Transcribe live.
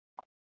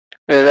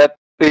that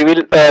we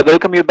will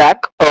welcome you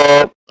back.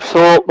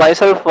 So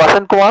myself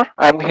Vasant Kumar,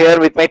 I'm here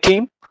with my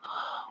team.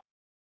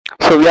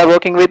 So we are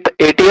working with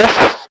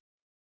ATS.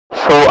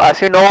 So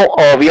as you know,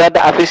 we are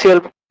the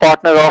official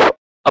partner of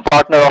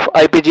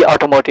IPG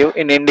Automotive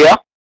in India.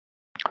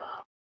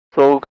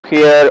 So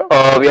here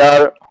we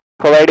are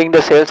providing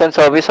the sales and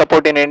service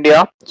support in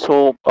India.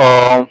 So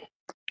far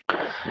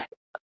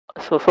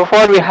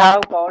we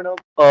have covered up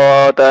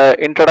the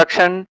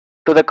introduction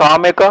to the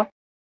Carmaker,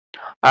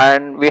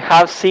 and we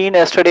have seen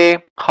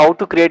yesterday how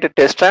to create a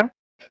test run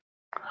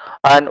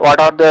and what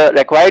are the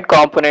required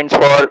components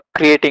for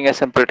creating a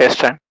simple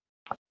test run.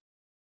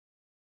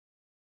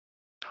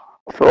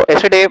 So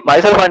yesterday,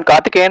 myself and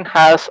Karthikeyan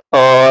has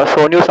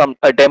shown you some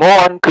a demo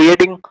on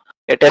creating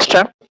a test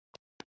run.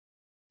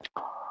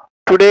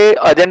 Today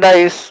agenda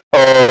is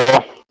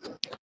yeah,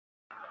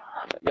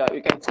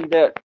 you can see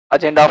the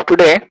agenda of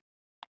today.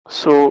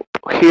 So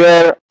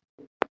here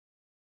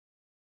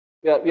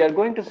we are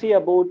going to see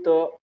about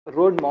the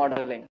road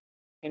modeling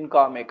in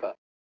Carmaker.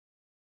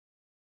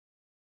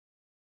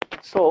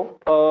 So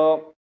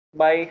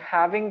by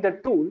having the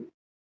tool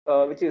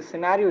which is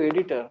scenario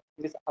editor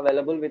is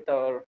available with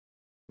our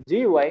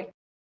GUI,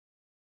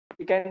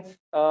 you can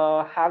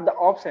have the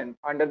option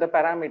under the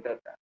parameter.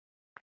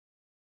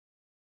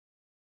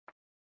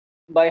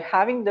 By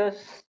having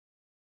this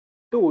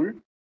tool,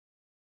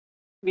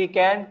 we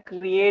can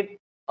create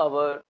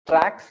our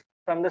tracks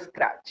from the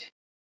scratch.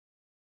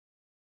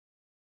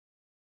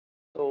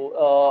 So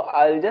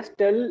I'll just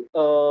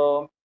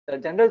tell the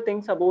general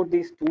things about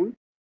this tool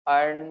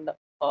and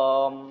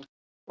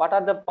what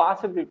are the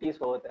possibilities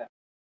over there.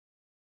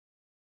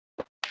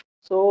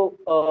 So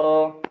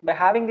by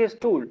having this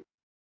tool,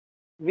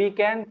 we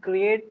can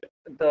create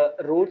the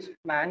routes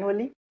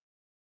manually,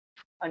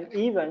 and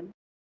even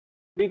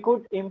we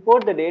could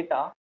import the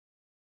data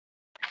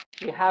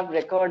we have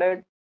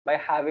recorded by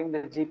having the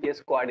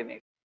GPS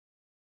coordinate,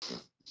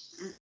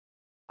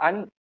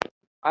 and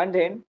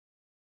then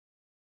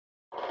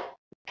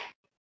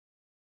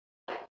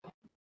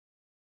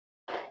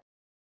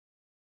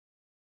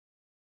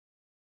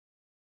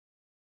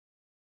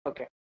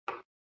okay.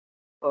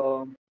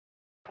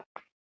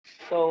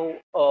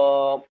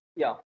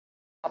 Yeah,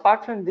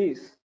 apart from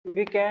this,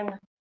 we can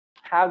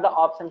have the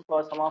option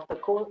for some of the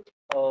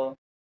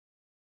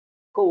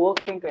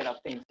co-working kind of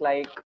things,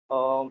 like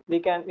we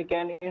can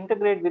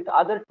integrate with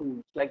other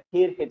tools like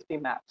here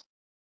HP Maps.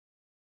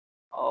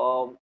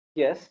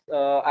 Yes,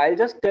 I'll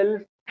just tell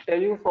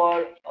you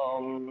for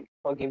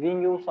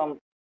giving you some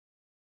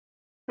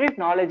brief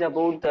knowledge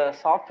about the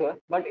software,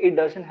 but it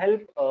doesn't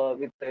help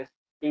with this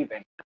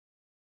event.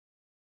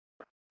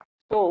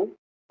 So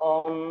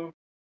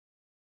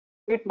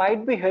it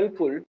might be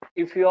helpful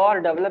if you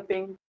are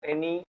developing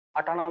any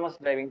autonomous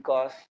driving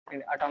cars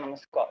in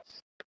autonomous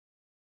cars.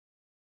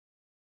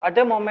 At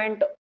the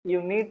moment,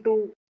 you need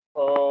to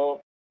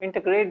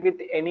integrate with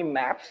any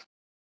maps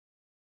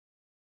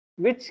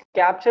which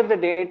capture the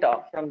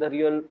data from the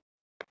real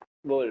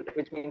world,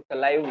 which means the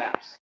live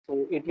maps.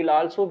 So it will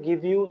also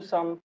give you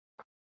some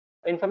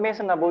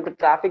information about the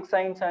traffic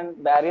signs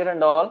and barrier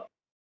and all.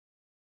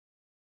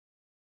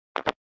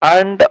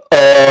 And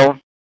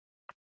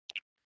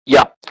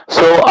yeah,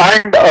 so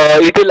and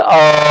it will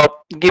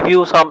give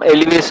you some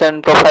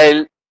elevation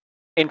profile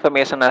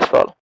information as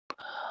well.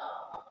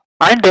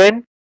 And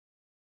then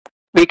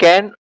we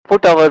can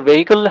put our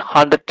vehicle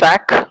on the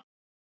track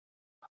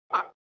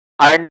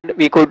and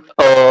we could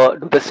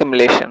do the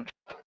simulation.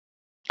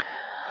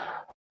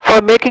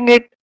 For making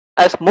it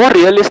as more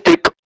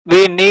realistic,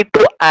 we need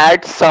to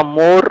add some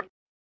more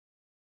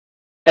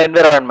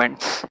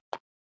environments,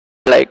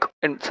 like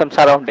in some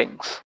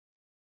surroundings.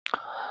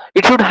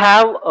 It should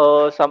have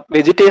some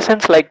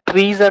vegetations like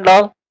trees and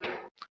all.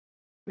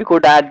 We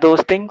could add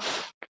those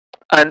things,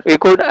 and we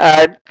could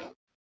add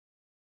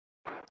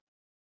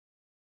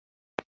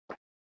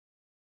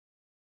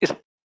is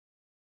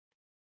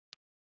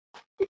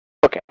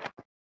okay.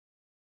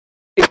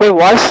 Is my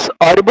voice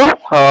audible?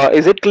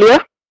 Is it clear?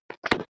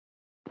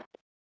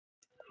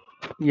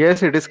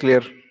 Yes, it is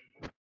clear.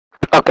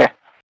 Okay.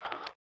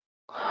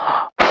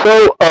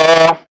 So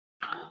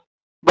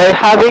by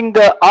having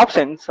the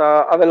options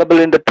available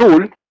in the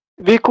tool,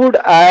 we could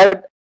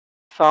add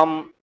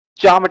some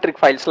geometric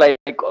files, like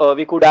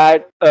we could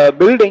add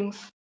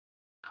buildings,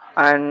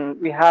 and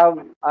we have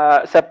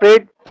a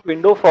separate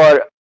window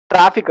for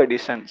traffic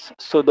additions.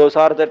 So those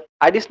are the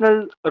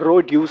additional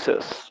road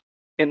users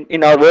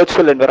in our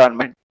virtual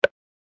environment.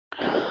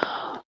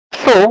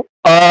 So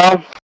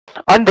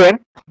and then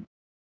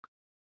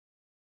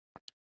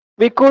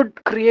we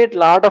could create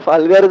lot of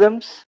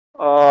algorithms.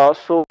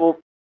 So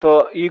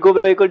the ego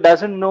vehicle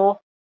doesn't know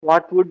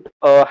what would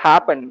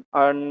happen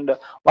and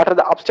what are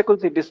the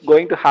obstacles it is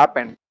going to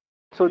happen.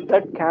 So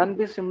that can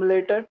be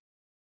simulated,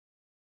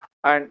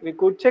 and we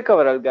could check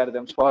our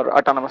algorithms for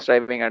autonomous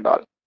driving and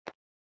all.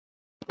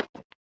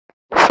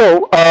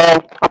 So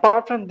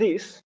apart from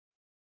this,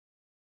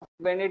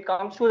 when it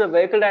comes to the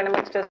vehicle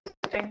dynamics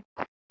testing,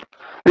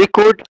 we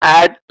could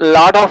add a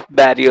lot of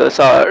barriers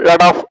or a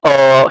lot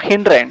of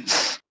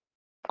hindrance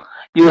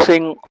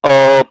using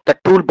the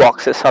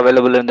toolboxes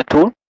available in the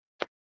tool.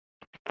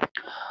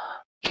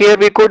 Here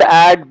we could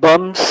add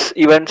bumps,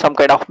 even some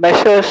kind of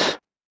measures.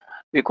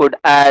 We could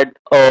add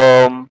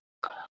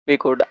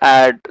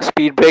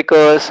speed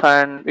breakers,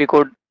 and we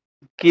could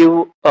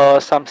give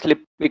some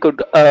slip. We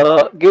could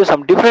give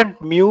some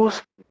different mu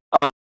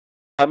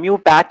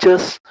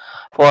patches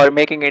for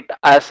making it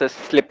as a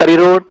slippery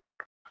road,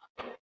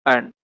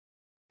 and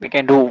we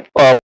can do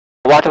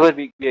whatever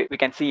we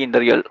can see in the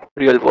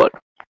real world.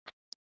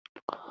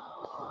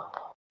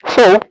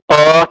 So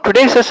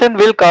today's session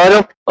will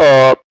cover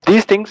up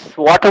these things,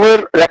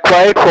 whatever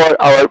required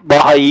for our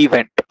Baja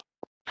event.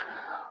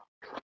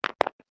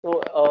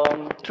 So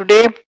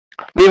today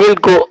we will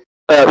go.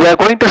 We are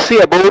going to see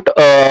about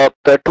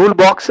the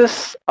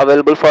toolboxes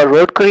available for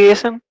road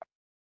creation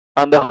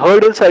and the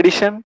hurdles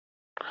addition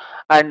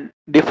and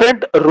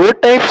different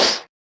road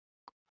types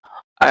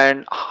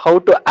and how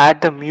to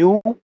add the mu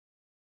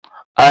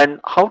and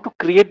how to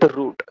create the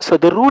route. So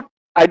the route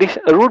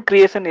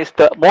creation is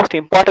the most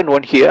important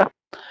one here.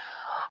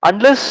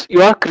 Unless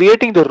you are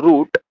creating the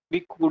route,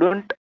 we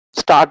couldn't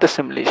start the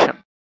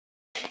simulation.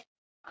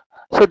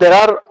 So there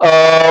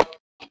are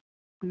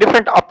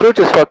different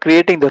approaches for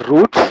creating the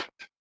routes.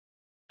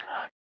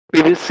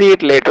 We will see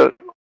it later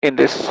in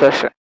this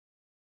session.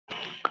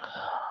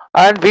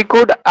 And we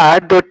could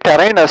add the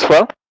terrain as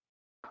well.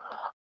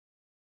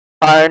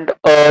 And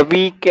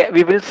we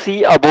will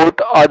see about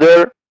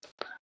other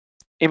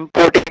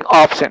importing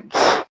options.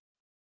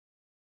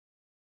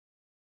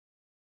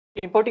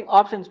 Importing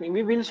options mean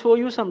we will show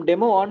you some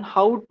demo on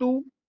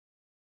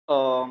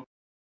uh,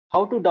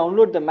 how to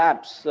download the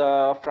maps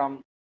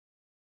from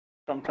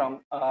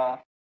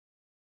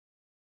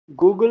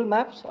Google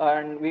Maps,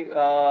 and we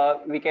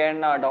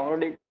can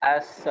download it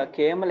as a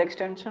KML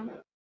extension,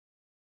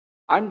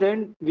 and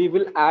then we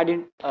will add it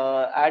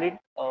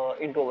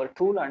into our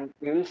tool, and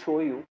we will show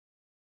you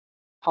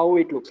how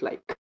it looks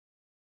like.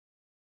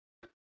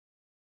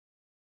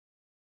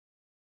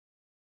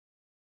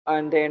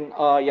 And then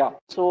yeah,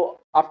 so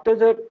after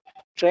the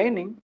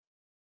training,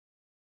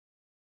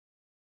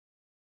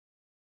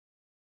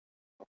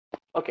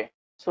 okay,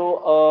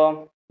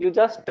 so you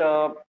just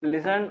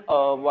listen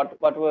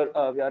what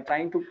we are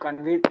trying to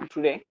convey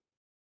today,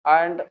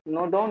 and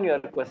note down your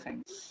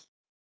questions.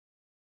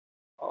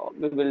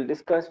 We will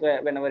discuss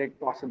whenever it's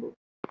possible.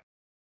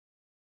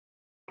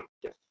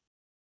 Yes.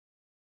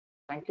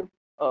 Thank you.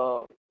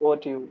 Over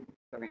to you,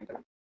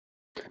 Ravindra.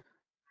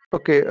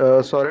 Okay,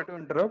 sorry to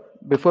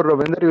interrupt. Before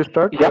Ravinder, you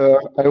start, Yeah.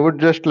 I would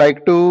just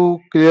like to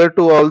clear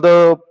to all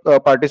the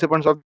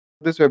participants of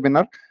this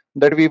webinar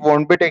that we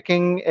won't be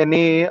taking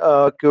any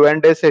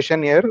Q&A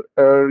session here.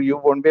 You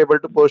won't be able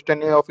to post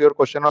any of your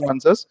question or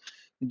answers.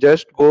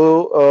 Just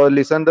go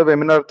listen the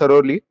webinar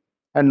thoroughly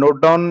and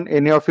note down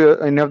any of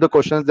the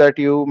questions that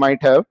you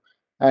might have,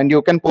 and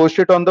you can post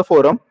it on the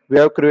forum. We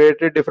have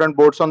created different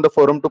boards on the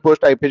forum to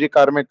post IPG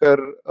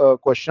Carmaker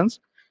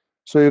questions,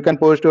 so you can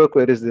post your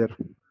queries there.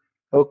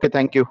 Okay,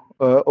 thank you.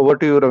 Over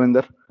to you,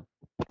 Ravinder.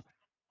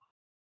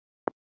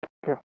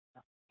 Yeah.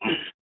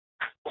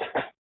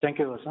 Thank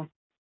you, Vasant.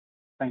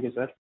 Thank you,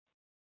 sir.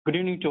 Good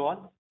evening to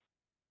all.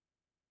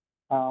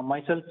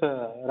 Myself,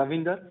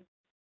 Ravinder,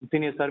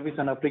 Senior Service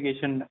and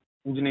Application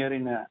Engineer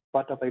in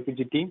part of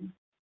IPG team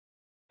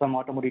from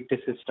Automotive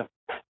Test System.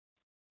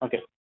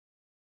 Okay.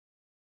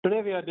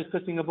 Today we are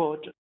discussing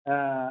about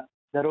the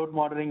road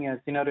modeling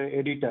scenario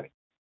editor.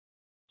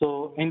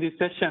 So in this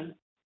session,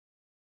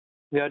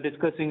 we are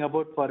discussing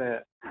about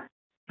for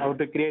how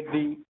to create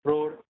the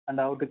road and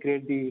how to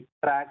create the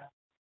track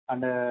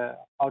and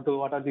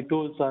what are the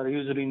tools are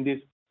used in this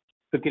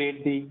to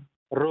create the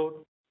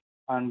road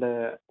and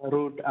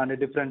route and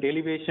different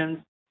elevations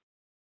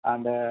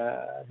and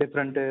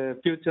different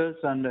features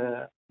and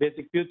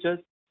basic features.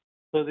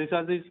 So these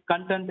are this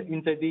content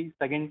inside the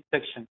second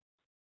section.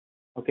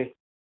 Okay.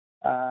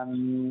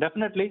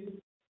 Definitely,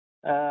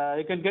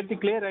 you can get the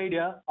clear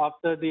idea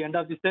after the end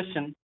of the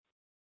session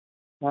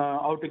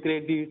how to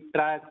create the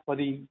track for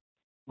the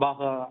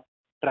Baja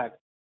track.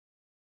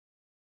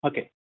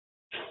 Okay.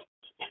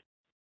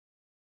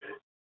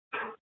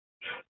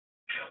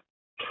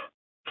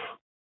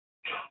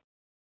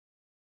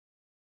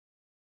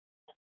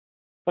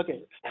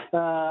 Okay.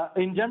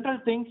 In general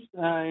things,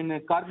 in a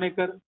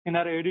Carmaker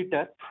scenario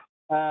editor,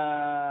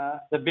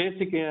 the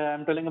basic,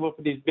 I'm telling about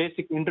this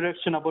basic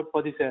introduction about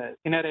for this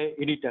scenario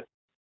editor.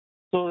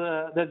 So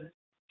the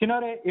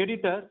scenario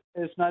editor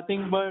is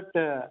nothing but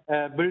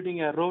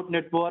building a road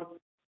network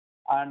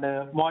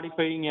and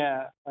modifying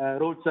a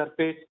road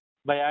surface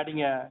by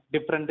adding a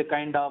different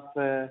kind of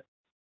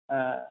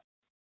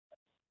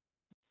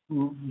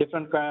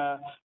different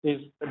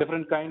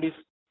kind is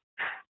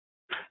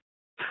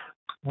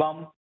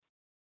bump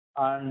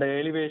and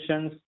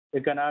elevations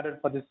you can add it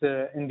for this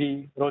in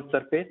the road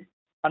surface.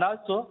 And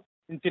also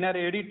in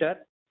scenario editor,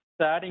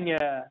 so adding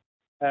a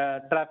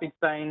traffic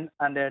sign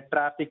and a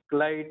traffic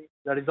light,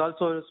 that is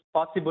also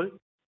possible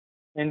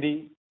in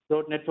the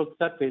road network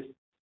surface.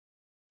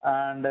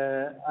 And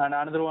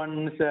another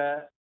one is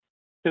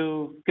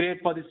to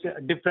create for this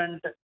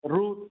different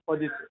route for for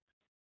this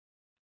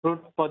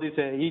route for this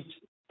each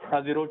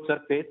of the road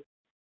surface,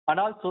 and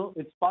also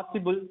it's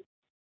possible.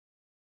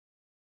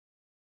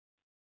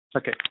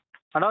 Okay,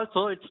 and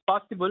also it's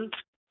possible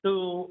to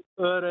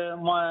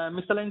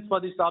misalign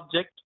for this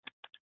object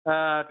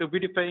to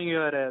beautifying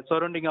your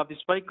surrounding of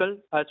this vehicle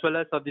as well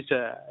as of this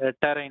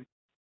terrain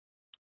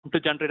to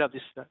generate of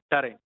this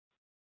terrain.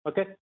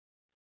 Okay.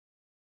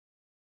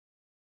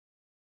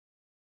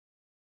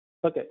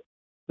 Okay.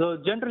 So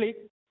generally,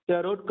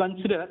 the road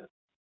consider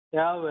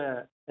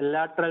have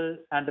lateral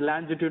and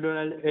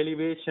longitudinal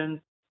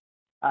elevation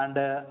and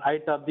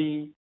height of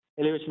the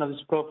elevation of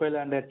this profile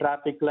and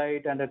traffic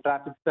light and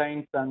traffic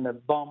signs and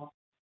bump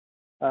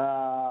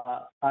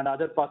and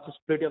other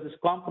possibility of this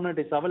component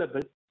is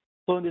available.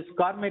 So this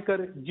Carmaker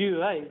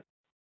GUI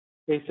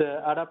is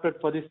adapted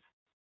for this.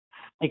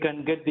 You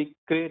can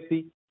create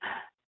the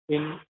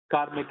in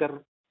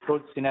Carmaker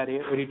road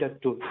scenario editor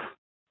tool.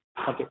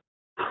 Okay.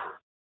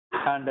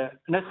 And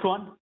next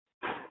one,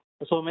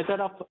 so method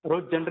of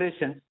road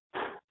generation.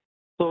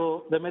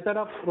 So the method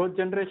of road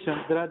generation,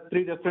 there are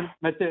three different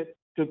methods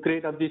to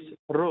create of this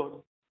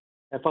road.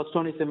 The first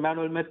one is a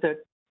manual method,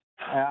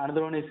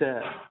 another one is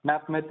a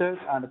map method,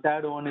 and the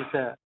third one is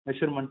a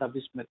measurement of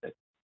this method.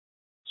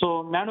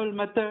 So manual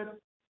method,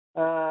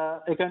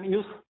 you can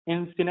use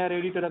in scenario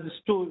editor of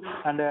this tool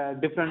and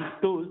different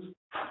tools.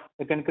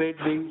 You can create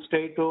the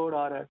straight road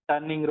or a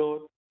turning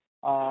road,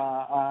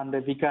 and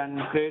we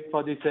can create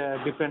for this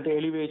different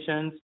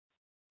elevations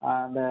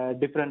and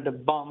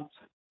different bumps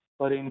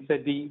for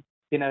inside the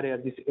scenario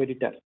of this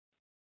editor.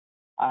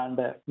 And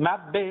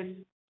map based,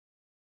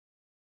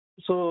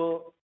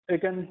 so you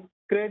can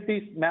create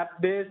this map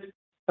based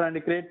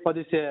and create for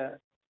this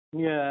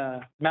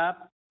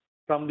map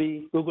from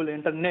the Google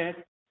Internet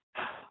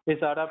is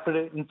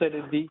adapted inside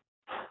the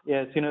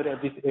scenario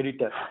of this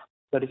editor.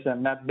 That is a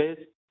map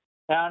based.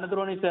 Another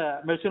one is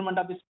a measurement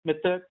of this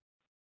method.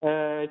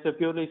 It's a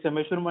purely a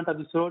measurement of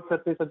this road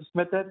surface of this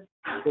method.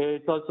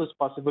 It's also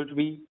possible to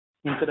be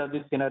inside of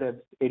this scenario of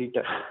this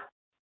editor.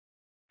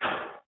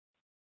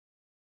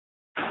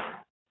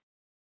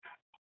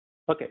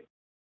 Okay.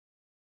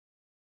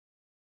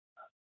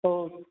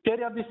 So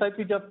theory of this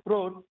IPG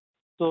road.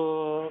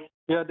 So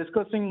we are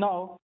discussing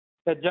now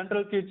a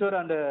general feature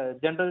and a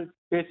general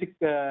basic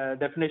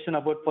definition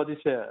about for this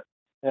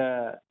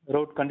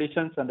road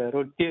conditions and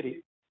road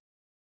theory.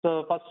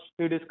 So first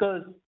we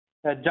discuss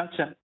a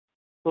junction.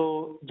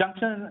 So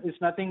junction is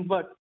nothing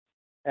but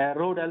a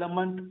road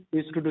element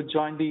used to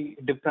join the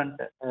different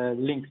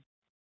links.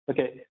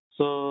 Okay.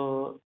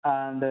 So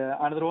and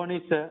another one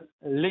is a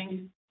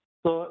link.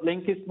 So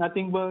link is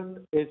nothing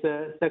but is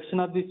a section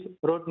of this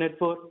road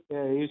network.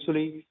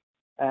 Usually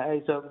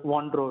is a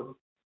one road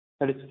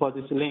that is for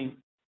this link.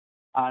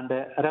 And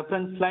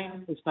reference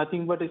line is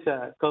nothing but is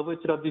a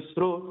curvature of this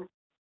road.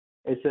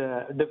 It's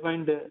a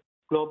defined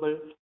global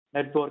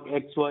network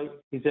X, Y,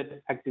 Z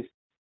axis.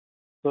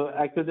 So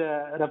actually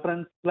the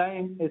reference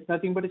line is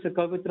nothing but is a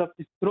curvature of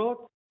this road.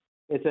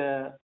 It's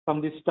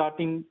from the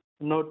starting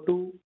node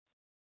to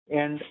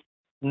end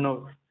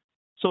node.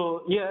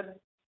 So here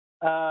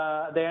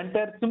the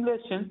entire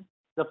simulation,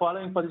 the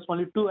following for this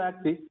only two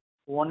axes.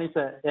 One is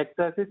a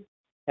x-axis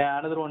and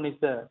another one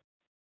is a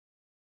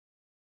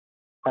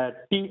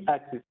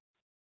t-axis.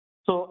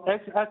 So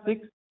x-axis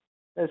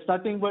is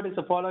nothing but is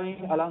the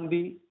following along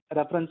the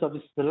reference of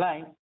this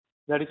line,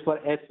 that is for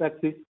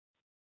x-axis,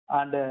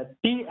 and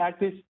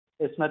t-axis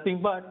is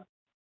nothing but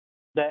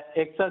the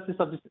x-axis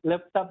of this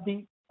left of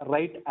the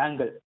right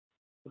angle.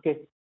 Okay,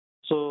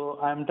 so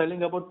I'm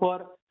telling about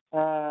for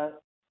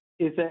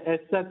is a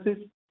x-axis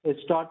is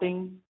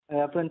starting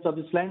reference of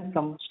this line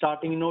from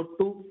starting node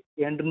to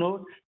end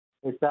node.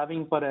 It's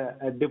having for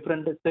a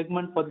different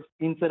segment for this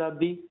inside of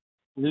the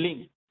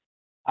link.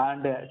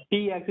 And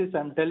t-axis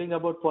I'm telling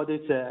about for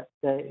this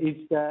is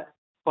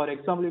for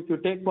example, if you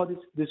take for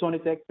this one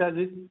is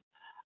x-axis,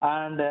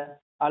 and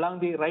along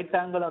the right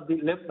angle of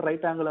the left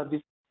right angle of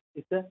this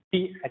is a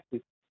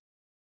t-axis.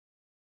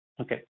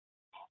 Okay,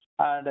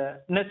 and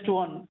next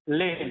one,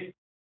 lane.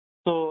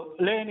 So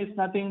lane is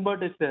nothing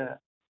but is a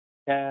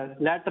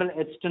lateral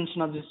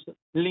extension of this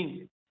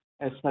link.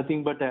 It's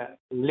nothing but a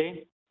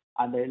lane,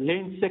 and a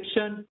lane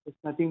section is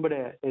nothing but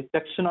a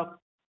section of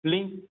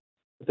link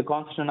with a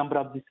constant number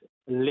of this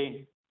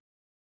lane.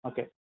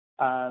 Okay,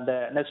 and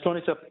next one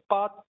is a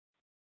path.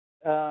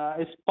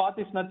 Its path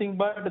is nothing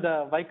but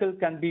the vehicle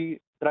can be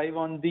drive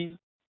on the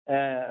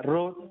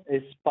road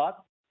is path.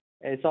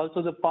 It's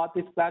also the path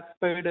is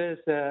classified as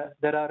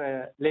there are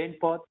a lane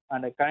path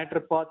and a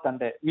connector path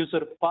and a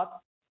user path.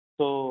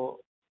 So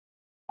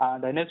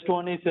and the next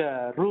one is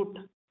a route.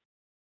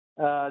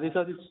 These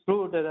are this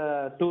route.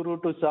 Two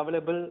routes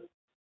available.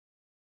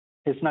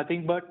 It's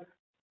nothing but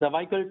the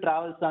vehicle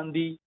travels on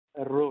the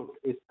road.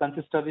 It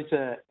consists of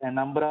a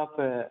number of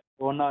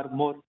one or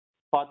more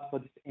paths for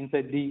this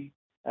inside the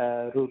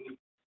route.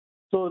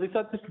 So these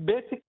are just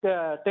basic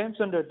terms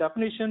and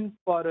definition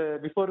for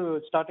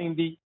before starting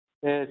the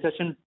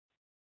session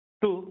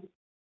 2.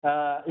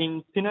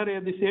 In scenario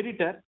of this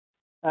editor,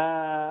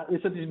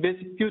 This is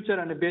basic feature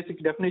and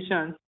basic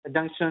definitions,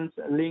 junctions,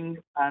 link,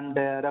 and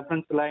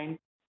reference line,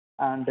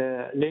 and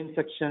lane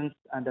sections,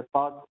 and the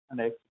path, and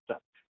etc.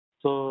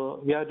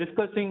 So we are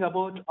discussing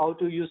about how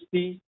to use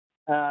the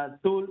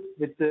tool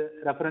with the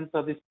reference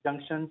of this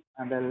junctions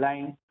and the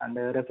line and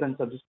the reference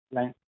of this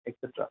line,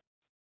 etc.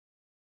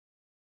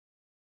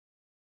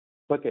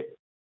 Okay.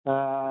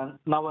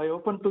 Now I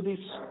open to this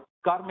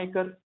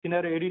Carmaker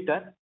scenario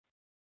editor.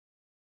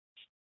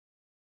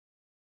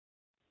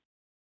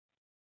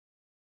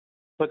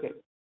 Okay.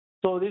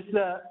 So this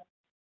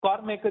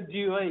Carmaker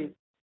GUI,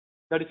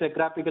 that is a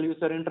graphical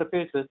user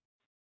interfaces,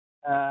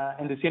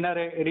 in the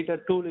scenario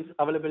editor tool is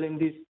available in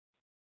this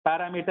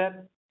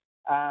parameter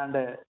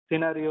and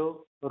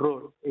scenario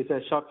road is a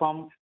short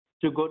form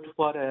to go to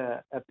for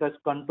a press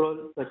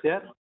control such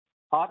here,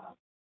 or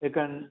you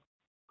can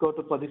go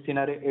to for the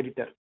scenario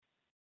editor.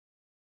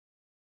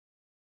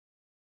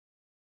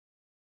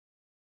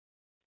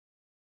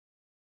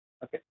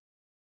 Okay.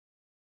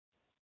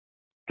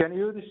 Can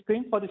you use the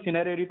screen for the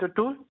scenario editor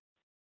tool?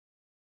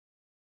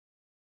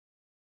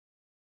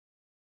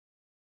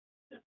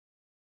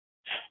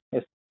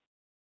 Yes.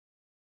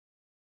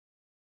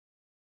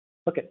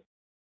 Okay.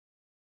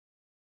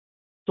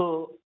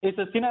 So it's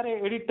a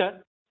scenario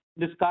editor,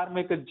 this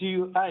Carmaker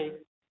GUI.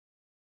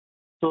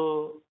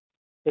 So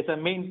it's a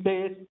main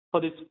place for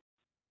this.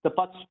 The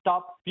first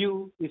top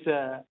view is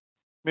a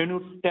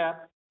menu tab.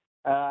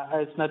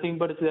 It's nothing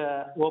but it's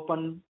a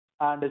open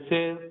and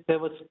save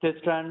as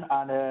test run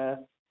and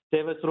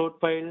save as road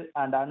file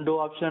and undo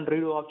option,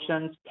 redo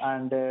options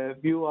and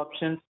view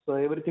options. So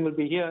everything will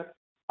be here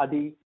at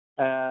the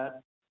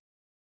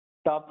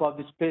top of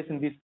this place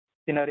in this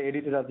scenario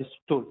editor of this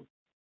tool.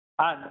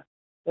 And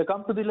I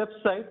come to the left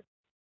side.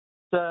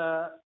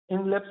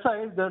 In left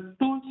side, the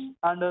tools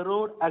and the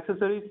road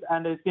accessories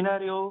and the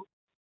scenario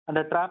and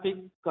the traffic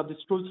of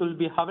these tools will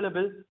be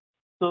available.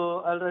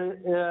 So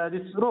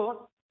this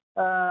road,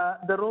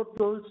 the road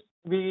tools,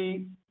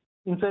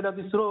 inside of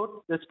this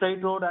road, the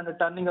straight road and the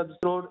turning of this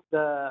road,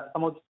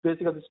 some of the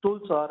basic of these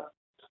tools are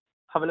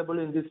available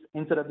in this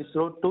inside of this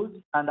road tools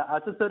and the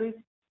accessories.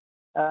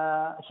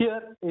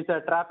 Here is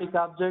a traffic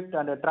object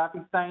and a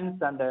traffic signs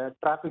and a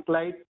traffic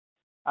light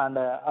and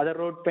other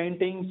road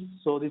paintings.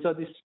 So these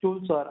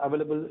tools are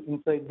available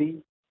inside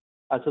the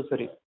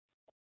accessory.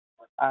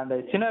 And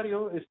a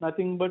scenario is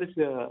nothing but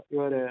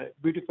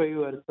beautify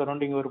your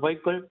surrounding your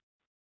vehicle.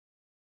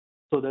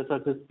 So those are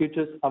the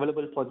features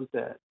available for this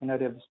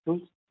scenario of these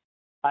tools.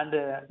 And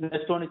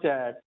next one is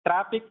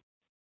traffic.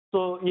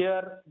 So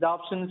here the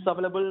options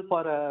available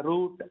for a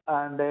route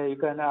and you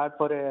can add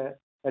for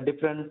a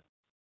different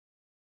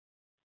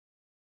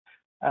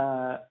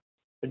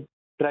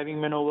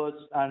driving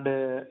maneuvers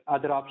and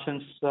other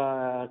options,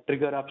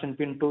 trigger option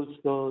pin tools.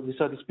 So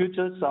these are the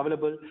features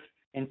available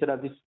instead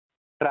of this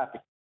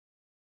traffic.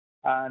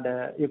 And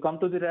you come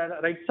to the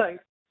right side.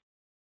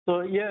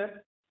 So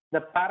here the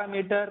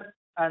parameter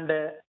and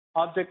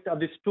object of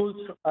these tools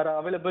are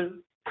available.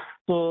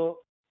 So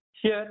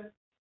here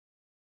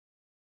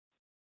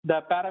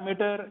the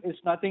parameter is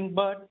nothing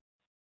but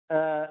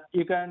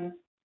you can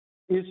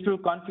use to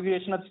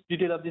configuration of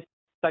detail of this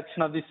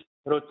section of this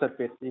road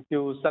surface. If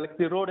you select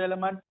the road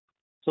element,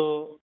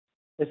 so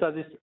this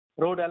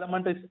road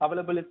element is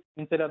available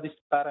inside of this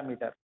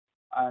parameter.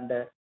 And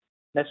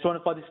next one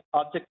for this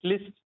object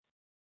list.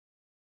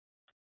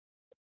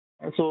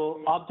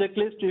 So object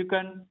list you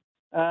can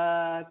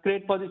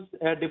create for this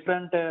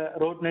different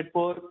road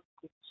network.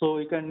 So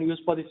you can use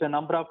for this a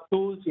number of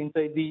tools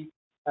inside the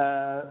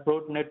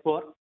road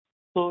network.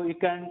 So you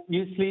can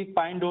easily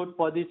find out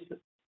for this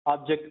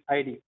object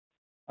ID.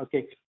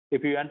 Okay,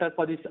 if you enter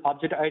for this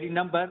object ID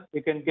number,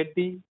 you can get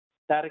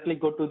directly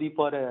go to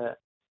the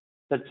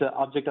that's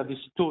object of this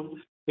tool.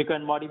 You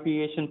can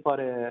modifications or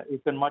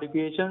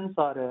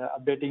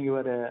updating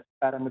your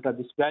parameter of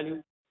this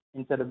value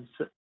inside of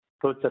this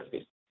road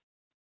surface.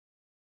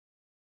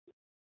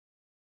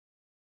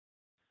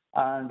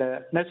 And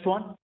next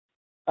one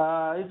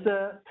is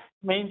the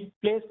main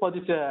place for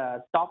this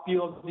top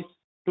view of this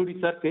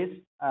 2D surface,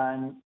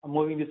 and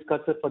moving this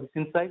cursor for this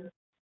inside.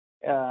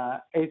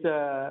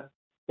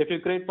 If you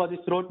create for this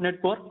road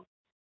network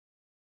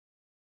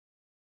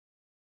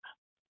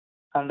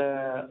and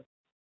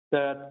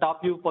the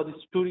top view for this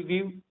 2D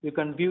view, you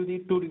can view the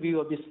 2D view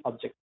of this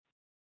object.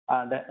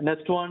 And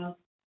next one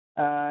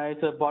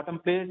is a bottom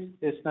place.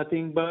 It's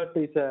nothing but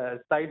it's a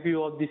side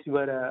view of this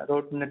your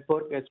road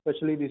network.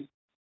 Especially this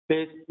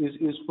place is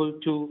useful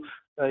to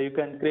you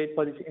can create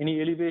for this any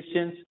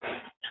elevations.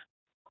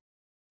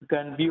 You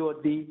can view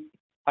at the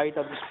height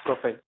of this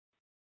profile.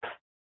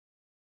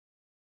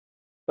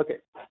 Okay.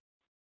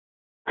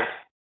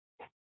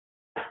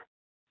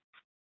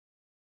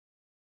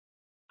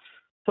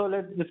 So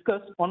let's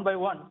discuss one by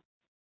one.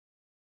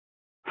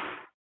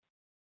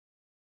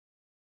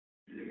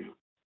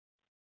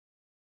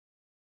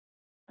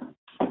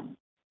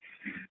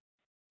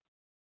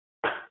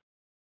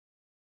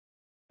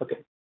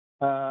 Okay.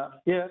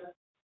 Here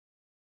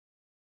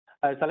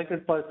I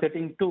selected for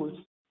setting tools,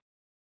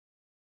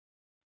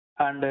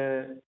 and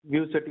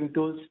view setting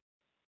tools,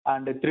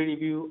 and 3D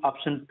view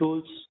option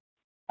tools,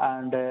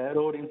 and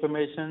road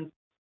information,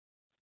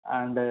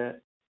 and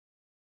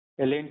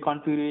lane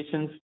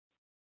configurations,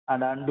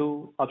 and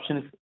undo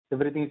options.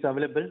 Everything is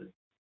available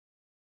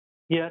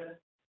here.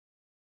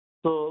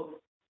 So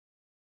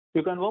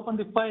you can open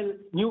the file,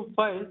 new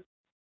file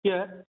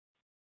here.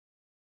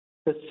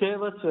 The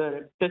save as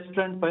test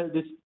run file.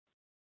 This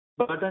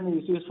button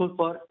is useful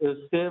for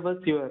save as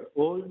your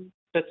old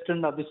test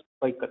run of this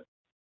vehicle.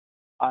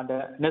 And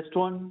next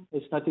one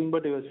is nothing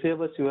but you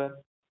save as your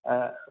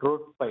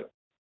road file.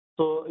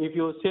 So if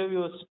you save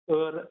your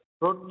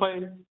road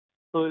file,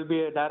 so it will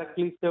be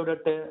directly saved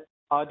at a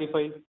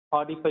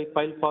RD5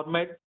 file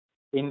format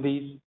in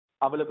these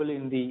available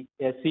in the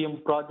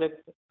SCM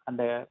project. And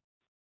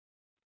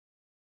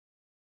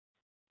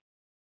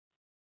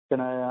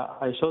can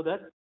I show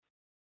that?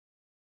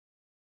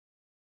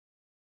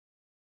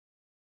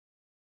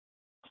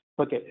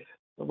 Okay,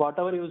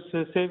 whatever you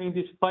saving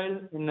this file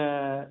in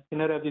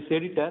scenario of this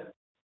editor,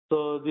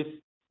 so this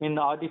in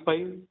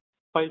RD5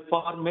 file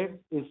format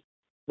is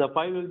the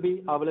file will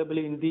be available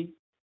in the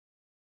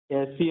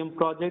SCM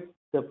project,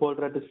 the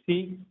folder at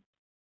C,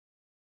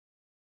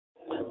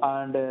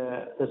 and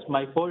that's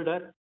my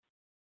folder,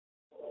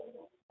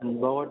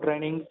 and power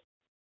training,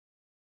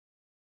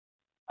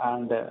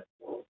 and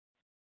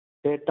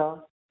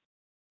data,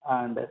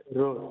 and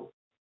road.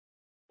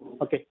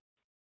 Okay,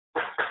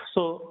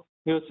 so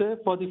you say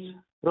for this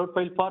road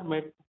file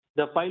format,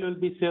 the file will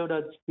be saved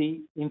as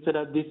C instead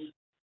of this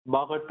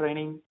Baja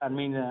training. I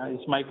mean,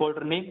 it's my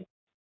folder name,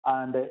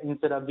 and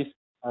instead of this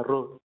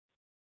road.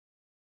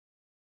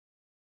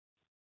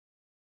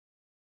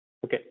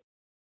 Okay.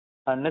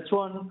 And next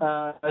one,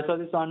 I saw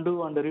this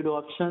undo and redo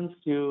options.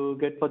 You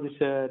get for this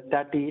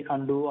TATI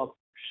undo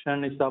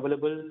option is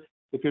available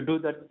if you do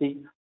that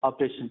the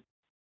operation.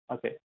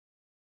 Okay.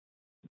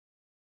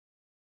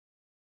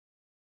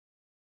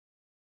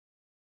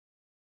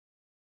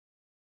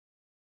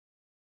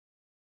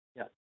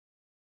 Yeah.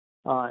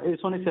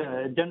 This one is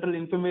general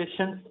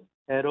information,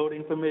 road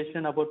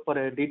information about for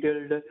a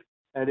detailed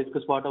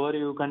discuss whatever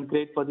you can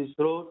create for this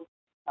road,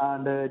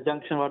 and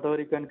junction, whatever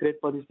you can create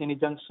for this any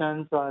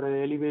junctions or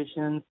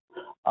elevations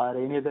or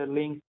any other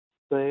link.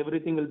 So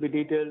everything will be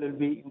detailed, will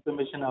be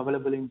information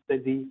available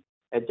inside the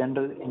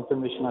general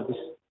information of this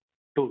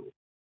tool.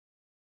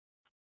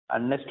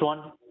 And next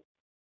one.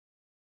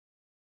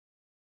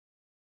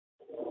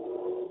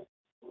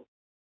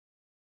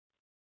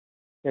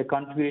 A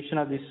configuration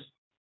of this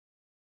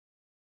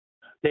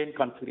lane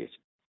configuration.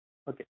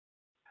 Okay.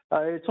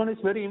 This one is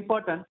very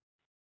important.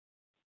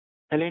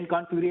 Lane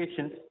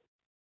configurations.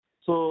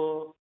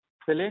 So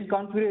the lane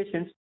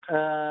configurations,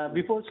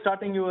 before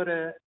starting your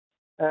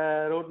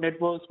road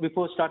networks,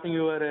 before starting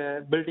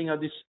your building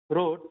of this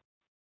road,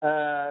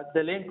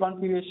 the lane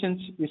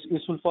configurations is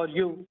useful for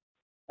you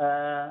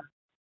to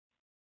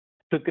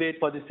create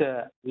for this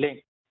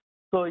lane.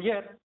 So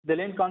here, the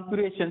lane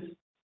configurations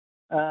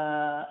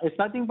it's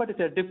nothing but it's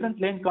a different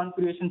lane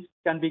configurations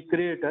can be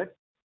created,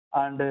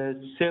 and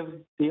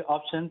save the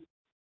options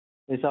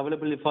is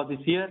available for this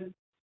year.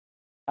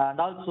 And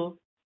also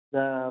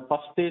the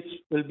first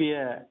page will be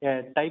a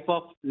type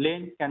of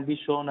lane can be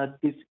shown at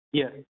this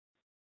year.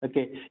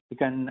 Okay, you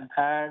can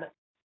add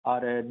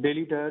or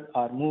deleted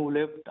or move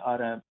left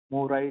or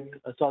move right.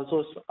 So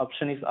also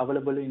option is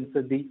available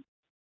inside the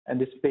in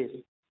this page.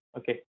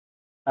 Okay,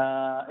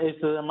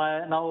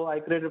 now I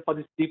created for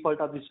this default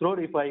of this road.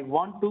 If I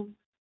want to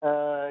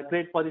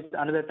create for this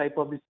another type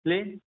of this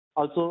lane,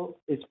 also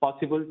it's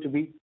possible to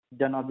be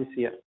done on this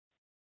year.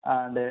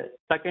 And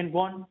second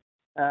one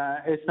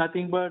is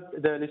nothing but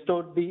the list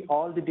out the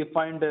all the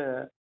defined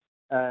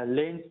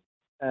lanes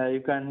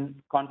you can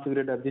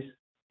configure it this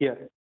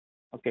here.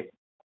 Okay,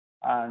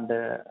 and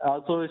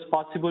also it's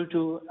possible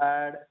to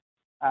add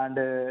and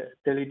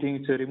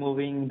deleting, so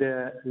removing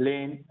the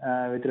lane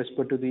with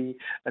respect to the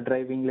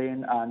driving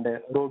lane and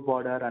road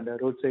border and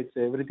roadside.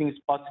 So everything is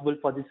possible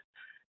for this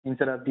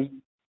instead of the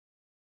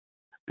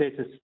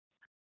places.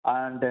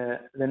 And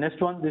the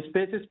next one, the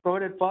space is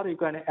provided for. You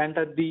can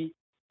enter the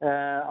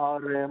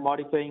or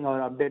modifying or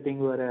updating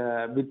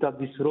your width of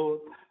this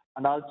road.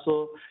 And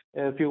also,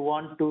 if you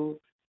want to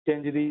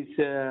change this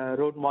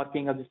road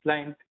marking of this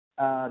line,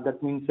 that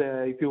means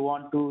if you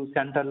want to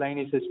center line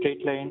is a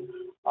straight line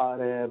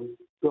or a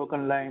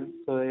broken line,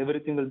 so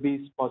everything will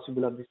be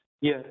possible of this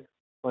here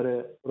for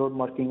a road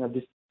marking of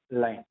this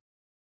line.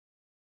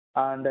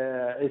 And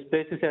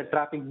space is a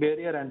traffic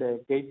barrier and a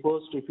gate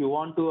post. If you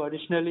want to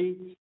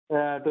additionally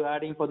to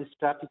adding for this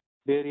traffic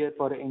barrier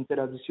for instead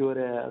of this your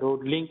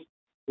road link,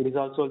 it is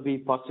also be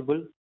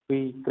possible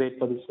we create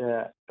for this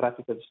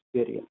traffic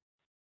barrier.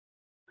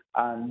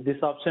 And this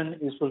option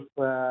is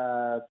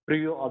for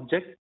preview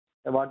object.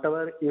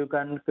 Whatever you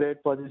can create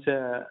for this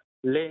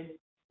lane,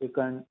 you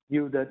can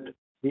view that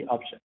the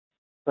option.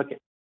 Okay.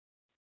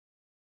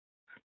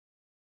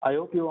 I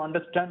hope you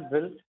understand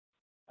well.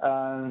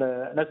 And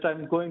next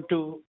I'm going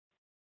to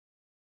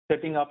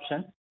setting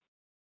option.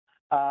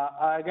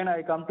 Again,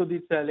 I come to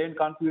this lane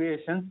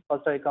configuration.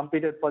 First, I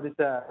completed for this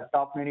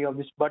top menu of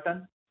this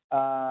button.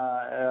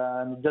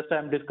 Just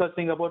I'm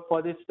discussing about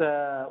for this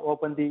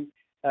open the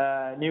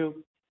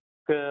new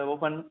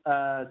open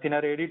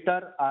scenario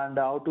editor and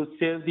how to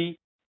save the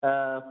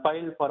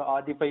file for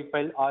RD5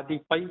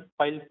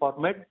 file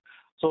format.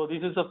 So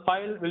this is a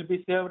file will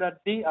be saved at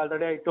the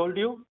already I told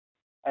you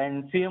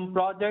and CM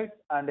project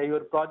and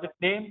your project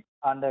name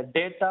and the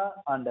data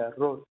and the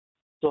road.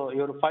 So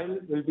your file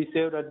will be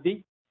saved at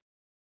the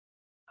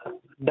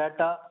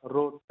data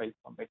road file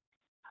format.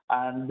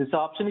 And this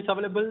option is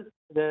available.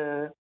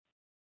 The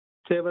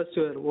save as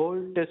your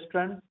old test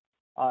run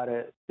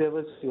or save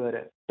as your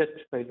test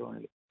file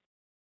only.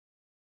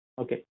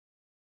 Okay.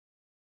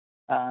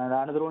 And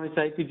another one is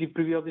IPG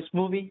preview of this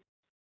movie.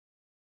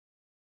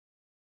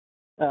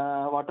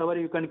 Whatever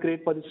you can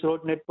create for this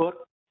road network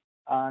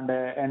and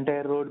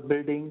entire road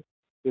building,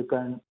 you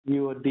can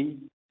view the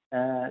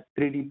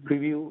 3D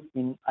preview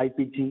in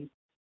IPG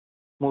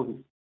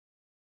movie.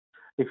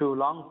 If you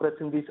long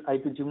pressing this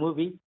IPG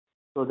movie,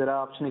 so there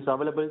are option is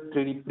available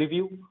 3D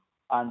preview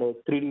and a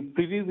 3D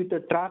preview with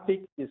the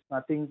traffic is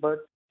nothing but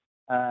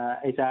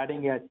it's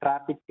adding a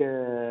traffic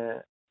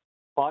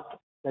part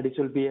that it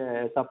will be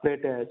a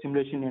separate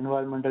simulation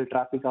environmental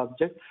traffic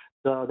object.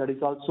 So that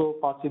is also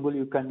possible.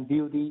 You can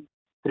view the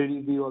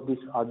 3D view of this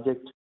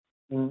object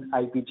in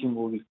IPG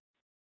movie.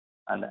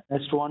 And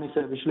next one is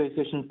a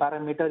visualization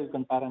parameter. You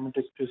can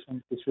parameter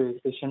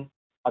visualization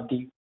of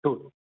the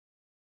tool.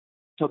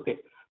 Okay.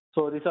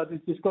 So these are the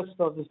discussed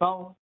of this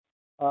now.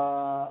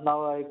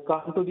 Now I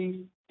come to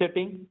the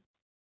setting.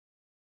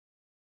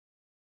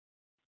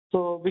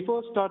 So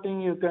before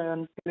starting, you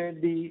can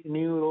create the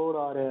new road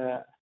or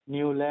a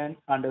new lane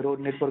and a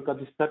road network of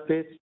the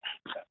surface.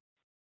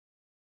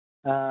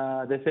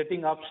 The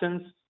setting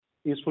options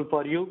useful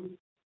for you.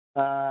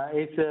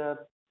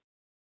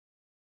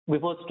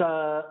 Before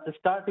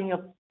starting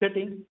a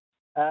setting,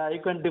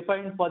 you can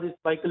define for this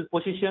vehicle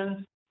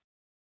positions,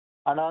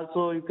 and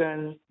also you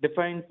can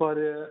define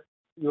for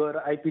your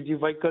IPG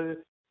vehicle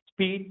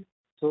speed.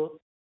 So,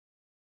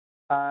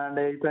 and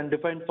you can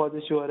define for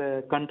this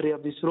your country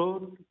of this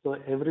road. So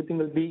everything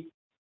will be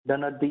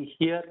done at the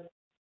here,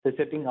 the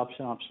setting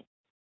option.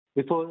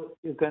 Before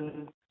you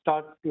can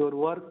start your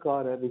work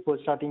or before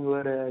starting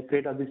your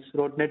create of this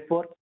road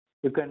network,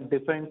 you can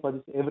define for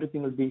this,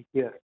 everything will be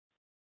here.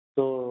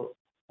 So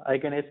I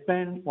can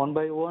explain one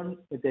by one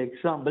with the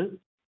example.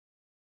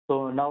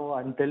 So now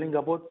I'm telling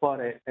about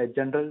for a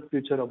general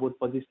feature about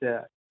for this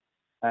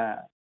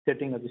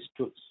setting of these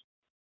tools.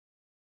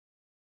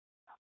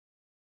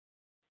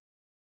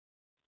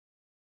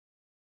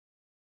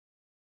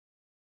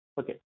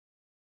 Okay.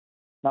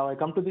 Now I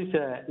come to this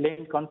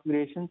lane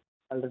configuration.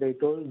 Already I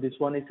told this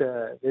one is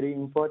very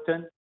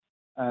important.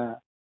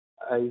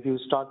 If you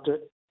start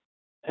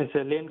as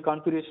a lane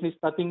configuration is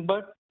nothing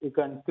but you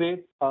can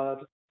create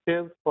or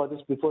save for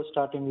this before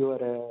starting your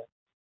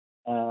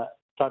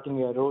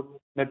road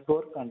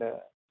network and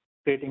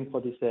creating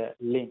for this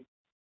lane.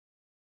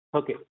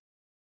 Okay.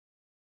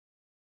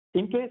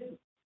 In case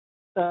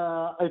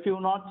if you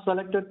not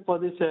selected for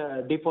this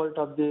default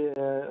of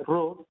the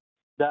road,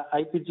 the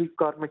IPG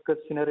Carmaker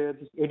scenario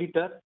this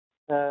editor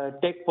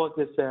take for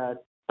this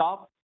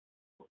top.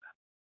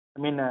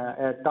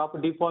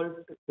 Top default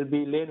will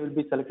be lane will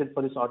be selected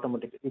for this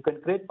automatically. You can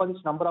create for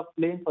this number of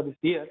lane for this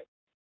year.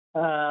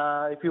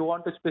 If you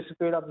want to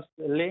specify of this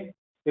lane,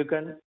 you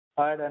can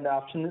add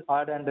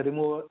and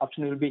remove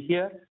option will be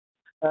here.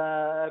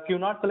 If you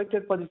not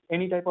selected for this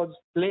any type of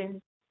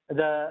lane,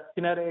 the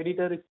scenario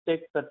editor is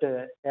takes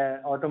that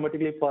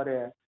automatically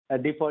for a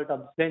default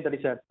of this lane, that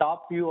is a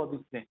top view of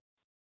this lane.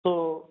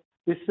 So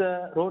this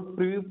road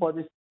preview for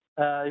this,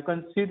 you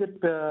can see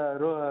that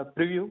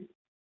preview.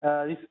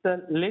 This is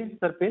the lane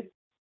surface.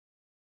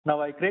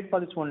 Now I create for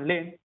this one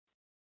lane.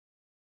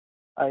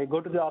 I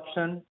go to the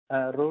option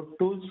road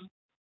tools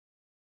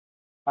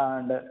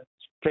and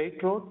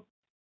straight road.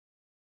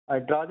 I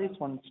draw this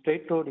one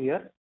straight road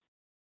here.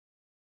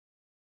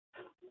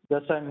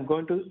 Just I'm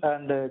going to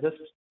and just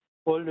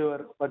hold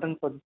your button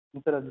for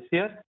instead of this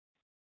here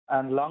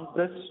and long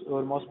press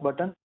your mouse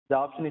button. The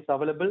option is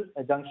available,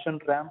 a junction,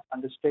 ramp,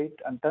 and straight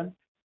and turn.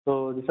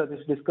 So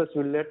this discussed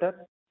will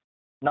later.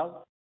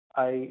 Now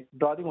I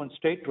draw the one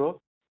straight road.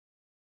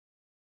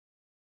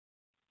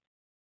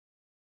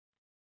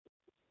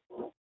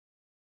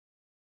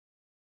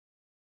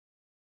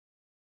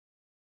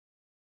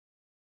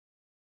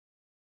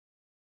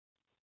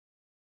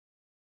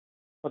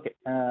 Okay,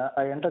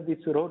 I enter this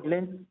road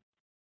lane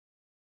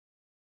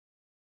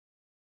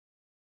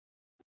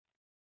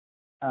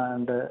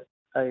and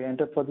I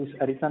enter for this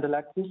horizontal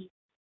axis.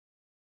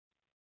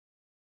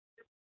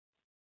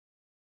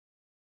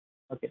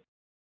 Okay,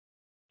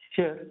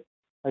 here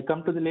I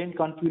come to the lane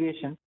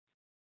configuration.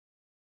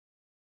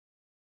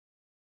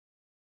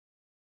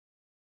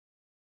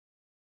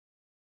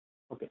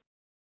 Okay,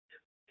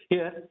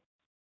 here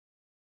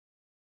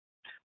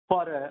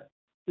for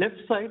left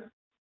side,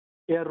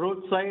 a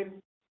road side,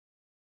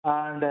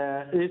 and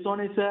this one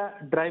is a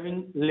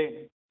driving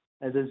lane.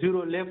 the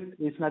zero left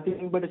is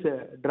nothing but it's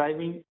a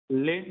driving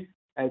lane.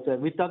 As a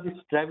width of this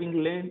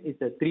driving lane is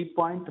a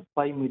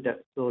 3.5 meter.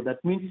 So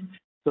that means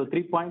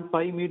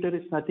 3.5 meter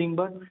is nothing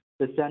but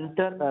the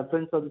center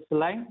reference of this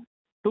line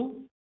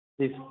to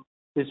this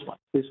one.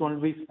 This one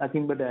will be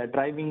nothing but a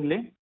driving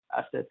lane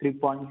as a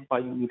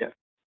 3.5 meter.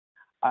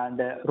 And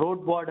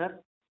road border,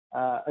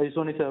 this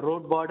one is a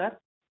road border.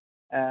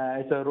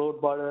 It's a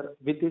road border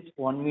width is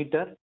 1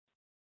 meter.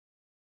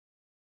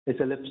 It's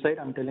a left side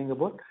I'm telling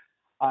about.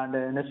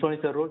 And next one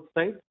is a road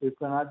side. You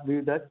cannot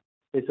view that.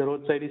 It's a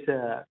road side is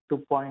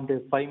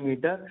 2.5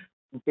 meter.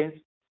 In case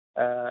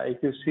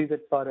if you see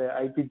that for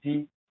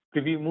IPG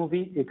preview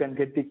movie, you can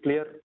get the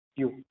clear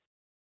view.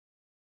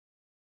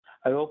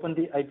 I open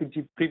the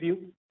IPG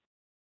preview.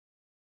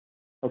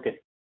 Okay.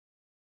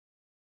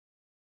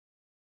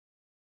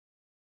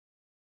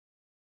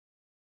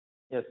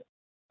 Yes.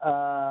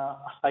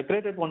 I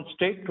created one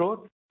straight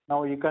road.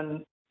 Now you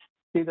can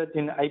see that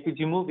in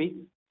IPG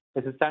movie,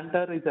 the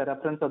center is a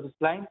reference of this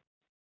line,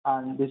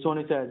 and this one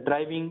is a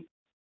driving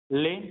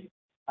lane.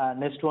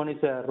 Next one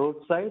is a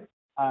roadside,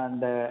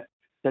 and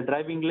the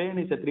driving lane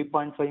is a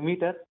 3.5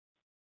 meter.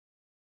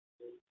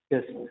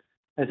 Yes,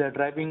 as a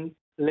driving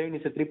lane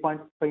is a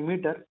 3.5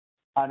 meter,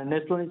 and the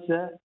next one is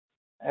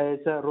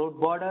a road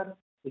border.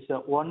 It's a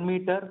 1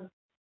 meter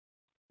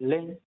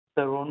lane,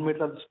 the 1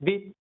 meter of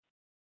width,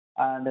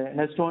 and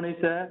next one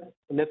is a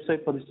left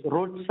side for this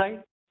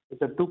roadside.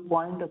 It's a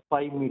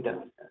 2.5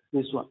 meter.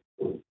 This one.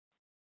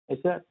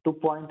 It's a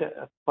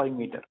 2.5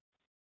 meter.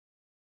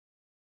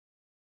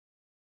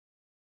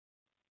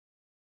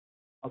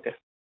 Okay.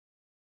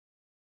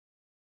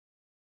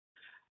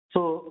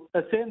 So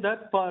same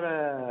that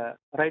for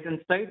right hand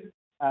side,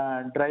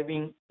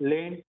 driving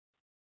lane,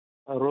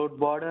 road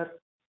border,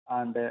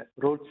 and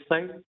road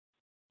side.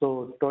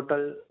 So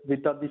total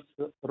width of this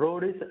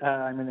road is,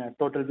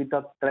 total width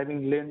of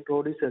driving lane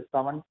road is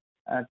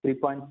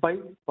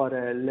 3.5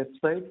 for left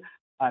side,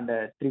 and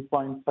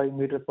 3.5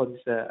 meter for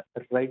this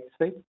right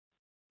side.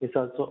 Is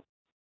also,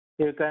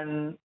 you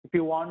can, if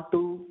you want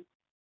to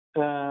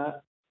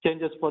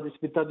changes for this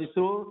width of this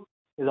road,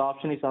 the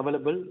option is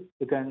available.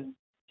 You can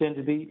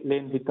change the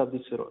lane width of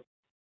this road.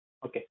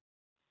 Okay.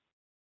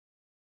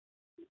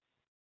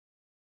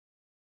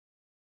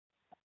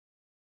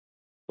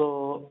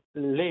 So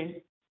lane,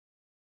 if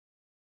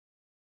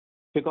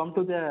you come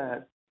to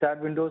the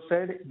tab window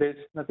side, there's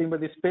nothing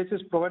but the space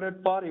is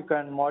provided for. You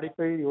can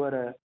modify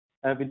your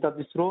width of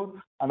this road,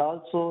 and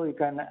also you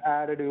can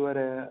add your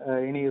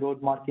any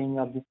road marking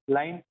of this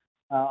line.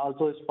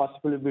 Also, it's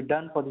possible to be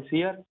done for this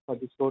year for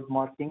this road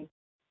marking,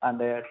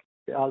 and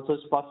also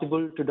it's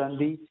possible to done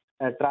the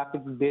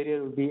traffic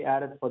barrier will be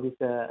added for this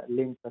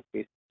lane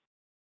surface.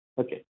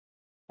 Okay,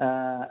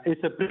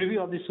 it's a preview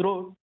of this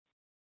road,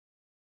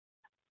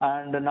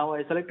 and now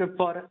I selected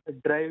for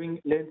driving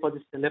lane for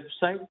this left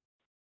side.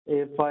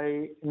 If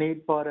I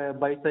need for a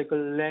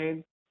bicycle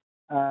lane,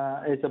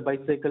 it's a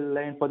bicycle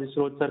lane for this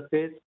road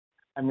surface.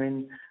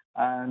 And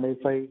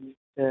if I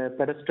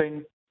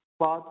pedestrian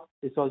path,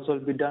 it's also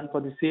will be done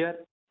for this year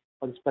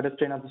for this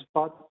pedestrian of this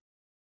path,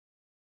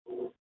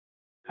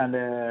 and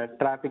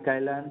traffic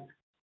island.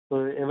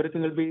 So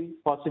everything will be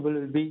possible,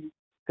 will be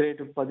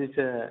created for this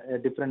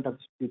different of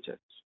features.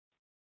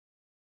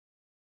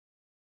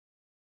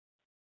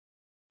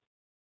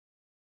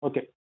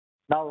 Okay,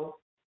 now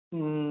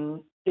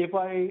if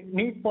I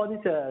need for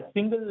this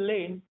single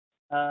lane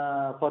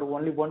for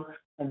only one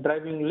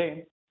driving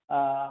lane,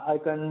 I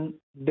can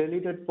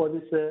delete it for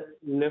this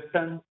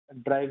left-hand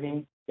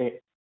driving lane.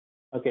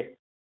 Okay,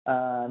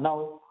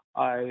 now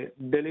I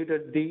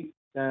deleted the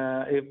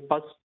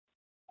first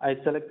I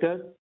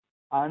selected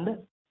and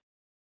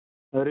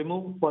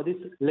remove for this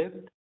left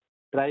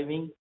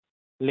driving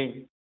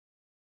lane.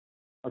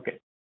 Okay.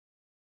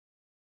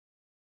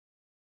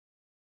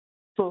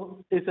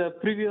 So it's a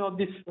preview of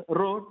this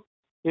road.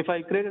 If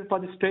I created for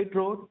the straight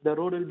road, the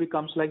road will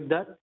becomes like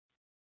that,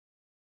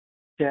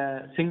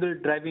 a single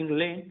driving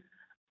lane.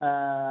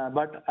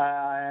 But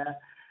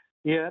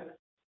here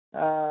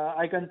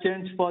I can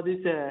change for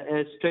this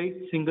a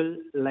straight single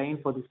line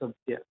for this up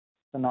here.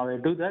 So now I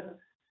do that,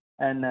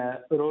 and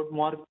road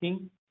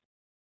marking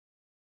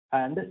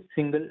and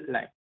single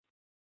line.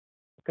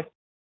 Okay.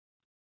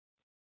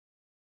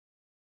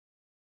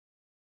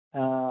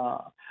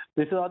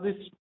 These are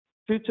these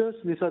features.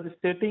 These are the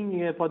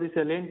setting for this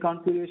lane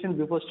configuration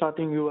before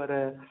starting your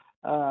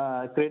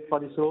create for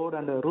this road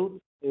and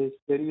route is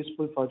very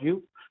useful for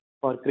you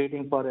for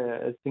creating for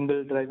a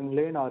single driving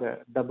lane or a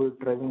double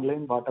driving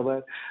lane,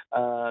 whatever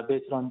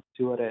based on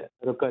your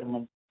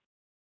requirement.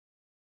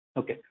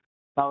 Okay.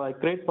 Now I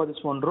create for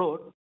this one road.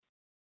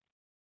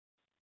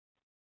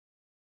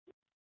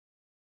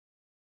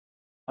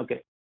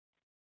 Okay.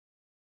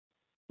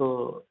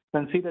 So you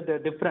can see that they're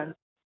different.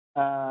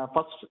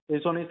 First,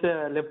 this one is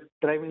a left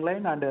driving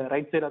lane, and the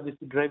right side of this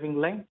driving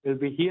lane will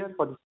be here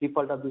for the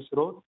default of this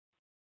road.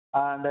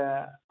 And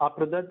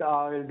after that,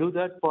 I will do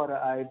that for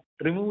I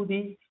remove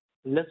the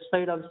left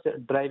side of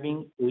the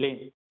driving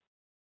lane.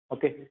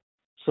 Okay,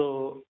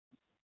 so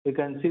you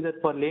can see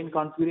that for lane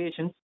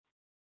configurations,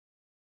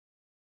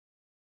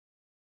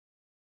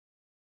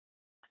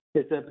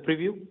 It's a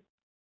preview.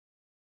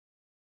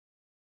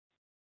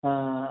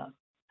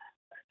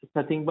 It's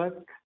nothing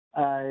but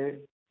I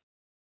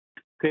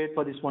create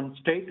for this one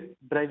straight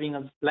driving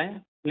of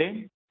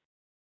lane,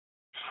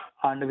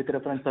 and with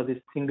reference of this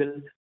single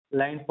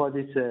line for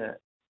this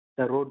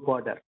the road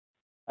border,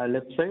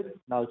 left side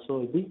and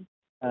also the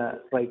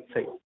right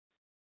side.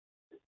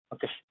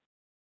 Okay,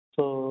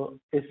 so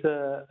it's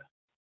a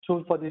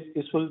tool for this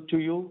useful to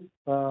you.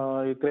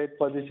 You create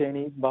for this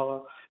any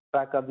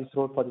track of this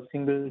road for the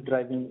single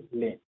driving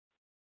lane.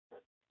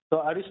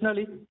 So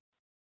additionally,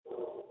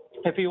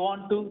 if you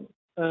want to,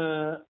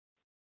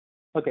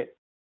 okay,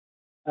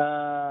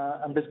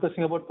 I'm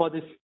discussing about for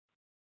this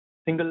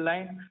single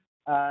line,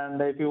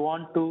 and if you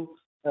want to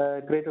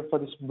create it for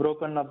this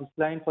broken of this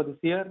line for this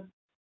year,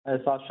 as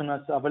option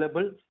is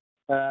available.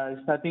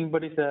 It's nothing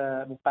but it's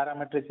a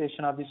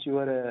parameterization of this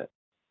your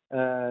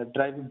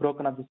drive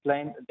broken of this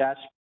line, dash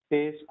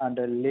space and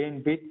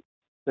lane width.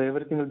 So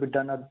everything will be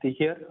done at the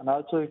here. And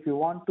also if you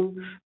want to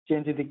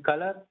change the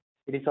color,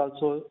 it is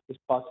also is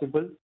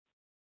possible.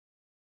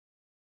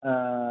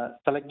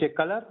 Select a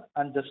color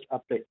and just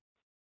apply.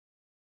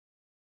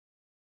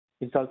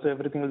 It's also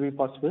everything will be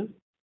possible.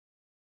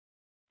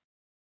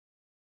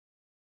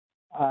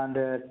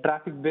 And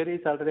traffic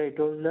varies already I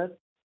told that.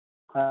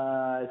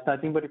 It's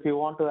nothing but if you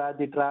want to add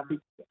the traffic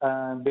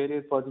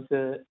barrier for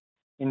this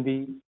in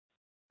the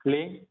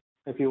lane,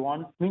 if you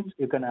want means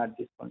you can add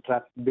this one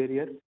traffic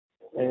barrier.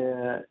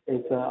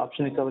 Its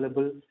option is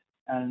available,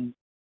 and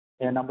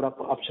a number of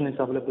options is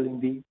available in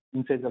the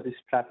inside of this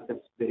traffic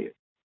barrier.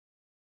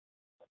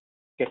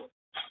 Okay.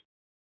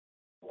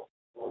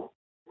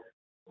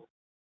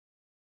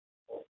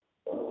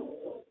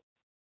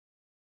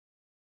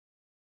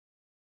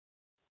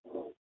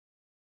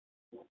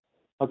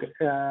 Okay.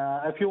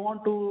 If you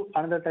want to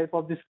another type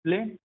of this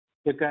lane,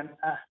 you can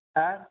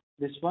add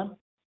this one.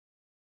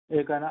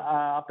 You can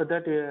after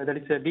that that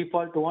is a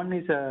default one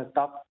is a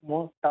top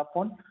one,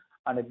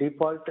 and a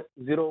default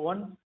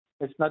 01.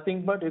 It's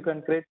nothing but you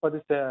can create for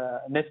this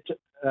next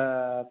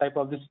type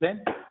of this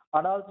lane,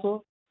 and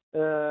also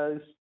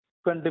you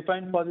can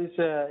define for this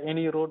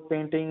any road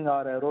painting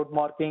or a road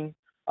marking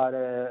or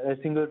a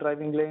single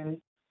driving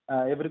lane.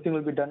 Everything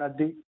will be done at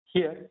the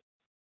here.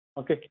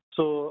 Okay,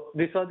 so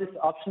these are this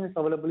option is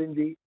available in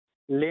the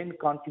lane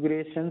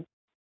configurations.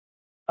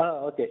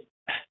 Okay,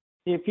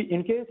 if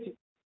in case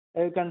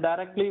you can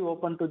directly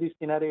open to the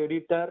scenario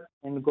editor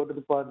and go to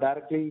the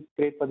directly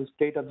create for the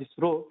state of this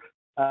road.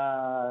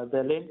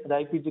 The lane, the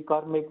IPG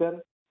Carmaker,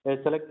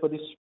 select for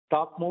this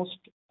topmost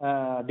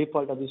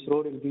default of this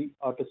road will be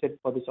auto set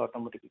for this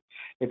automatically.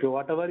 If you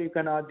whatever you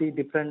can add the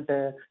different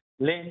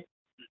lane.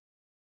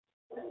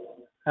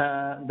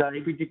 The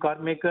IPG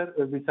Carmaker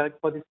will be select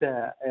for this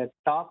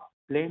top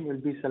lane will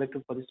be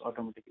selected for this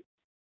automatically.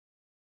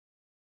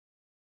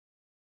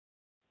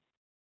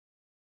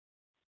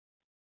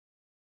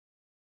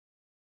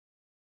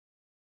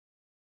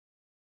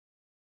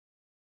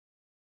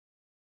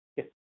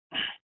 Okay.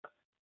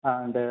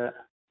 And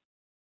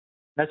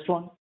next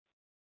one,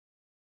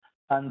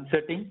 and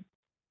setting.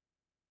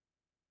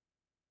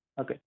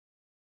 Okay.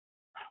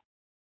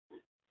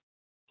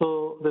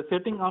 So the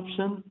setting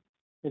option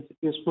is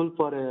useful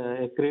for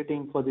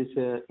creating for this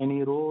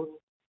any road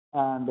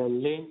and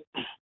lane.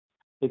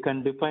 You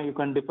can define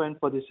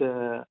for this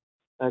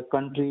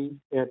country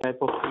type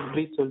of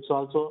country, so it's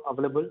also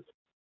available,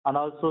 and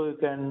also you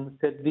can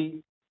set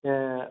the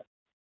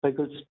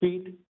vehicle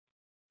speed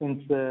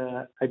in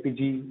the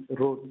IPG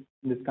road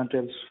in this country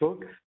of this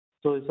road.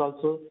 So it's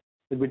also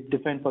will be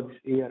defined for this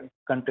year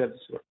country of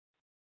this road.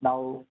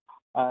 Now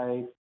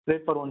I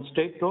create for one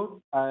straight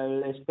road.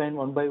 I'll explain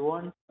one by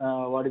one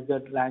what is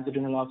that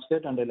longitudinal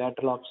offset and the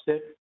lateral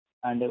offset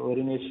and the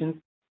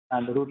orientation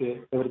and the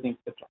route, everything,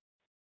 etc.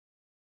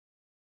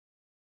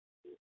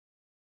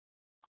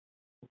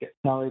 Okay,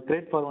 now I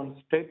create for one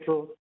straight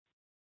road.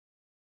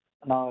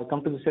 Now I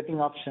come to the setting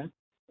option.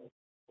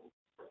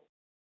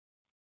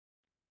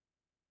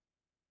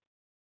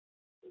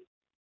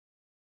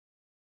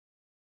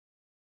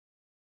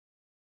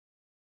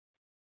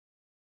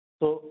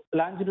 So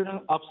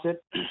longitudinal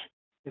offset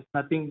is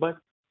nothing but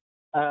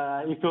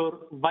if your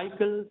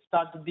vehicle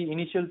starts at the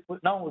initial,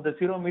 now the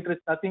 0 meter is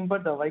nothing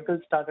but the vehicle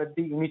start at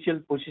the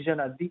initial position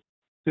at the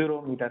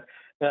 0 meter.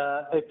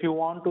 If you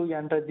want to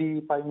enter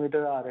the 5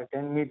 meter or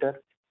 10 meter,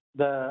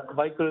 the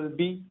vehicle will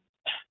be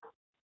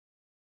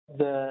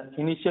the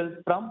initial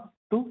from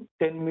to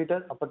 10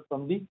 meter apart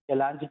from the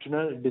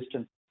longitudinal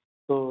distance.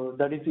 So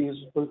that is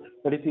useful.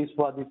 That is used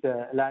for this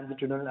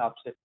longitudinal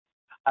offset.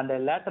 And the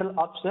lateral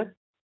offset,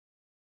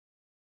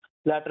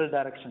 lateral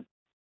direction.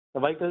 The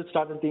vehicle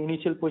starts at the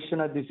initial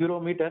position at the 0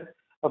 meter.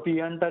 If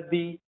you enter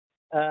the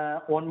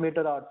 1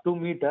 meter or 2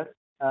 meter,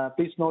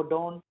 please note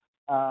down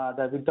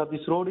the width of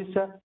this road is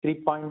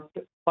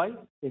 3.5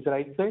 is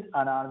right side,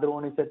 and another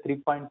one is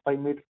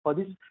 3.5 meter for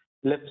this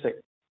left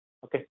side.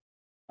 Okay.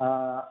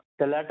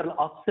 The lateral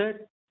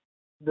offset,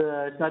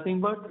 it's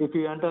nothing but if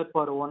you enter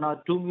for 1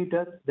 or 2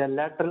 meters, the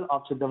lateral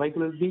offset, the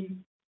vehicle will be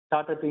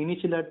start at the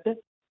initial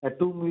at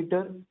 2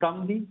 meter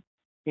from the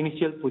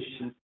initial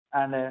position.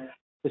 and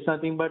it's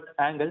nothing but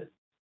angle,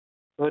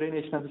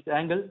 orientation of this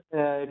angle.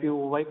 If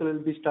your vehicle will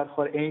be start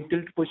for any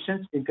tilt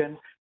positions, you can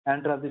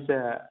enter this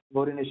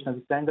orientation of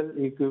this angle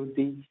equal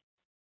the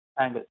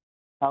angle.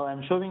 Now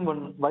I'm showing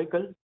one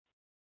vehicle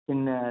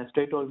in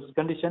straight hole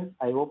condition.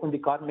 I open the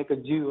Carmaker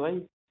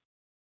GUI.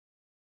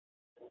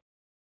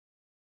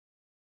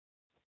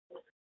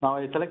 Now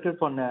I selected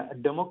for a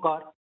demo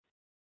car.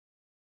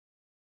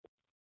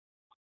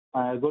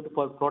 I go to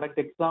for product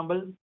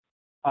example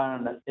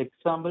and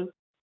example.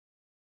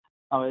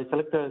 Now I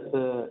select as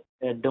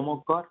a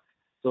demo car.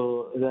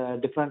 So the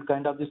different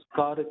kind of this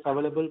car is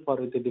available for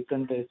the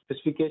different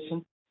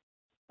specification.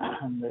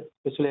 And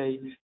especially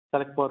I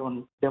select for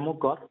one demo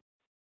car.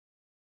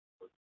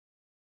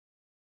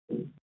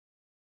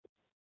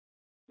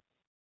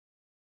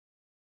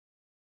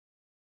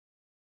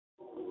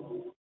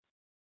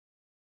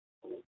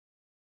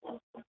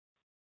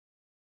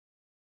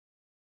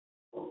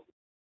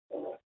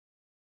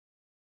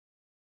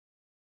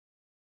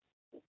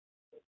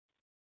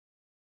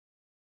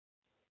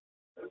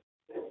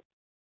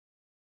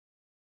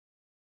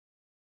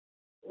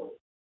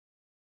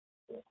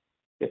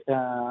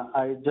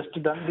 I just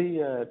done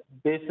the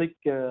basic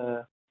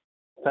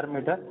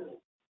parameter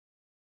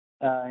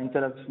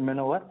instead of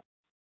maneuver.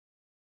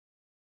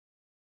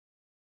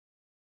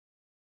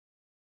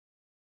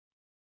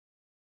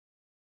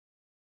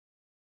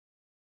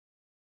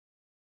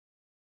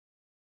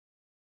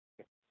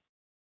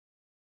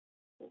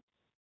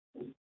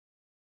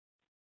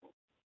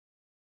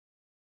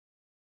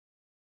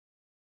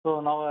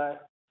 So now I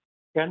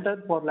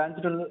entered for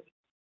longitudinal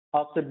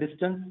offset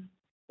distance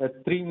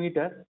 3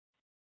 meters.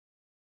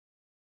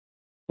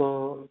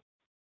 So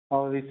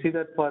now we see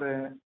that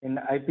for in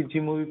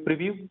IPG movie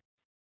preview.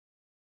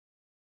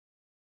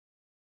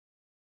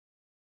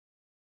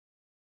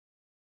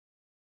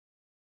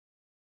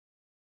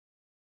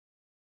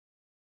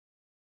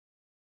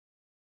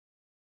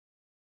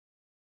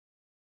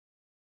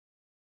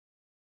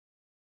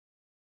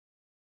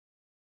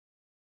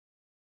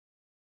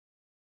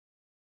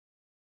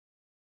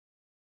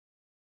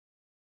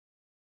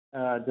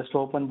 Just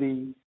open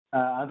the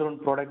other one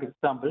product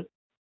example.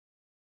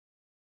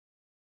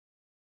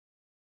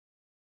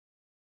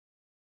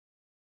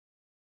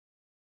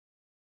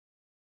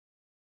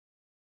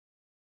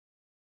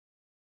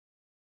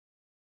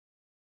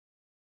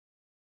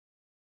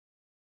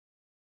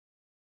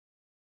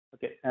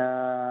 Okay.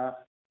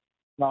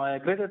 Now I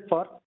created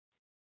for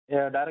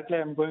directly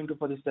I'm going to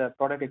for this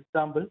product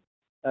example.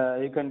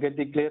 You can get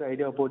the clear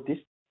idea about this.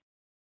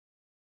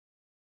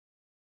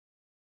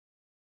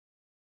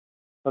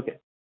 Okay.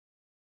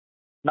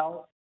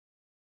 Now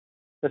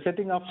the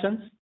setting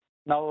options.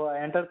 Now I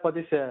enter for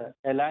this a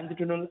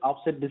longitudinal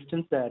offset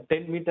distance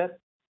 10 meters.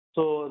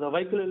 So the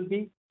vehicle will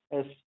be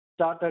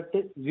start at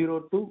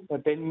 0 to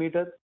 10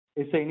 meters.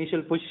 It's the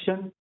initial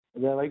position.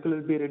 The vehicle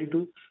will be ready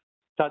to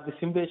start the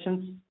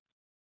simulations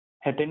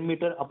at 10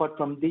 meter apart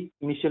from the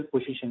initial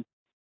position.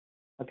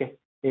 Okay.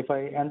 If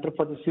I enter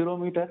for the 0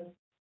 meter,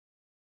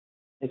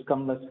 it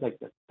comes like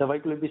that. The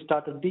vehicle will be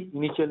started at the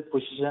initial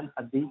position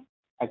at the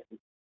axis.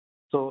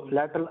 So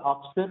lateral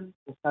offset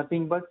is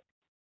nothing but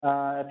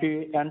if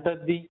you enter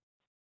the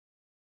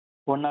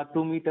 1 or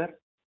 2 meter,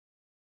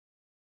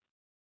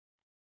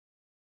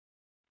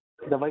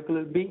 the vehicle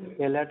will be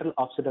a lateral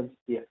offset of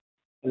here.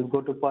 We'll go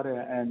to for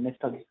a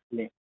next of this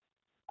lane.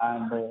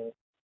 And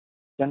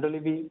generally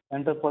we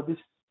enter for this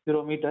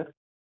 0 meter.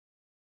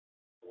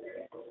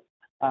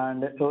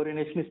 And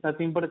orientation is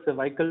nothing but it's a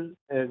vehicle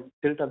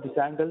tilt of this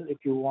angle. If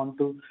you want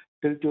to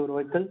tilt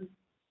your vehicle,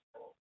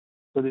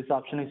 so this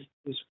option is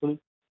useful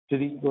to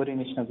the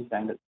orientation of this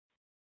angle.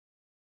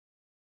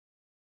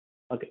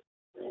 Okay.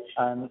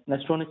 And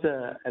next one is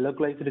a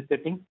localized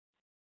setting.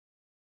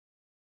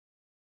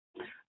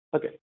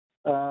 Okay.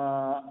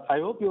 I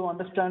hope you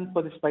understand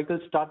for this vehicle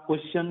start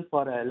position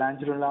for a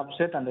longitudinal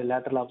offset and a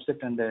lateral offset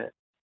and the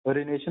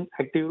orientation.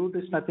 Active route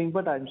is nothing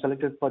but I'm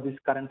selected for this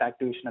current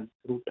activation of this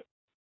route.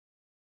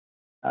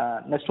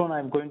 Next one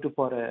I'm going to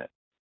for a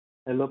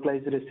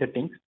localized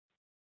settings.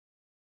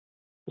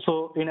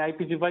 So in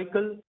IPG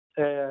vehicle,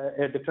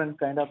 a different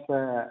kind of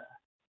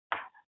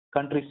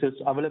countries is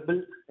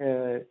available.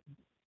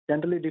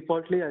 Generally,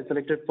 defaultly, I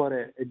selected for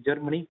a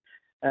Germany.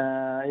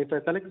 If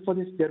I select for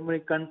this Germany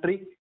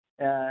country,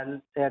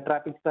 a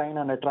traffic sign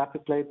and a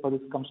traffic light for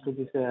this comes to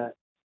this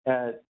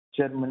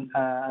German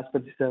as per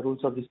this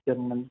rules of this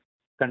German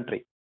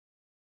country.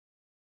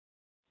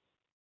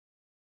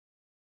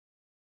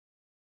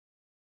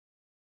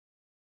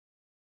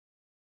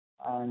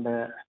 And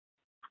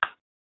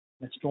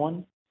next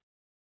one.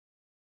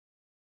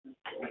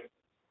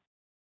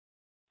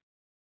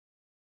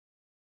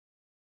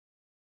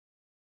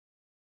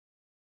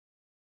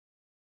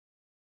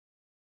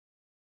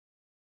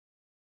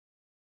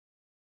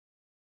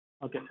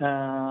 Okay,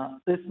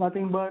 it's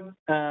nothing but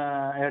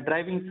a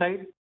driving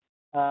side.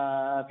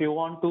 If you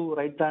want to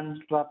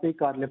right-hand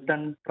traffic or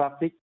left-hand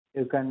traffic,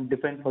 you can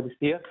define for this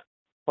here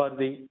for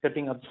the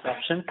setting of this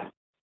option.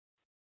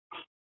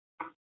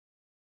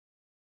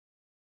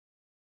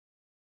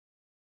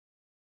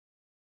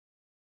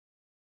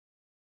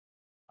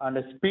 and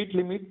the speed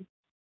limit,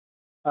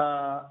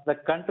 the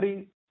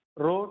country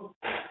road,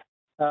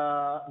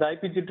 the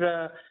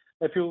IPG.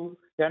 If you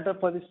enter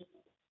for this,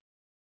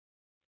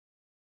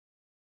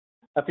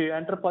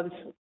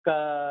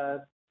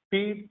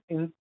 speed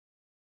in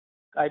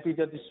IPG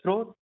of this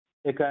road,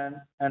 you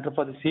can enter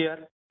for this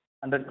here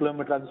 100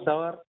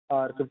 km/h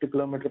or 50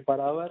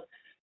 km/h.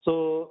 So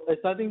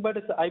it's nothing but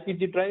it's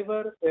IPG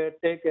driver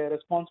take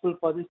responsible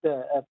for this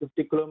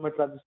 50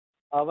 km/h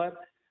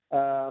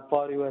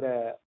for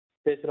your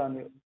based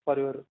on for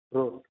your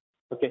road.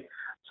 Okay,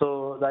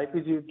 so the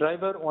IPG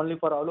driver only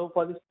for allow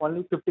for this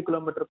only 50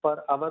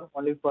 km/h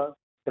only for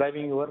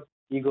driving your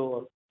ego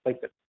or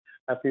cycle.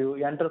 If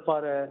you enter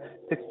for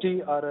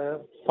 60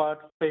 or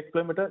 45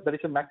 km, that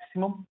is a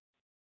maximum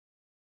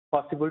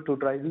possible to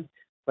drive the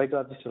bike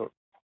on this road.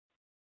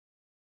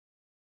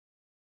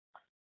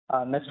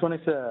 Next one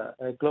is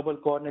a global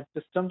coordinate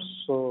systems.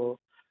 So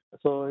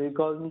you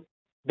call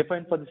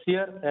defined for this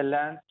year a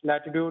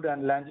latitude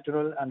and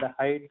longitudinal and the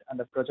height and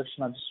the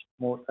projection of this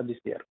mode of this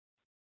year.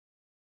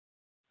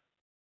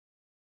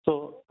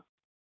 So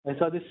I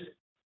saw this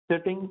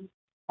setting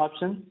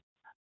option.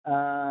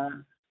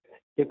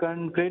 You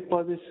can create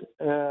for this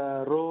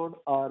road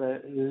or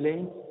a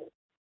lane.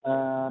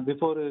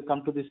 Before you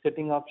come to the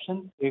setting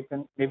option, it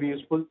can may be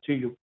useful to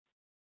you.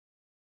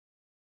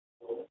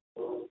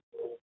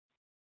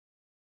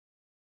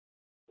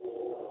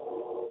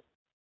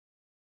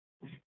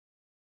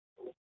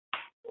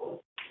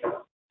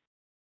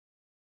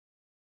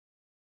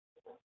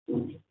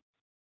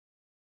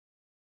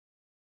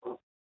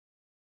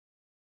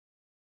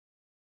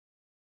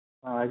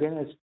 Again,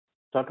 I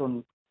start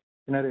on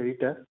scenario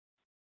editor,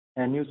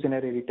 a new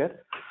scenario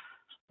editor.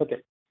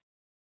 Okay.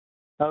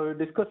 Now we're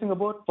discussing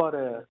about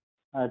for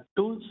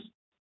tools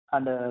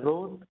and a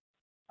road,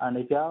 and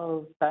if you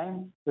have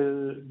time,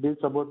 we'll deal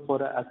about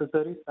for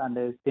accessories and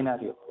a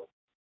scenario.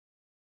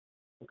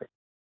 Okay.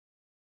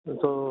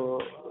 So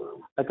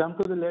I come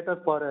to the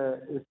later for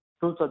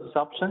tools of this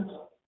options.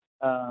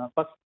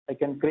 First, I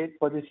can create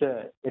for this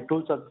a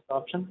tools of this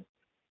option.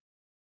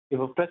 If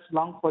you press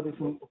long for this,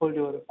 hold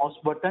your mouse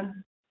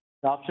button.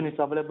 The option is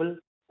available: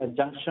 a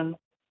junction,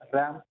 a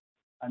ramp,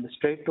 and a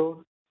straight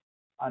road,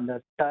 and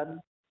a turn,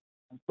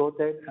 and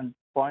rotate, and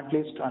point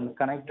list, and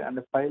connect, and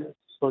a file.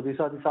 So this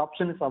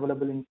option is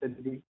available in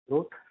the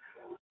road.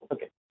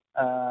 Okay.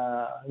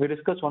 We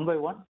discuss one by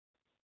one.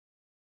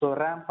 So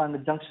ramp and the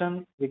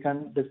junction we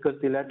can discuss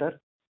the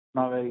later.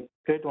 Now I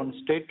create one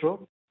straight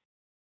road.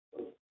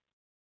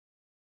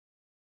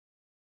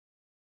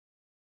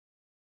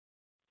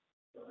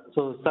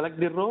 So select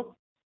the road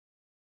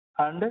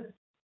and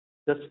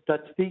just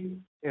touch the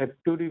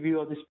 2D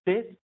view of this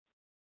place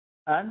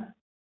and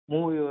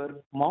move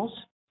your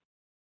mouse.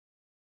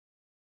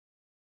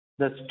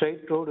 The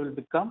straight road will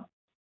become.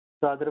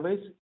 So otherwise,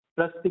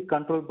 press the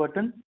control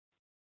button.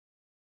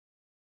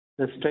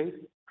 The straight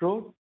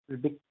road will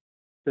be,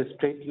 the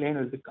straight lane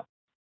will become.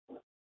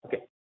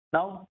 Okay.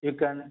 Now you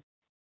can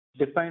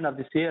define of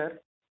this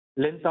here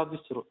length of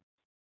this road.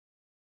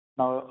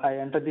 Now I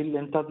enter the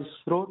length of this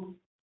road,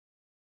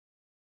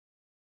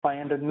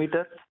 500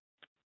 meters.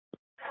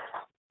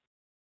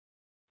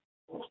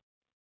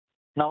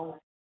 Now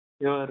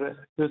you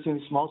are using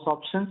this mouse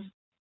options.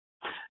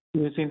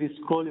 Using the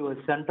scroll your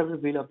center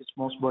wheel of this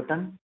mouse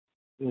button.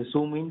 You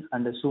zoom in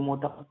and the zoom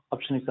out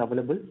option is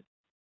available.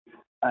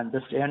 And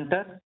just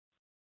enter.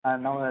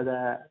 And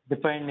now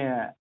define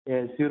a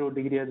 0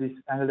 degree of this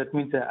angle. That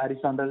means a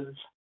horizontal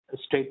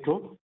straight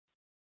road.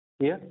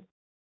 Here,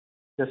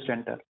 just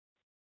enter.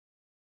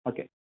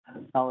 Okay.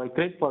 Now I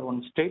create for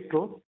one straight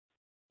road.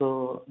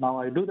 So now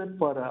I do that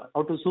for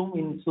how to zoom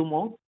in, zoom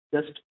out.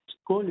 Just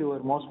scroll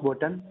your mouse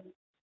button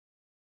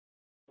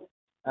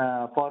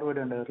forward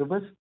and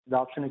reverse. The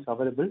option is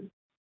available.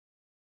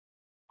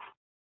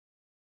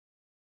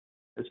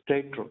 A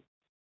straight road.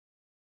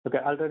 Okay,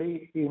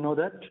 already you know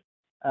that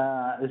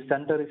the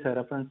center is a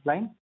reference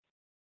line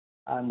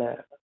and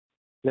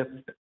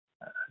left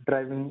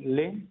driving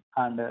lane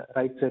and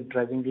right side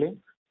driving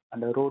lane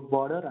and a road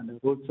border and a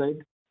road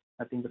side,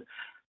 nothing but.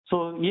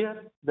 So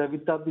here the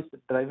width of this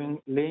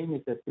driving lane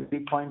is at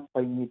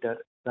 3.5 meter.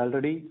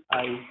 Already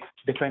I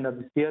defined of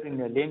this here in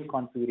a lane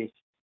configuration.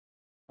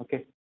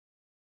 Okay.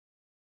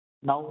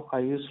 Now I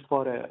use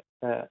for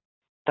a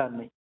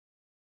turning.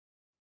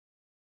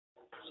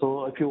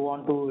 So if you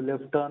want to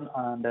left turn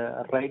and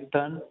right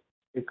turn,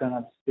 you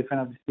can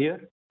define this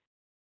here.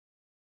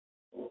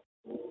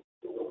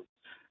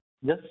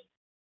 Just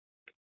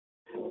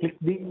click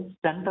the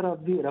center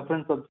of the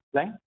reference of the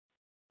line.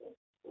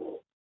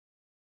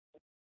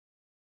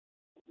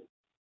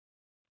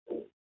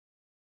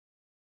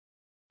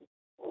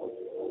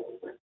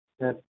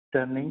 The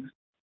turnings.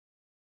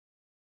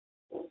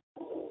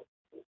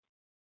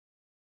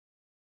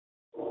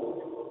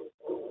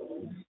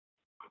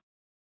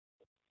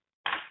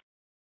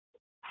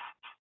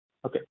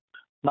 Okay.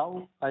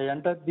 Now I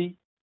enter the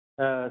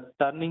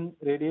turning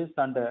radius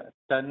and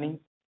turning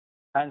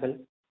angle.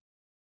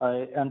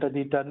 I enter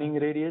the turning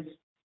radius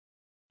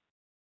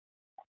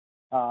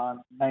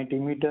 90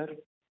 meter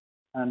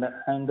and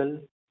angle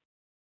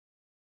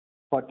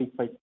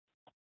 45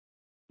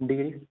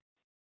 degrees.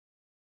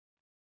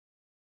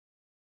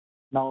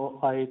 Now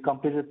I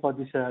completed for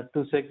this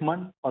two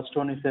segment. First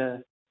one is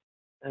a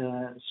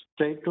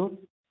straight road,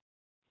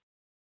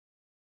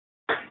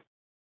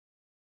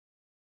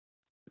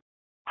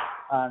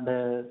 and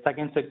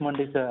second segment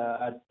is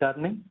a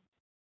turning.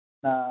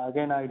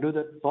 Again, I do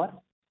that for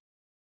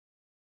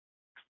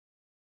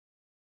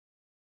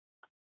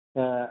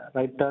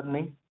right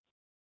turning.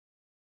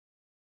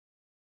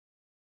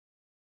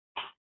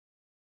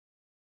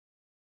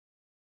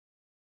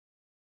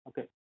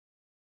 Okay,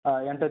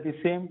 enter the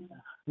same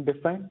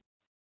define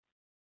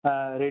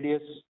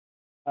radius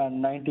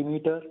 90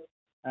 meter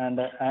and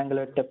angle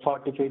at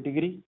 45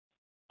 degree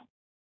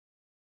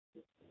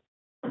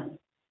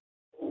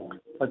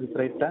for this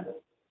right turn.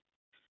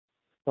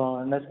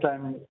 So next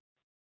time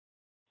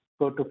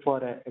go to for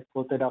a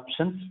quoted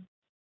options.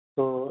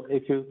 So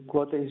if you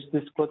quote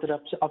this quoted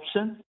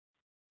option,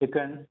 you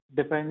can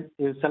define,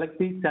 you select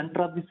the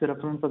center of this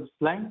reference of this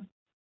line.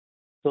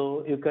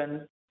 So you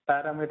can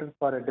parameter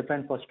for a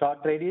define for start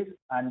radius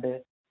and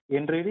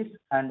end radius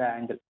and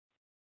angle.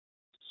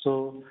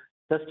 So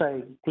just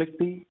I click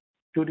the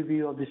 2D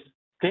view of this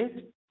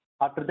page.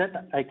 After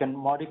that, I can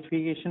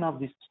modification of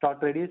this start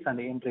radius and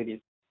end radius.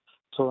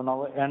 So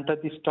now enter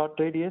the start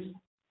radius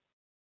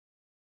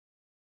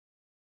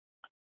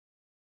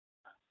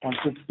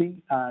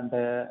 150 and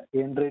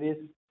end radius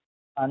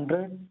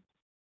 100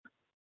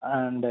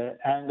 and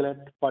angle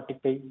at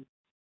 45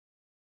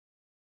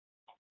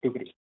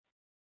 degrees.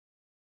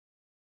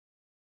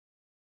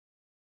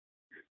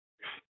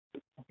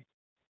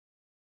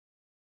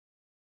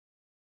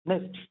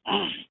 Next,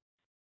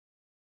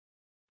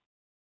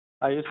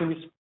 I using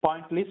this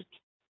point list.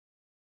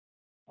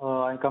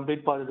 I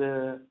complete for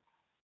the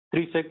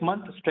 3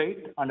 segment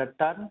straight and a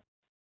turn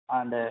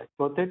and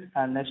quoted,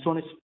 and next one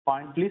is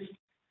point list.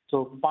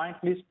 So point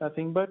list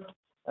nothing but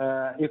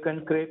you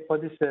can create for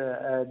this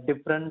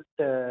different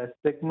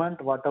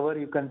segment, whatever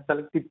you can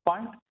select the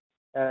point,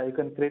 you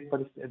can create for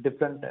this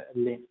different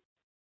lane.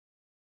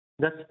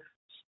 Just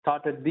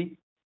started the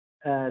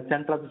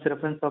center of this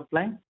reference of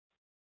line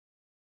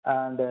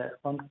and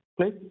one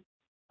click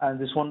and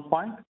this one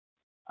point,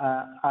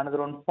 another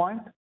one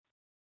point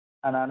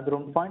and another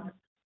one point.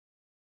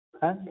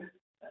 And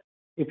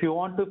if you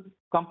want to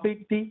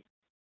complete the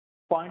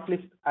point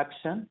list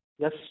action,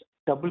 just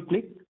double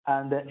click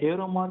and the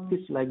arrow mark is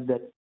like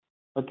that.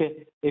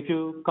 Okay, if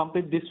you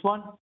complete this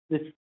one,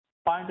 this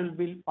point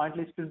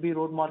list will be,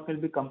 road mark will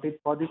be complete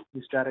for this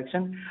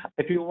direction.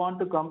 If you want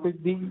to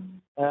complete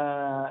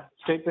the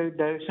straight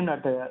direction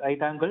at a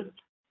right angle,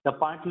 the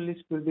point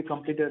list will be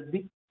completed at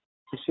the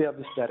this way of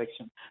this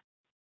direction.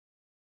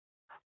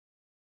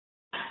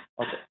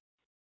 Okay.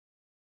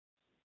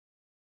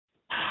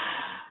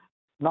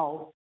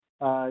 Now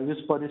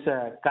use for this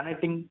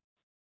connecting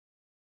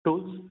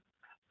tools.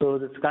 So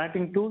this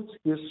connecting tools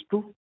used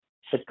to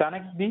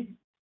connect the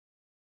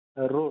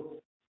road.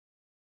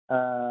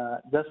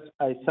 Just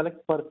I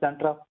select for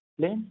center of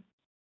lane,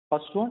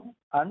 first one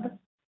and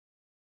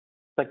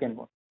second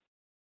one.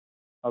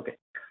 Okay.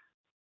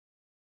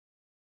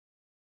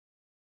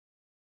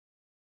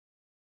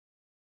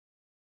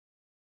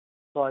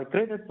 So I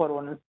created for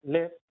one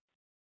layer.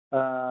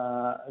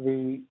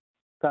 We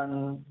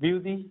can view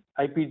the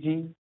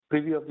IPG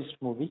preview of this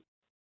movie.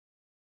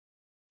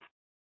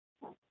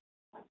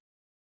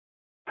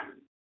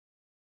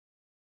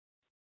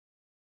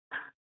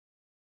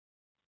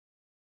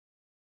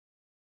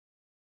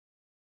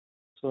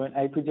 So in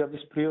IPG of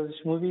this preview of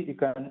this movie, you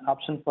can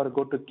option for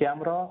go to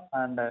camera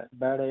and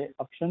bad eye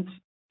options.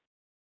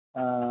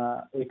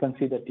 You can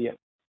see that here.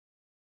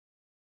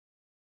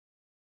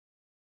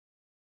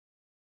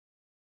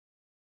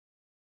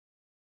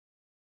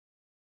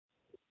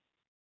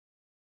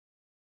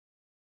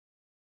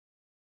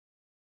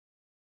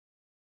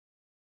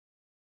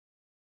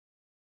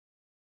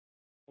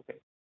 Okay.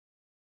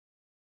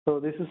 So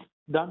this is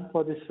done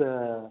for this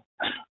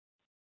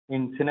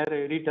in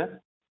scenario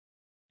editor.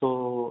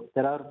 So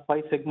there are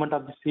 5 segments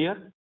of this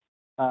here.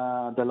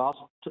 The last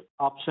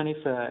option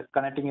is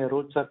connecting a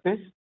road surface.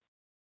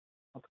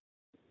 Okay.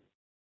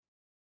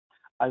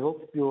 I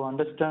hope you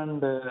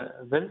understand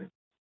well.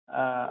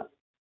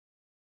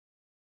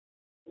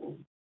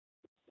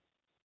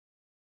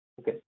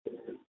 Okay.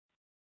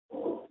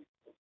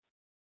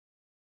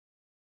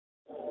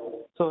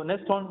 So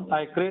next one,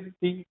 I create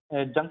the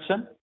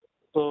junction.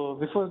 So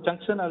before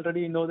junction,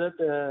 already know that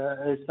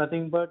it's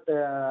nothing but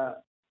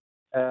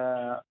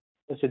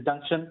it's a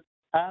junction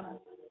arm.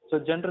 So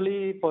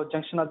generally for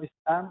junction of this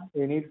arm,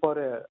 you need for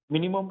a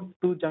minimum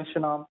 2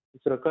 junction arm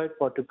is required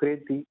for to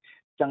create the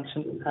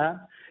junction arm.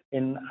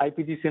 In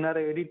IPG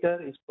scenario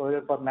editor, is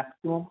provided for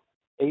maximum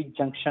 8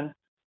 junction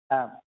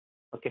arm.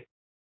 Okay.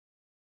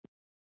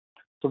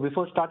 So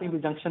before starting the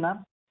junction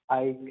arm,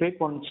 I create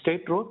one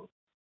straight road.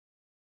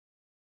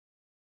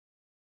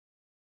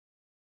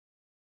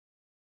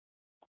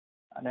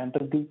 And enter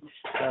the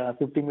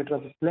 50 meter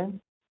of this length,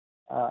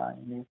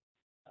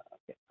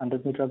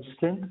 100 meter of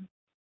this length.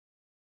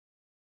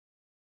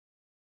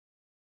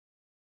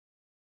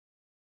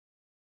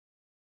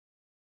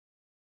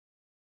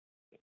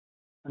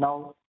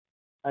 Now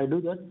I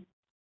do that.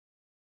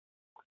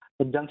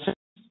 The junction.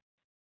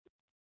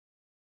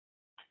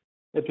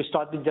 If you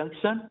start the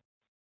junction,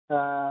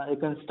 you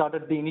can start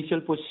at the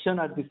initial position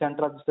at the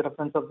center of the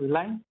reference of the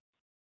line.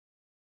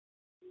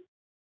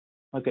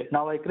 Okay,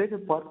 now I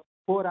created for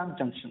 4-amp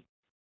junction.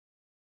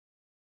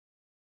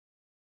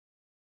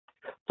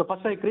 So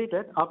first I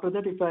created, after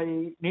that if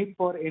I need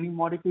for any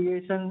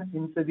modification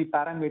into the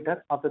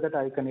parameter, after that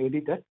I can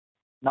edit it.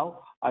 Now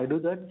I do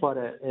that for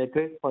a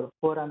create for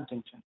 4-amp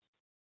junction.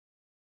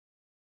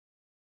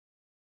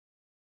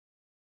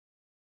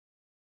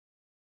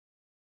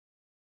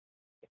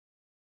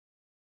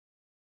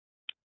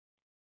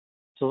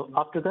 So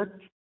after that,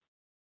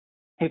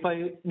 if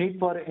I need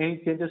for any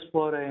changes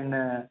for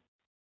an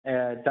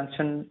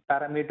junction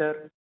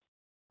parameter,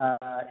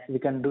 we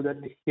can do that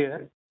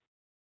here.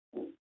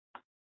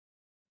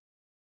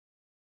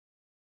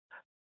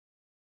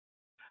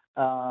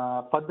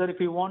 Further, if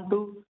you want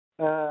to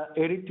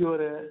edit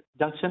your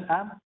junction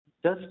amp,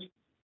 just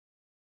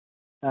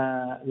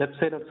left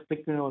side of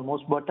clicking your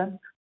mouse button,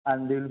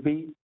 and there will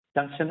be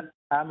junction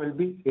amp will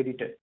be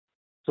edited.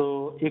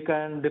 So you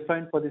can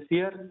define for this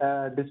here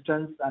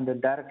distance and the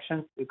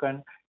directions. You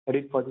can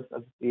edit for this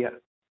here.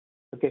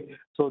 Okay,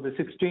 so the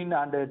 16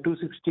 and the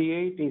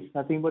 268 is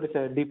nothing but it's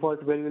a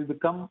default value will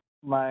become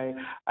my.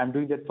 I'm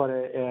doing that for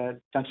a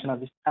junction of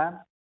this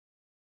amp.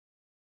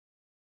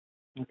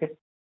 Okay.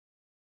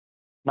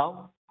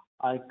 Now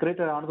I create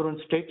another one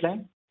straight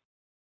line.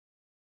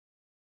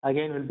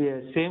 Again will be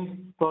a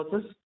same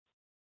process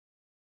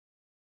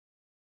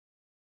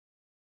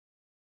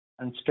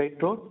and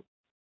straight road.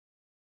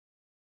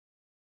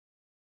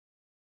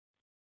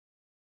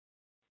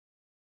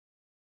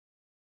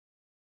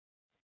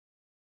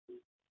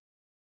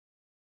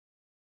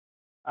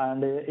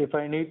 And if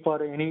I need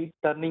for any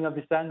turning of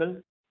this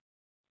angle,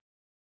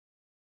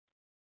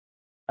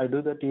 I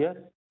do that here.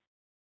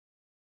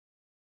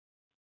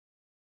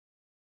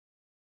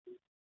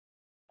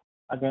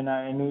 Again,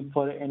 I need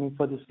for any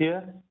for this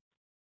here.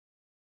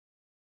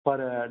 For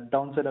a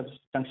downside of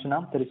junction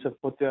arm, there is a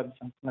fourth way of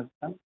junction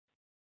arm.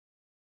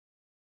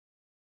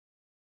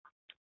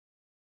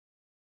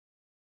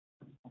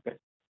 Okay.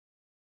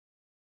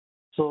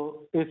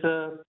 So it's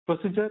a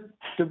procedure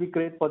to be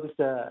created for this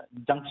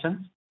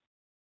junction.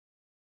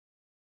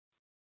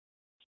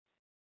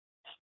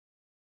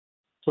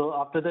 So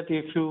after that,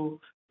 if you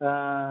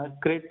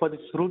create for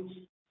this route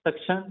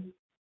section,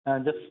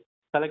 just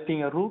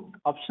selecting a route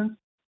option.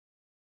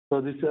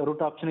 So this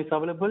route option is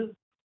available.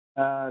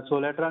 So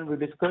later on we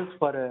discuss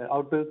for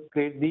how to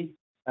create the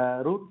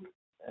route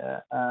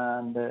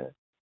and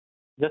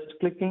just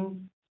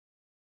clicking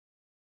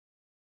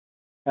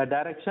a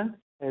direction,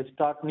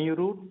 start new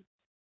route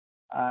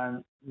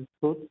and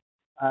route,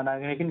 and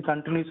I can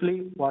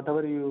continuously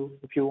whatever you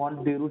if you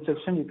want the route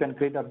section you can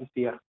create up this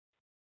here.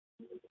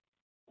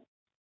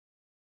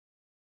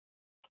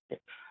 Okay.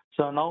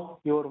 So now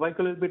your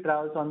vehicle will be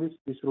travels on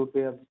this route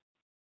way of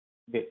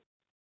way.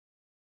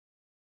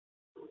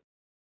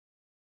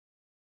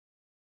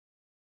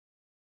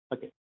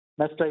 Okay.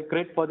 Next I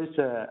create for this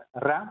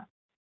ramp.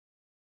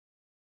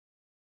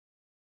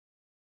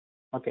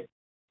 Okay.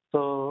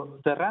 So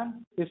the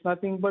ramp is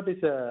nothing but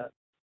is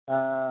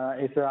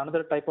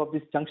another type of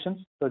these junctions.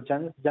 So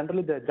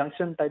generally the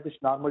junction type is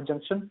normal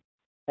junction,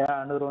 and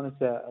another one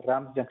is a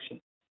ramp junction.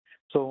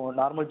 So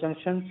normal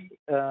junctions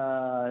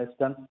is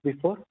done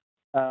before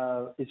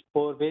is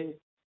 4-way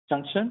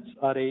junctions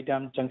or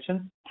 8-amp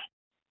junctions,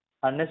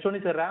 and next one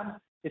is a ramp.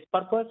 Its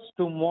purpose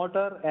to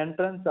motor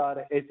entrance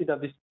or exit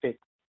of this state.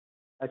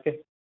 Okay,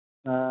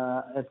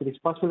 if it is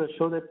possible to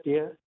show that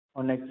here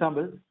on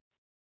example,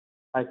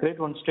 I create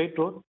one straight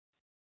road.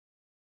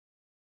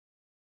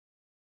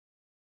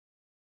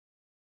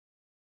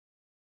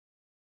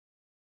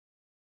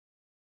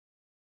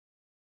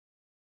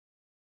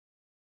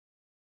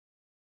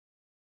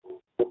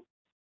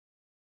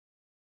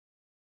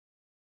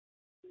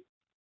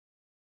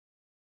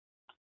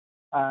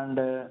 And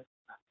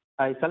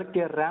I select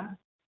a ramp.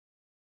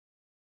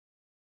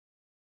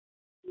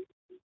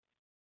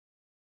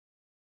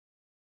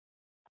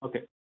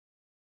 Okay.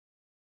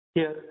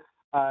 Here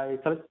I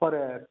select for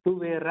a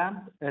 2-way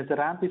ramp. As a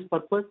ramp is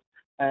purpose,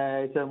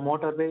 it's a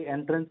motorway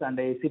entrance and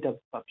a exit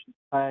option.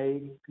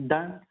 I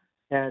done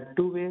a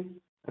 2-way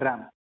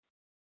ramp.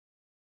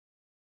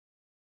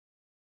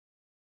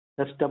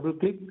 Just double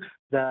click,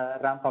 the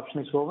ramp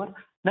option is over.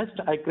 Next,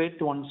 I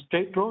create one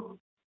straight road.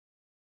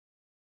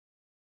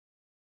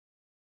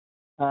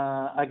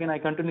 Again, I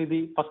continue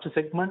the first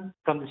segment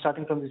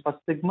starting from the first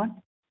segment.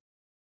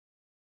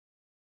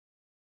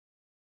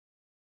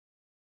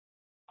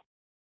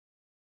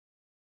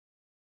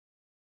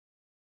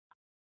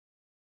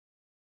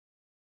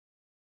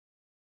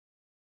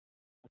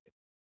 Okay.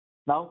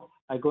 Now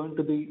I go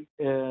into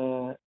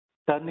the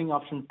turning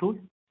option tool.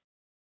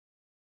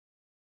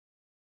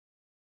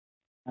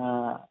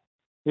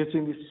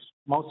 Using this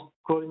mouse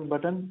scrolling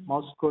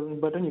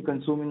button, you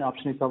can zoom in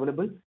option is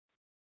available.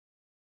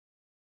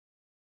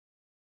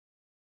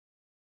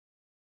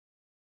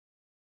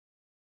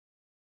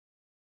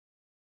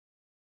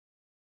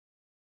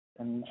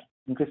 and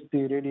increase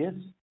the radius.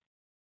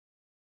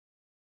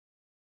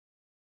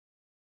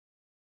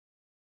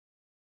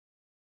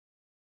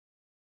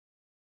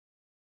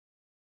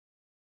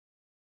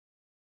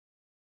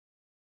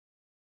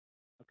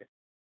 Okay.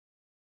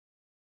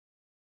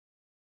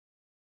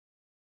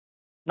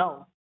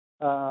 Now,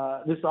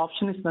 this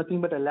option is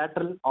nothing but a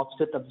lateral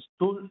offset of this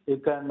tool. You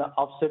can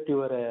offset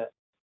your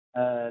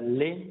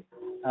lane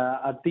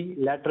at the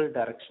lateral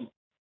direction.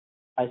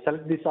 I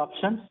select this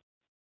option.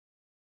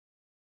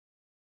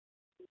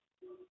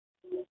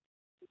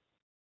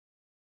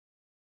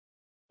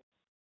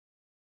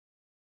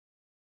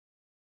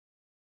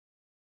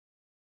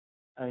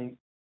 I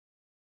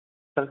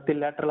select the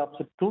lateral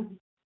offset tool.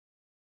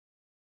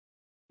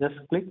 Just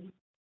click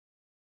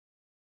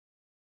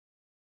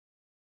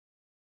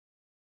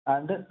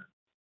and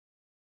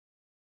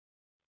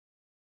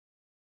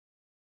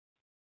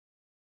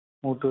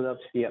move to the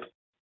sphere.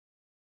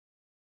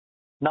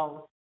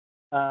 Now,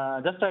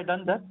 just I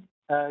done that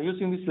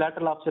using this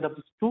lateral offset of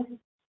this tool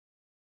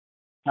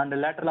and the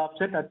lateral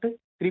offset at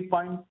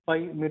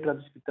 3.5 meter of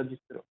this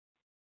road.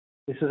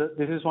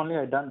 This is only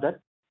I done that.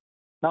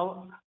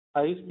 Now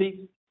I use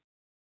the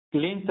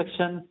lane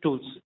section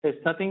tools.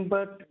 It's nothing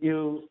but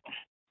you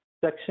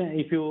section.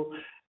 If you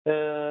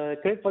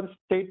create for the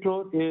state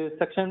road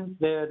section,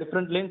 the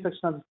different lane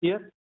sections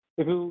here.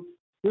 If you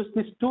use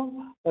this tool,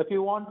 if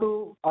you want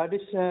to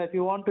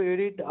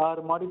edit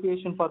or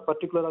modification for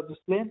particular of this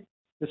lane,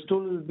 this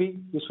tool will be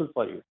useful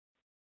for you.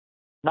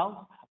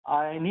 Now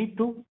I need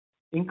to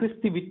increase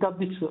the width of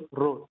this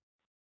road.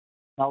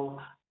 Now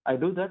I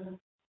do that.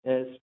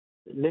 As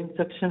lane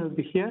section will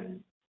be here.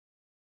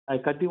 I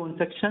cut the one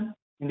section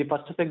in the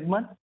first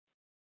segment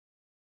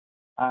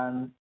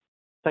and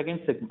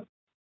second segment.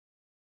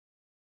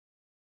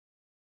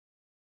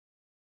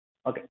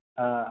 Okay,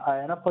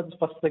 I enough for this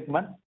first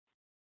segment.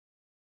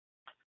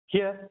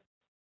 Here,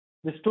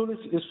 this tool is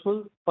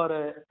useful for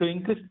to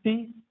increase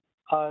the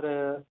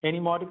or any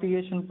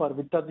modification for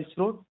width of this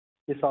road.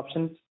 This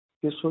option is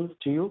useful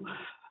to you.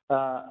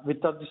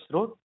 Width of this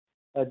road.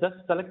 Just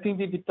selecting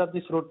the width of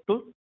this road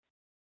tool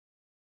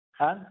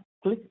and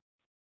click,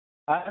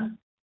 and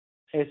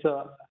as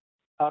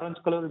orange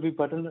color will be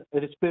button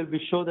display will be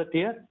show that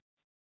here.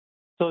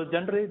 So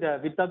generally the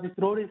width of this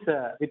road is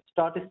width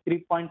start is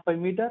 3.5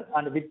 meter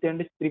and width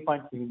end is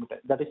 3.3 meter.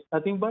 That is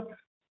nothing but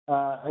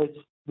it's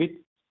with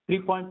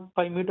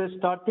 3.5 meter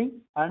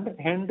starting and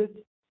end is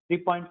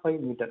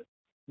 3.5 meter.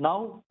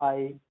 Now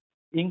I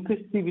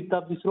increase the width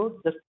of this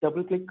road. Just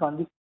double click on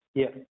this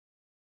here.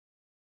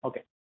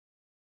 Okay.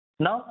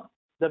 Now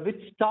the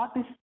width start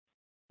is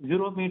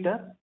 0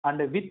 meter and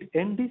the width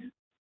end is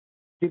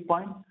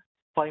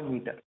 3.5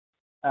 meter.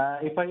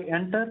 If I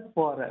enter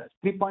for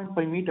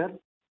 3.5 meter,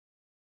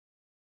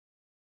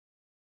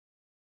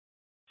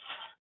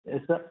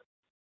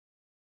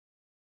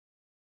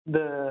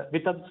 the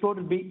width of this road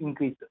will be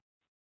increased.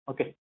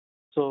 Okay.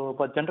 So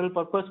for general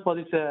purpose for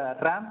this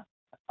ramp,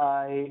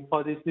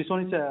 for this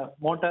one is a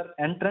motor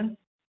entrance.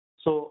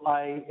 So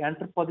I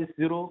enter for this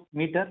 0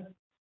 meter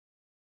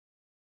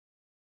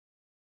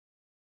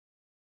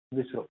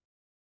this road.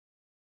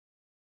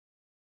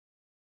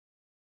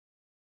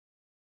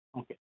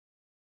 Okay.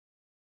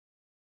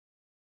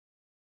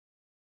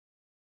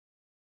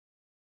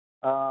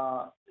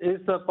 Is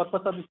the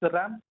purpose of this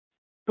ramp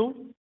tool?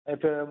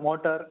 If a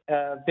motor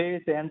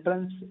base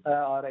entrance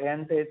or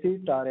end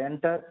exit or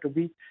enter to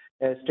be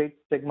a straight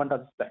segment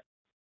of the line.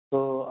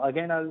 So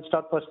again, I'll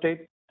start for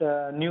straight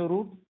new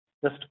route.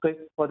 Just click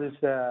for this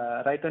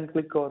right hand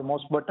click or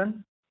mouse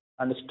button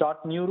and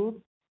start new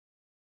route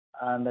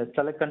and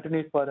select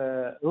continue for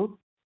a route.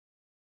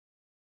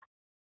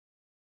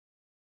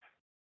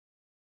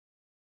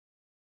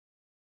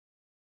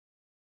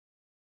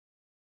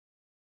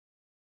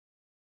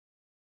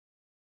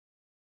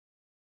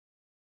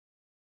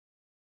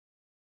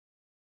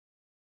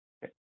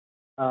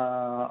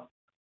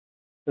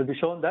 Will be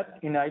shown that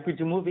in IPG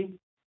movie.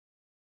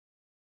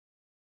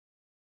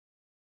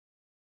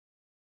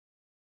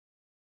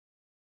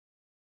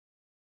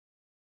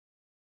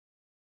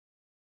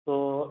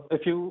 So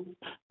if you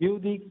view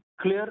the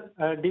clear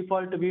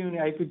default view in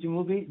IPG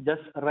movie,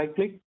 just right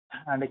click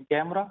and a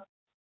camera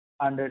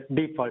and a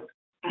default.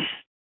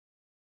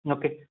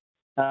 Okay.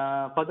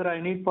 Further,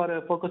 I need for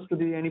a focus to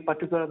the any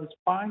particular this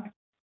point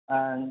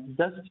and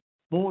just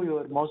move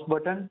your mouse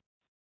button.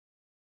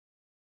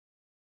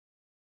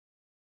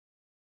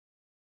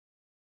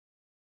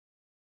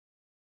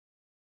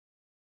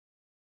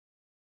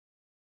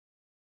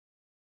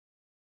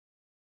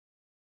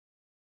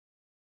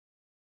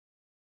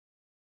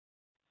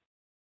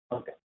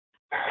 Okay.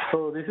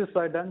 So this is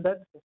I done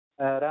that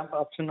ramp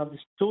option of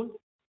this tool.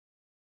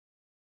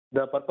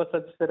 The purpose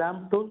of this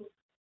ramp tool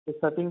is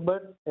nothing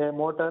but a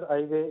motor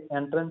highway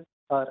entrance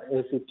or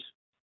exit.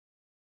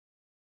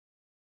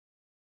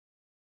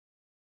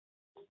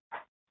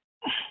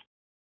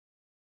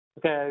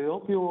 Okay, I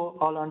hope you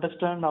all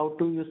understand how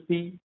to use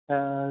the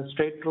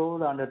straight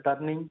road and a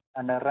turning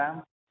and a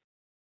ramp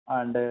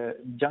and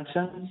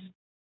junctions.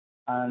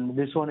 And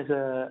this one is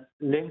a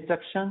lane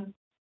section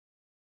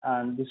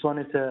and this one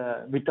is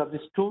a width of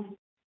this tool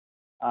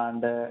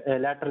and a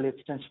lateral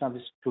extension of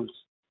these tools.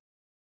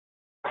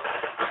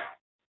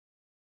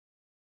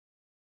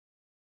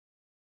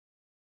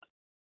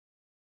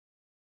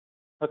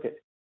 Okay.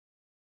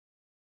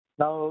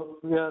 Now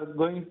we are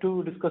going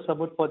to discuss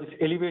about for these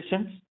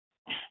elevations.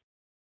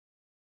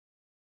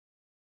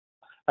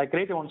 I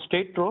create one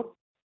straight road.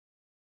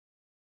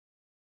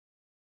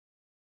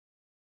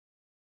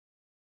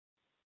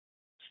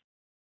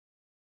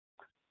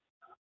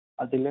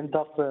 At the length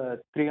of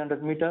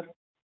 300 meter.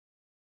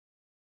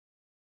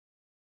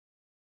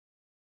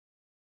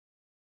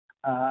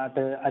 At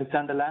a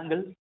horizontal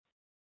angle.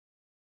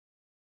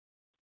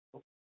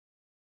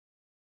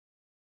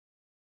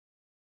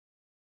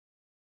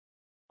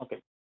 Okay.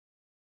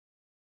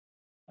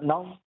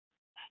 Now,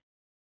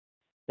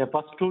 the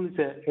first tool is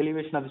the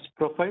elevation of this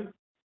profile.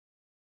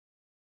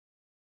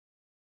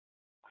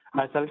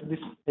 I select this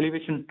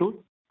elevation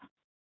tool.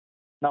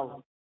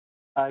 Now,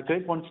 I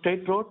create one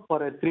straight road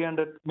for a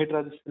 300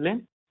 meter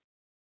length.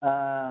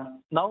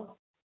 Now,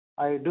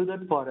 I do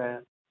that for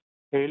a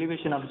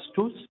elevation of these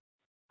tools.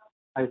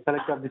 I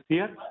select of this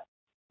here.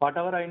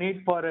 Whatever I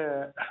need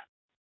for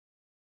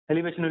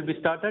elevation will be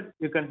started.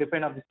 You can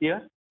define of this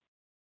here.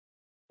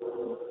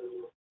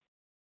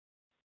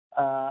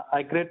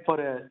 I create for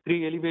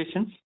 3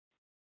 elevations.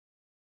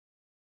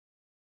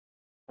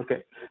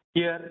 Okay.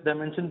 Here they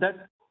mentioned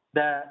that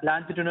the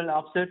longitudinal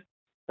offset,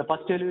 the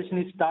first elevation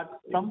is start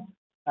from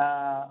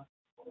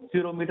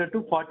 0 meter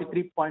to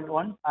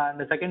 43.1, and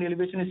the second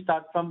elevation is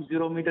start from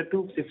 0 meter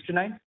to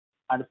 69,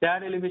 and the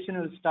third elevation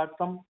will start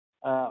from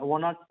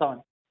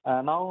 107.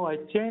 Now I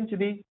change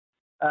the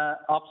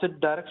offset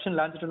direction,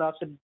 longitudinal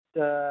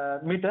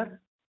offset meter.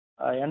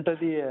 I enter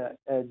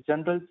the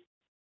general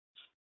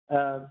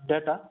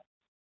data.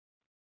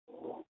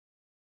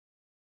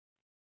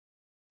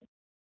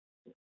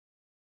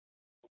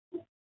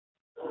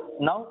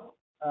 Now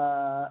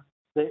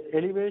the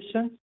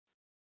elevation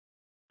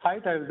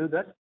height, I will do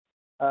that.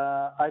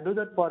 I do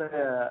that for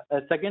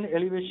a second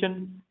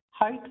elevation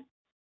height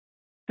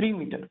 3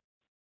 meter.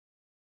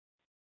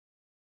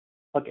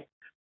 Okay.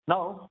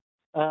 Now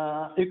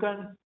you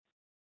can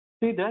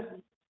see that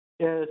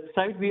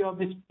side view of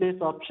this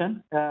place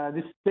option.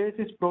 This place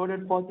is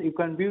provided for. You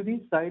can view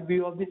the side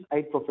view of this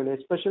height profile.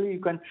 Especially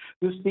you can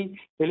use the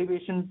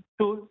elevation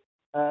tool.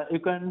 You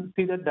can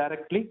see that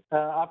directly.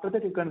 After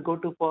that, you can go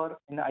to for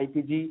an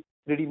IPG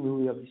 3D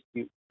movie of this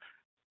view.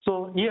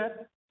 So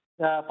here,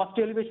 first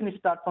elevation is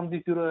start from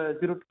the 0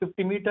 to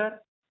 50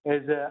 meter.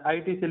 As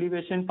height is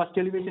elevation, first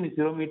elevation is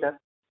 0 meter.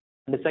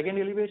 And the second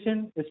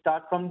elevation is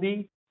start from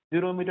the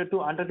 0 meter to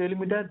 100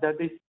 millimeter.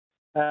 That is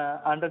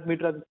 100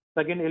 meter.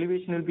 Second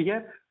elevation will be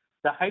here.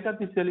 The height of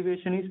this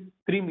elevation is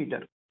 3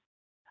 meter.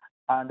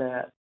 And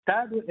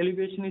third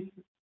elevation is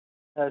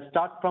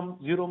start from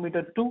 0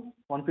 meter to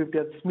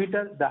 150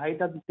 meter. The height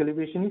of this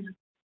elevation is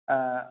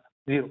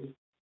 0.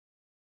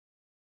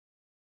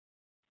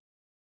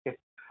 Okay.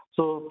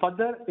 So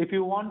further, if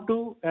you want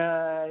to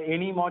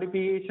any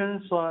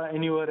modifications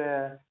in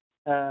your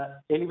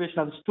elevation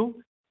of this tool,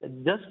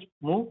 just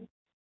move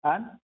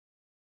and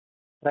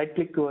right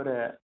click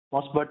your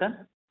mouse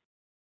button.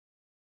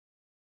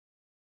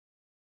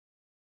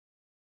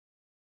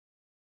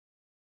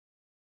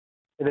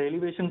 The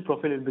elevation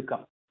profile will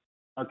become.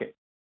 Okay.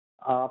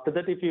 After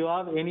that, if you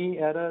have any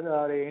error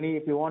or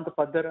if you want to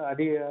further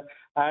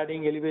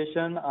adding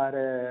elevation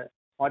or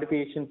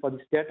modification for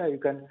this data, you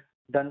can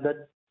done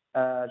that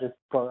this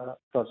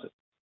process.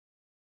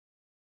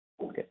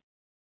 Okay.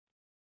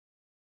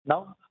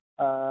 Now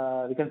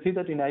we can see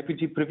that in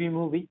IPG preview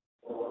movie.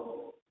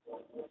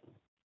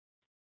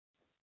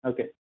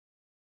 Okay.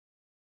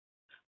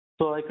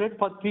 So I create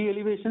for 3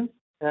 elevations: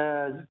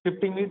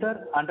 50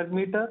 meter, 100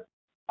 meter,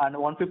 and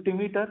 150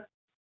 meter.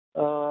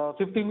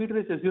 50 meter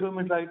is a 0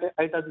 meter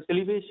height of this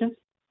elevation,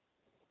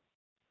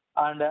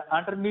 and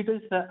 100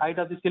 meters height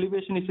of this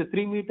elevation is a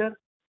 3 meter.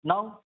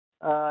 Now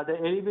the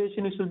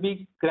elevation will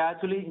be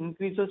gradually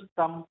increases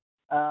from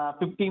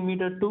 50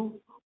 meter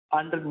to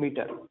 100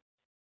 meter,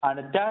 and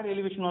the third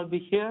elevation will be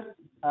here,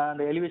 and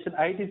the elevation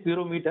height is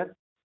 0 meter.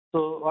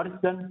 So what is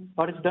done?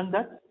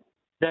 That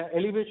the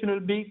elevation will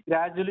be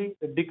gradually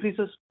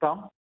decreases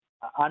from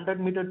 100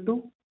 meter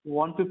to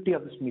 150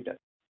 of this meter.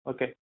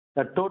 Okay.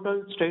 The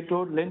total straight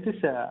road length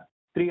is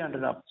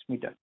 300 of this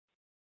meter.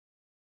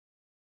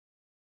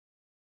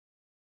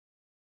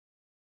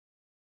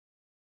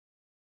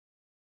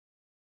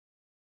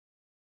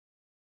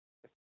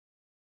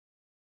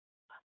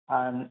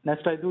 And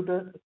next I do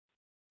the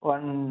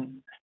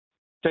one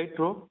straight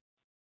road.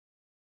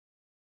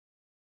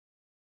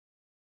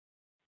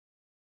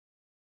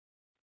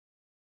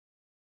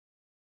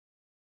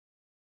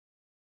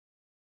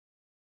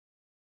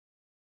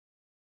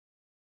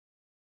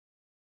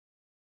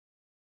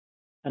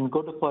 And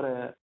go to for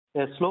a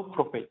slope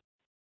profile.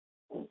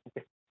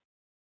 Okay.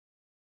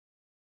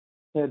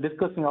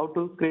 Discussing how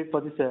to create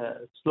for this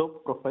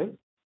slope profile.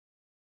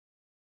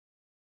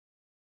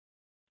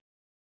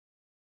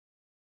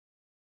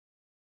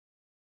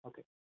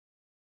 Okay.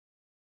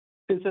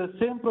 it's the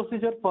same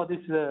procedure for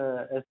this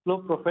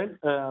slope profile.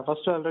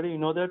 First, already you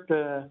know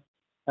that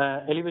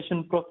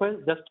elevation profile.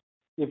 Just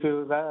if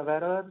you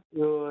wherever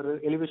your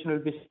elevation will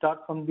be start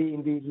from the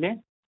in the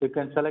lane, you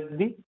can select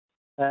the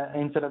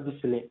inside of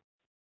this lane.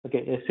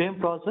 Okay, same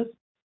process.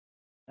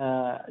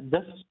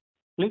 Just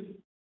click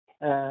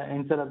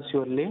inside of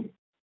your lane.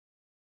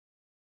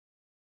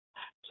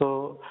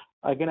 So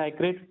again, I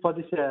create for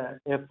this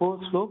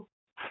F4 slope.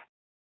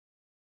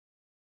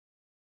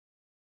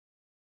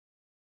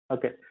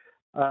 Okay.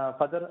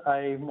 Further,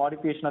 I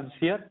modification of this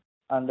here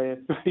and a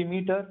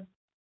 50-meter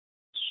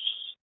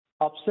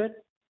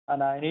offset,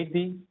 and I need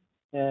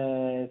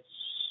the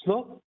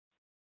slope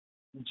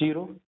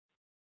 0,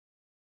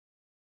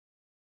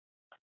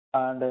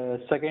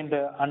 and second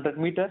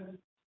 100-meter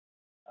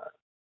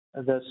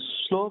the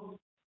slope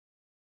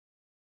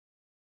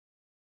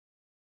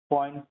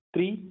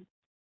 0.3.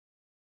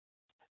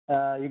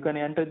 You can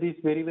enter this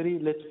very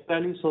less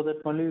value, so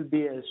that only will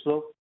be a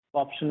slope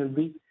option will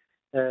be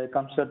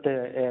comes at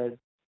a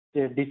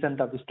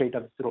descent of the straight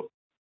of this road.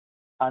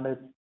 And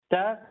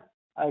there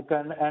I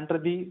can enter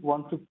the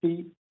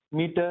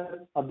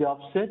 150-meter of the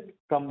offset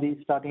from the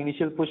starting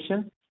initial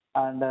position,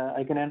 and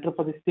I can enter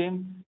for the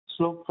same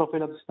slope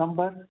profile of this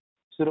number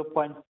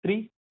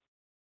 0.3.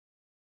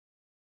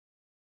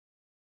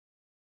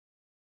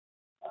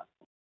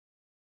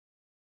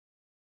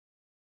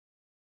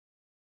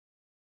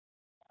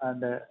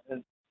 And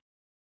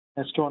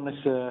next one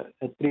is a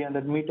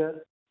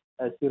 300-meter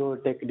 0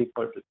 take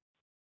default.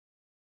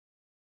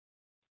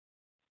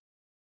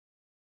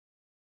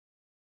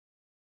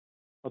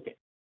 Okay.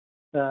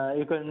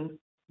 You can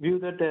view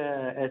that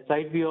a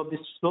side view of the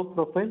slope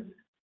profile.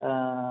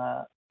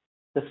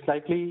 The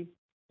slightly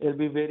will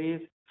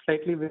be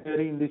slightly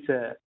vary in this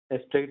a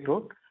straight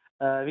road.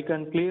 We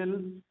can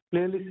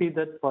clearly see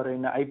that for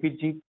an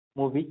IPG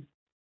movie.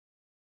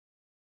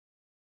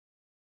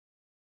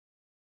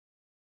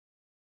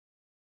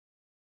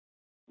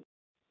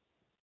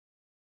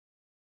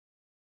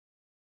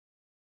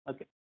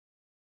 Okay.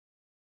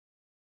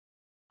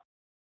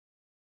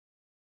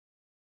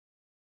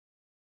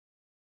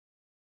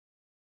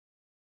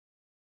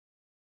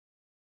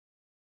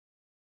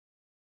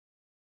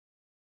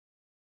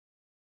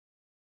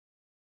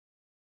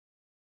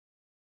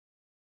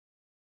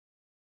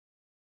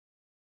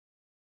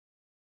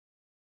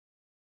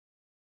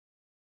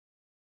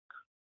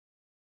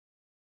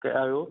 Okay,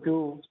 I hope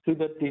you see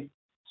that the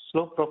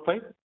slope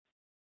profile.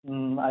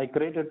 I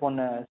created on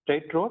a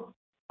straight road,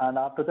 and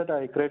after that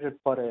I created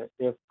for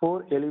a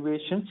 4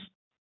 elevations.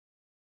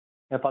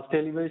 The first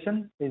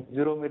elevation is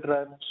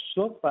 0-meter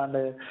slope,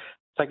 and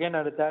second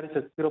and third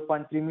is a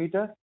 0.3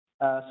 meter.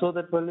 So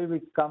that only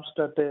it comes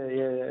at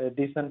a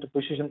decent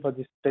position for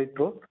this straight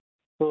road.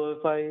 So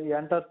if I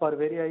enter for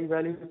very high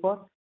value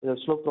for the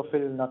slope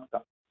profile will not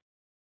come.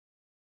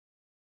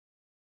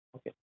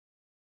 Okay.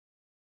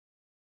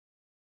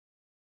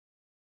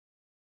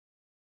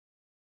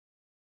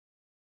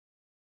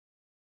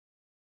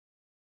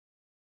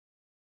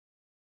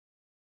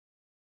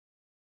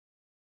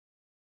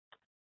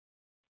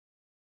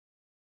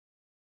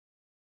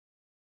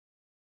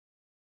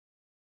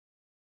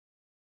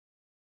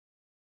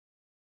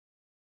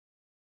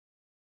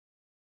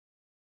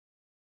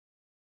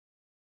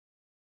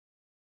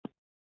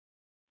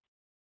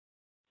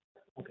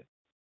 Okay.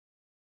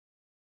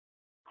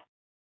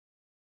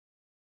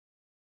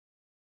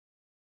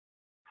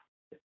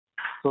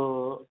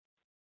 So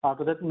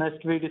after that,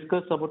 next we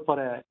discuss about for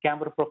a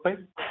camber profile.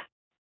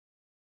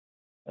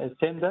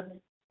 Same that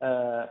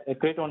a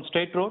create on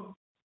straight road.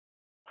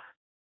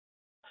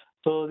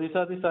 So these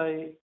are this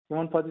I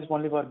given for this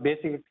only for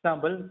basic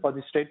example for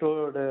the straight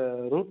road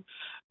route.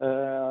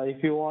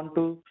 If you want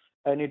to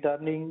any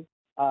turning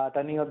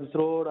of this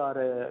road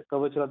or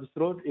curvature of this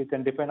road, you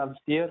can define of this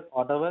here,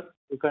 whatever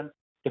you can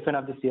define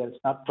of this here. It's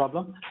not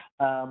problem.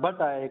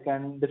 But I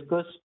can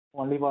discuss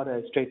only for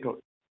a straight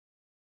road.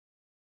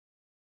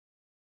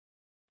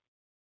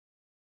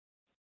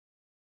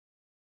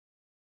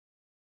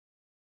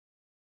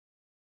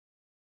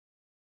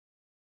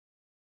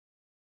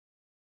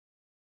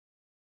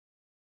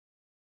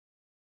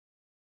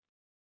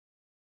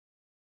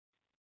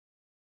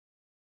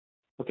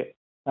 Okay.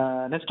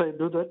 Next I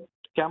do the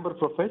camber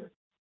profile.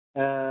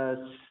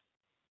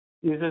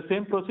 Is the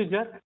same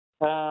procedure.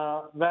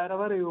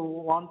 Wherever you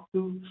want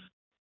to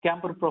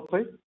camber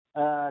profile,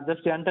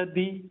 just enter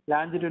the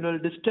longitudinal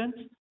distance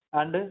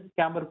and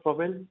camber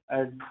profile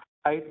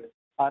height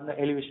or the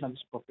elevation of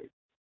this profile.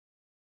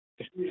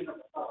 Okay.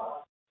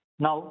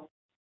 Now,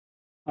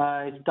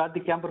 start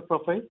the camber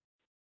profile.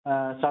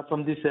 Start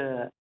from this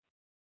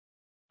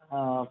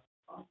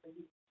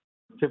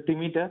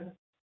 50-meter,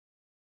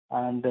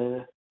 and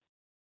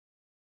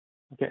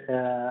okay,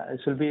 it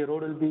will be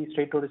road will be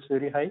straight road is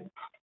very high.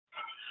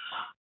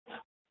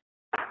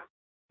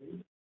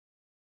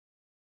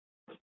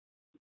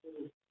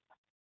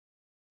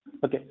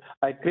 Okay,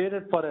 I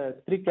created for a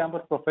 3 camber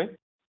profile.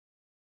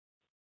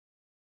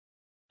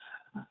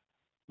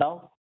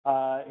 Now,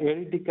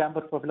 edit the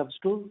camber profile of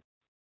 2.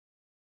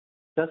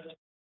 Just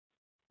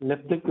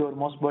left click your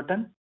mouse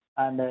button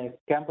and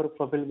camper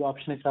profile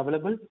option is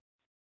available.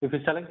 If you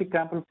select the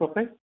camper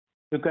profile,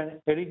 you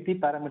can edit the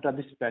parameter of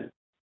this value.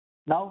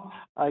 Now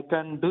I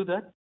can do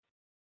that.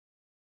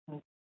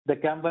 The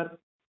camber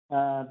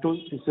tool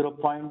is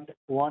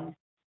 0.1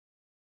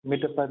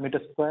 meter per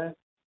meter square.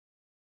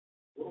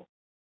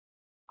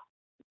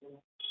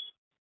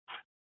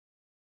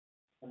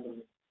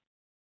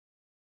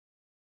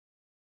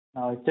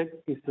 Now I check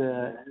is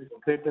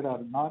created or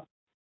not.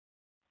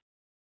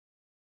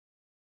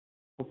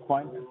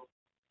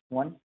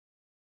 0.1.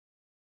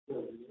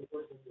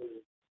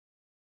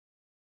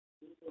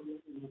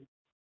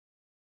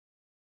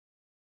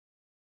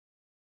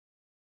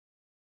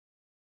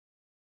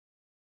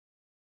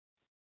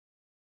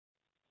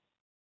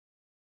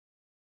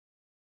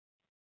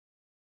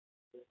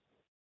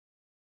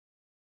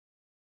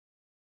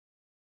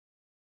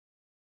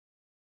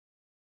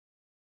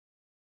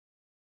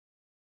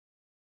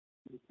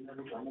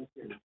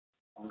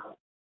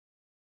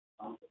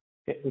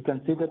 Okay, you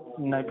can see that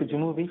in IPG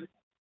movie.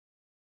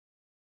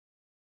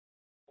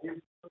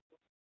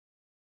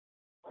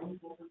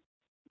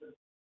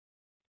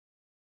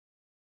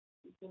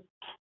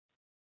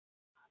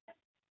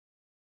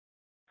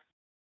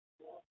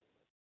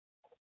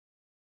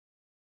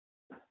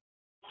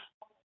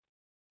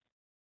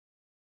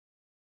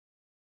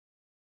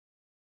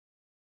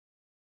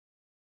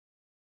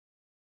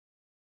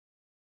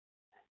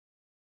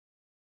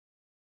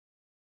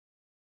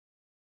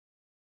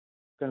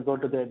 You can go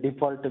to the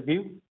default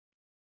view.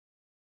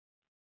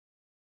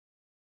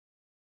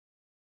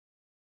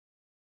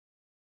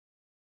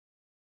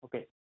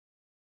 Okay.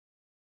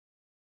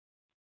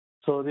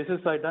 So this is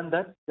I done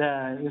that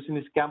using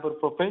this camper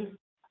profile.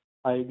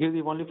 I give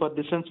the only for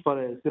distance for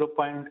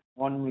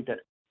 0.1 meter.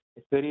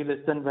 It's very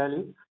less than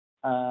value.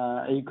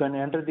 You can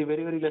enter the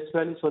very less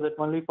value so that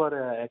only for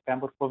a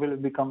camper profile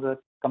will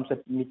comes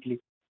at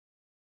neatly.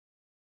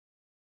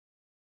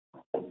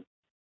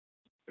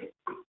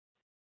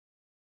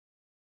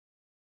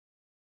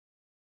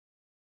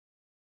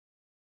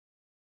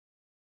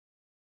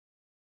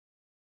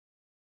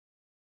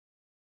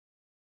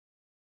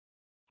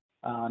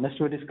 Next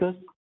we discuss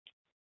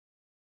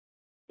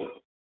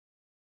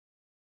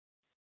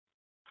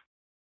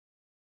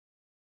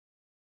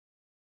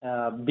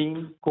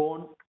beam,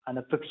 cone, and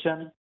a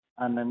friction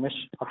and a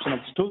mesh option of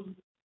this tool.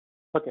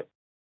 Okay.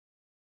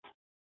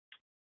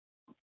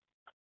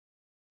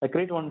 I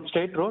create one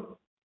straight road.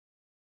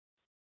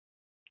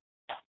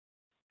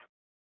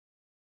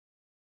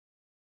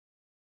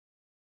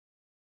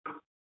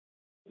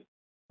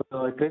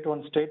 So I create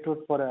one straight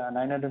road for a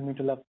 900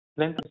 meter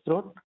length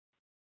road.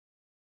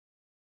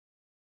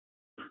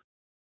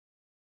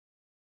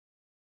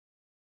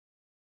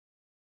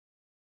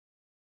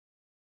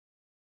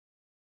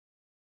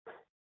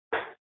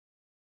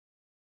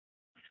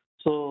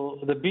 So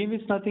the beam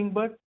is nothing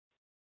but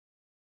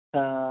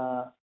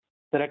the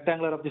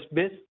rectangular of this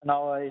base.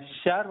 Now I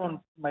share on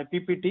my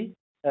PPT.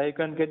 You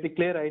can get the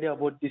clear idea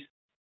about this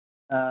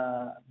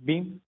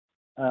beam.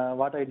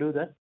 What I do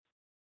that.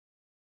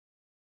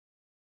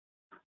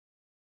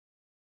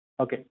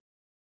 Okay.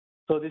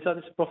 So these are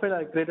this profile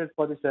I created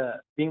for this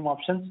beam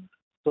options.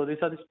 So these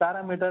are this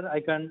parameter I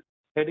can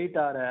edit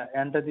or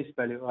enter this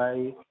value.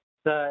 I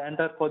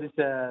enter for this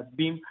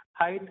beam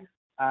height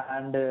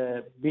and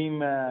beam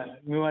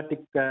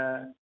pneumatic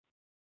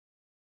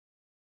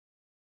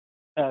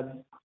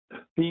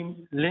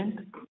beam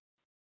length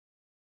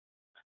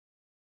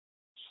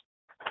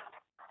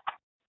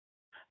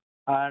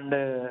and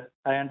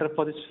I enter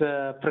for this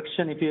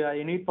friction. If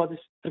I need for this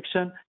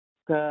friction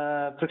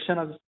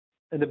of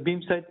the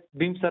beam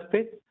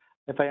surface,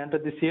 if I enter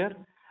this here,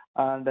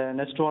 and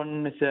next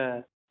one is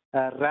a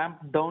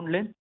ramp down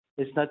length.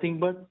 It's nothing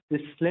but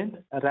this length,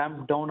 a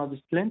ramp down of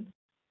this length,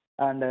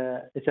 and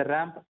it's a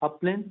ramp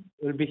up length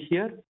will be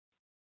here.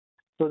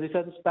 So these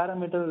are this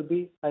parameter will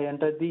be I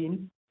enter the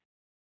in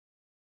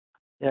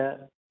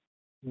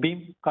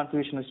beam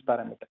configuration of this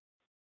parameter.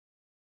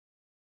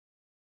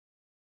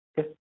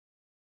 Okay.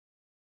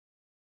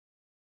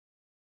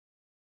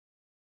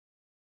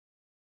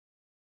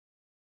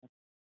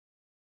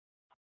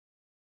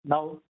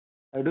 Now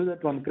I do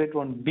that one, create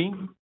one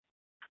beam.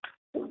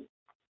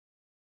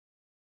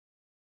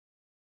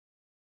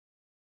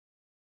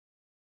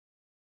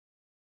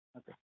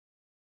 Okay.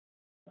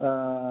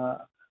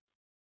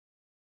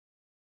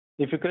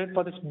 If you create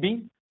for this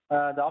beam,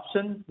 the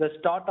option, the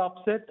start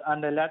offset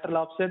and the lateral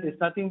offset is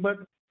nothing but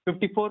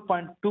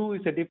 54.2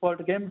 is a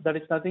default game. That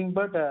is nothing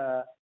but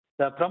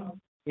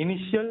from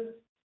initial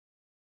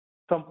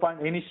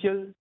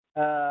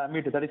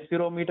meter, that is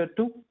 0 meter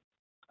to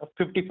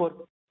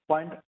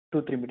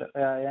 54.23 meter.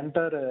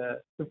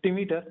 Enter 50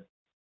 meter.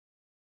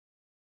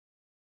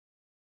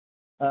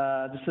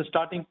 This is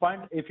starting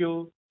point. If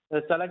you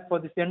select for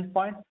this end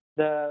point,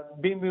 the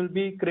beam will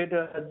be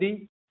created at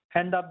the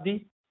end of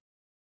the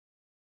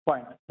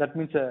point. That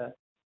means the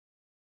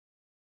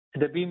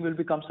beam will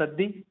becomes at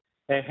the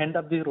end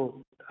of the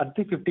road at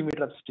the 50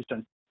 meter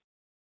distance.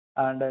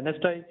 And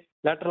next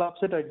lateral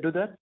offset I do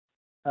that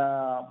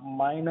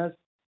minus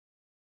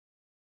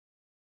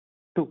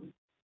 2.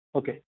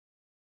 Okay.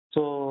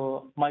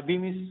 So my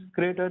beam is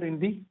created in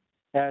the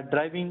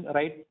driving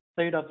right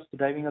side of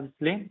driving of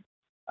this lane,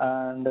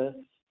 and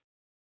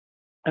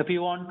if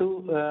you want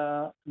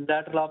to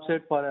lateral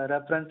offset for a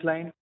reference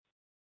line,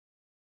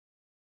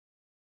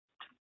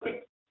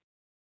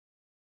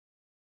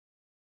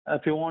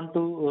 if you want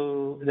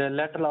to the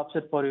lateral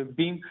offset for your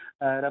beam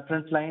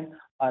reference line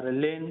or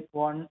lane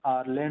 1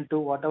 or lane 2,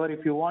 whatever,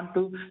 if you want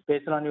to,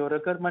 based on your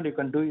requirement, you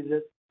can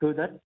do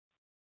that.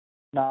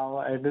 Now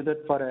I do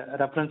that for a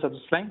reference of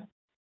this line.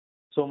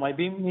 So my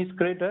beam is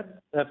created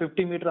a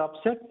 50-meter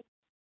offset,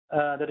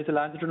 that is a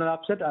longitudinal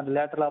offset, and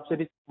lateral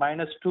offset is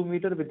 -2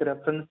 meters with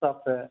reference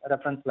of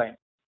reference line.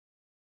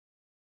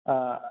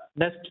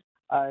 Next,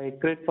 I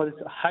create for this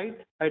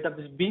height of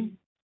this beam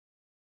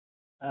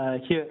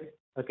here.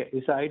 Okay,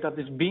 this is the height of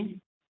this beam,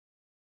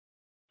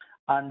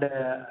 and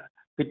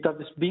width of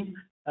this beam.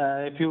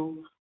 If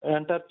you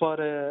enter for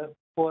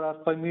 4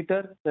 or 5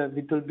 meters, the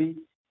width will be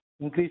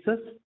increases.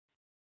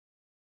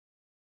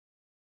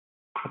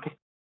 Okay,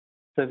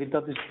 the width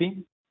of this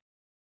beam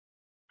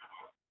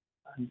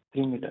and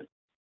 3 meters.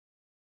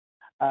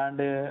 And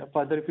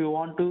further, if you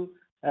want to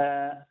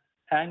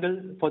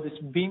angle for this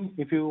beam,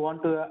 if you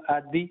want to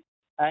add the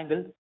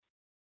angle,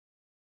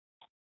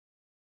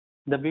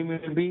 the beam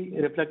will be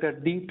reflected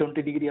at the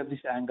 20 degree of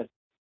this angle.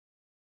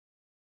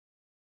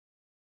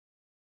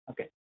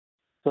 Okay,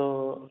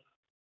 so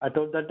I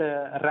told that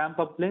ramp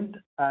up length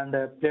and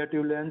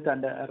plateau length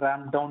and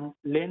ramp down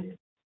length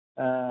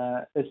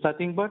is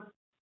nothing but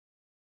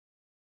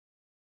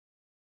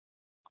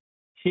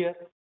here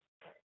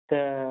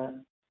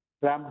the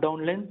ramp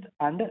down length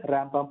and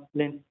ramp up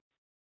length.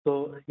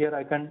 So here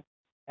I can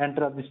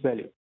enter this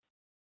value.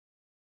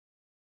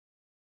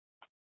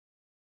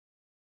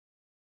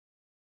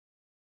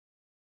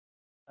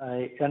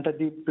 I enter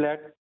the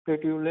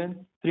plateau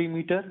length 3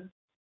 meters.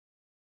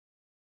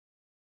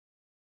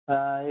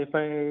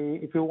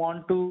 If you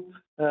want to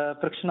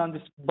friction on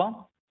this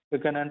bump, you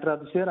can enter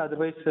this here.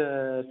 Otherwise,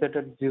 set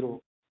at 0.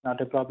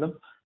 Not a problem.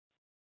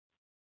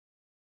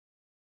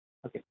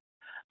 Okay.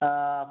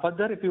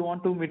 Further, if you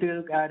want to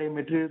add a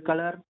material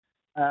color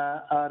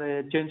or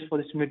a change for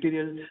this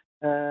material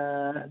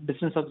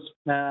distance of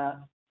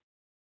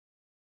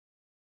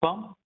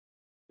bump,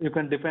 you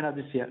can define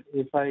this here.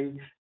 If I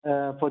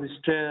for this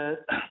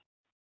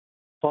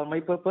for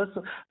my purpose,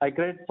 I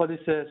create for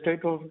this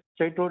straight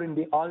road in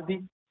the all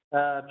the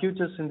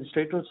features in the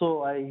straight road.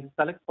 So I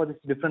select for this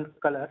different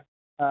color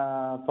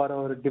for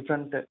our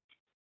different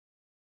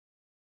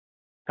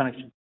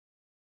connection.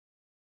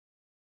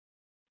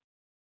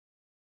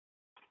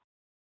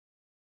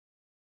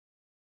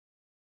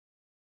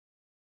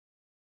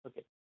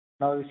 Okay.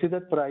 Now you see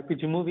that for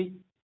IPG movie.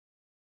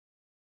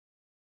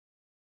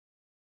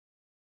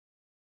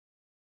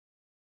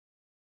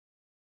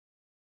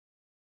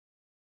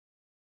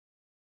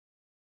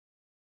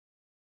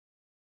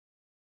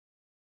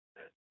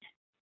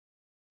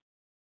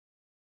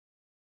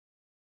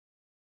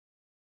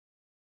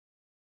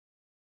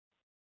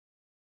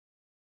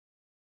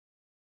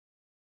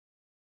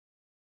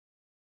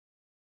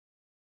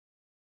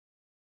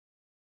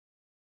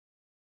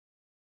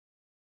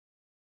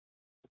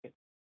 Okay.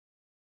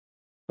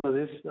 So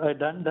this I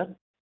done that.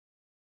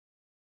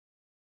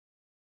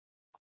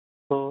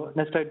 So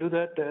next I do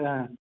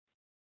that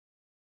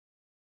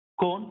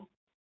cone.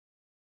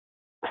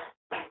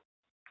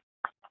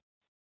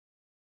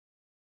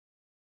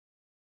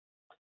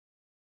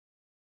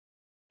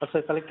 First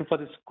I select for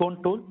this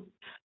cone tool.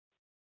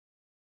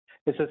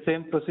 It's the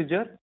same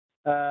procedure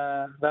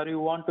where you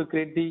want to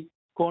create the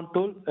cone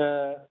tool.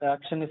 The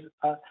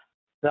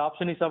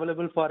option is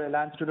available for a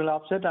longitudinal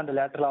offset and a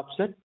lateral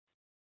offset.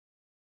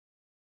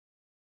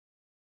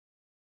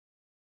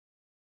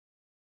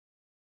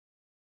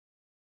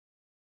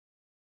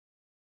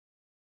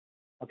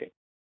 Okay.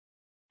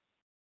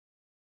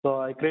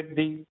 So I create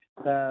the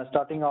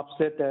starting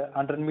offset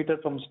 100 meters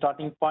from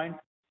starting point.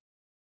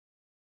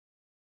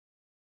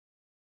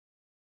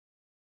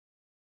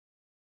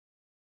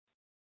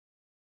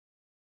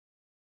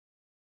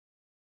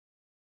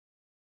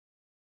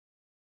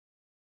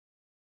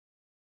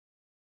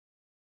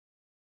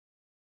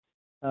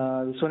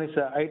 This one is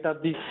the height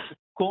of the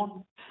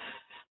cone.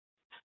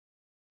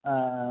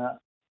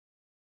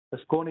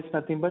 This cone is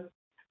nothing but,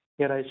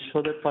 here I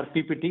show that for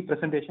PPT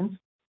presentations.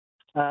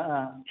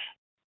 The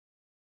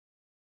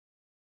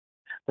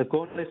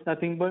cone is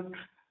nothing but,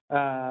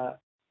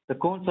 the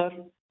cones are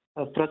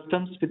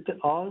frustums with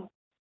all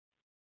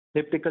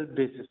elliptical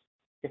bases.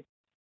 Okay.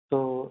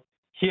 So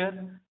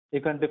here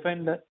you can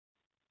define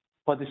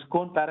for this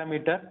cone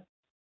parameter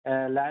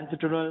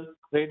longitudinal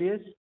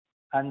radius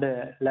and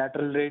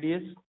lateral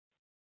radius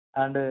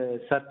and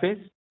surface.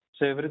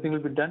 So everything will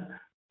be done.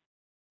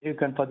 You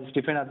can for this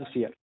define this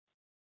here.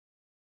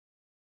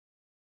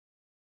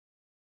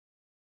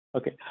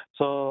 Okay.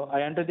 So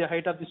I enter the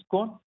height of this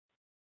cone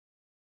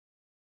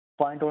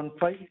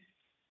 0.15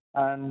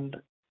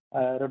 and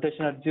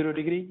rotation at 0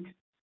 degree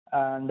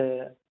and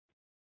a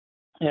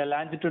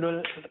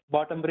longitudinal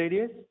bottom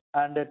radius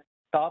and a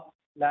top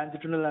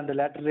longitudinal and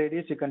lateral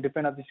radius, you can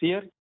define of this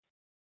here.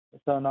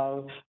 So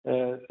now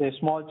the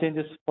small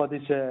changes for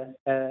this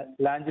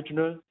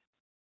longitudinal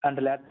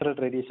and lateral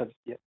radius of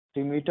here,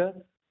 3 meter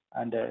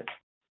and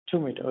 2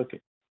 meter. Okay.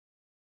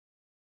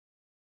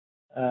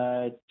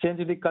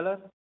 Change the color.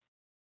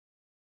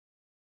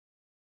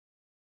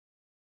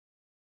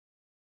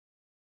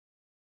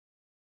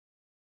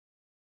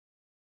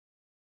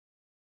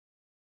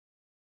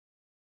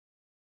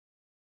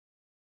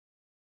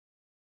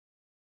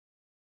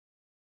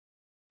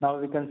 Now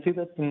we can see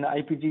that in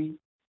IPG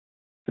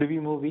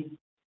preview movie.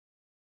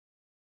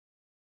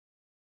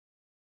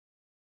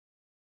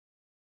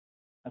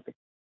 Okay,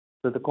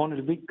 so the cone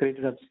will be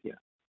created up here.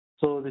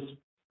 So this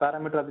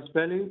parameter of this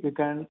value, we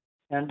can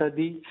enter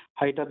the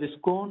height of this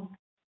cone.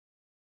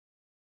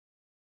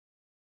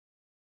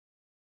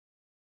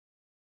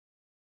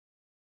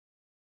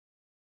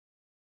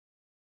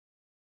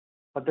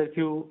 But if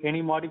you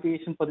any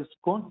modification for this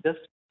cone, just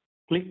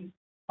click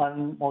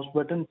on mouse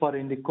button for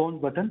in the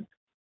cone button.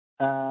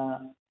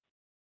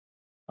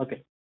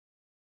 Okay.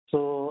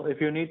 So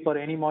if you need for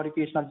any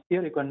modification of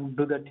here, you can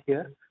do that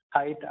here.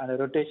 Height and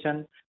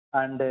rotation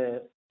and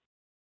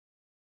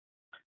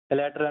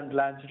lateral and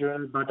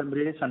longitudinal bottom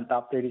radius and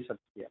top radius up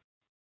here.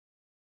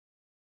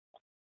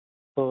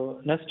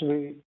 So next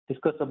we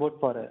discuss about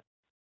for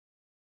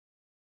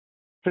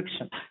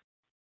friction.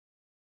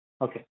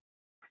 Okay.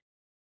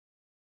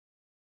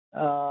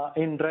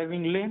 In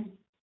driving lane,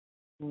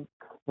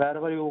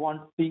 wherever you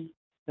want to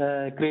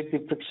create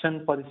the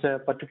friction for this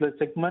particular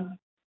segment,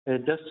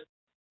 just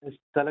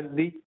select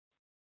the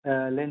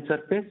lane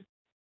surface,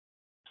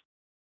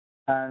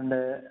 and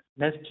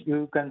next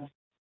you can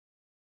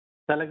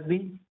select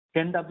the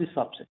end of this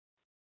offset.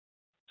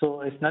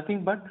 So it's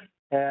nothing but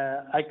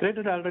I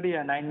created already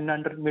a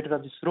 900 meter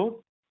of this road.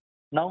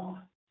 Now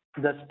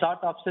the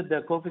start offset,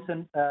 the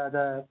coefficient,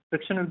 the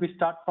friction will be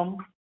start from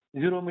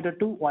 0 meter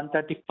to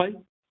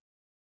 135.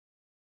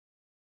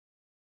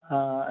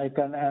 I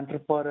can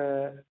enter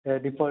for a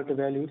default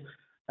value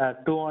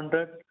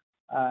 200,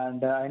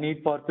 and I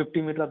need for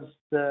 50 meters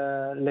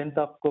length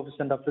of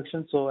coefficient of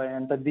friction, so I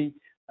enter the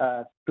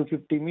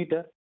 250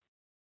 meter.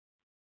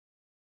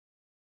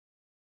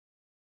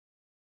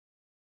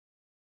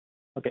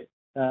 Okay,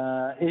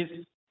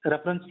 is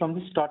reference from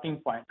the starting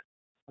point.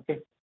 Okay,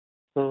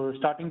 so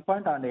starting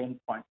point and end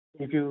point.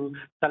 If you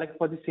select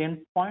for the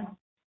same point,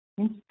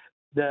 means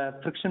the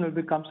friction will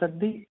be comes at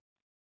the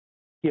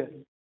here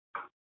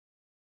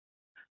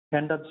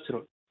end of this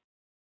road.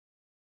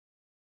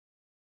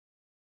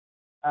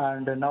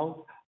 And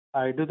now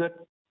I do that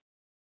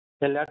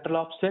a lateral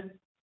offset.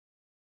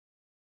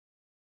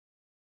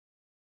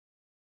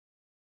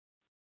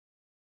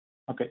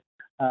 Okay,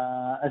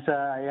 as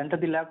I enter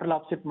the lateral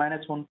offset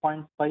minus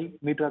 1.5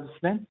 meter of this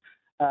length,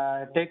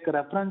 take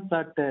reference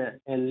at a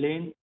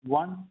lane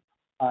 1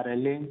 or a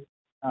lane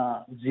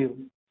 0.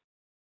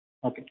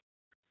 Okay.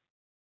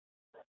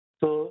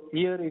 So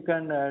here you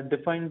can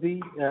define the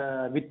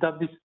width of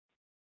this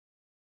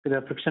the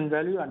friction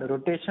value and the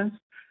rotations.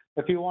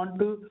 If you want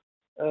to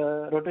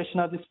rotation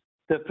of this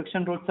the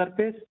friction road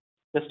surface,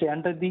 just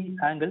enter the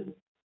angle.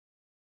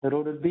 The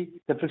road will be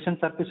the friction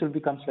surface will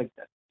becomes like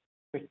that.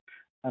 Okay.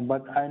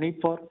 But I need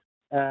for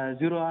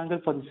 0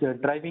 angle for this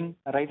driving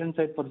right hand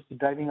side for this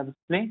driving of this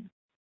plane,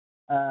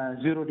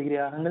 0 degree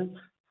angle,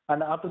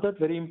 and after that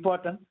very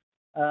important.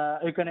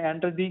 You can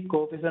enter the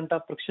coefficient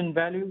of friction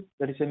value,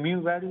 that is a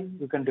mu value,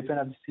 you can define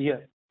as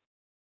here.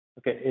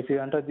 Okay, if you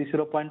enter the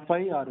 0.5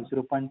 or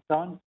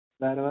 0.7,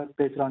 wherever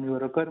based on your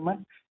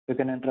requirement, you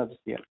can enter this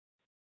here.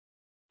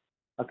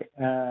 Okay,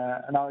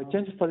 now I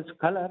change for this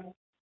color.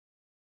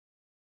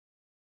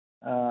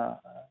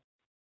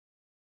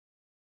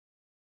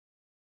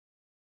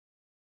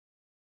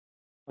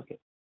 Okay,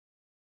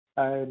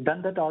 I've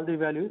done that all the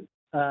values,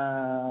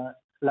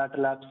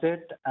 lateral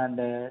offset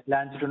and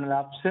longitudinal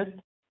offset,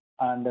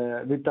 and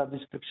width of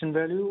this friction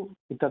value,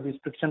 width of this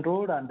friction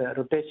road, and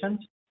rotations,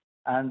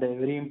 and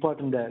very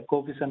important, the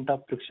coefficient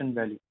of friction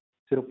value,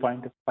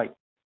 0.5. Okay.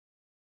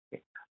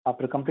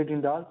 After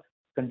completing the all,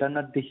 you can done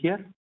at the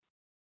here.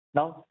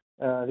 Now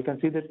we can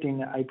see that in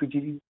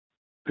IPG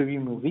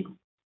preview movie.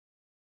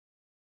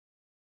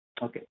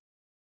 Okay.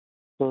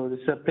 So this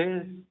is a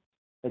place.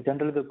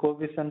 Generally, the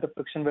coefficient of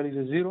friction value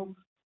is 0.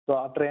 So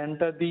after I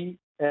enter the,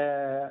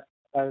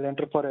 I'll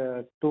enter for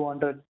a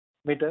 200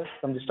 meters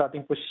from the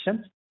starting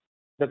position.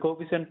 The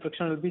coefficient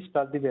friction will be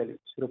start the value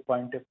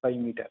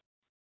 0.5 meter.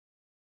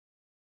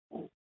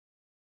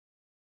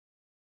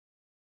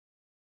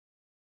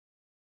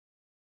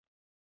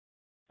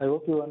 I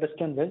hope you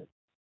understand well.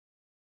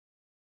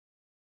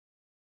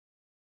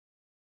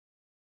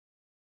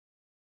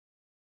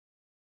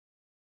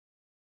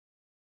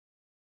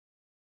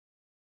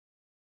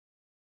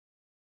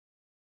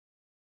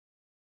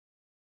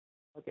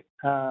 Okay.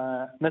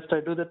 Next, I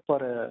do that for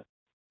a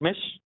mesh.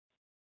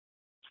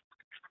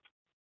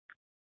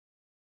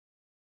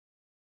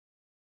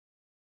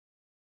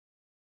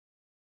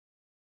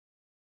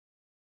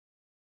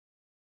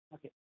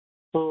 Okay.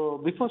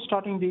 So before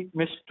starting the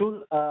mesh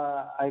tool,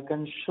 I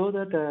can show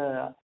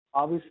that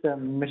always the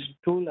mesh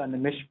tool and the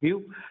mesh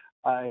view.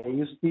 I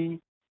use the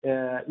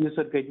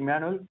user guide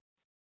manual.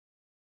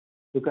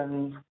 You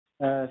can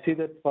see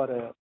that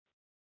for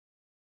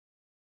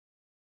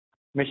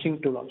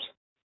meshing tool also.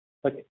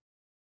 Okay.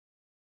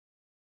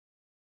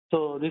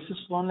 So this is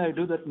one I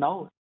do that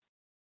now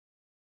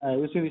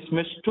using this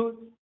mesh tool.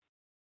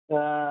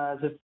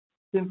 The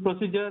same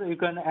procedure, you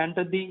can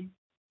enter the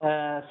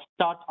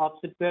start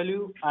offset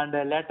value and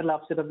lateral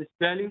offset of this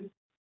value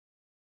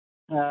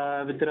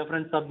with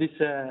reference of this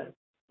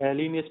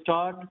linear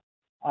start,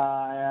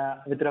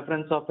 with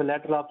reference of a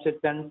lateral offset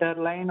center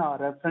line or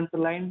reference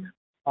line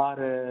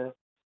or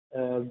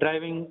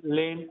driving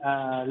lane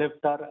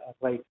left or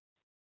right.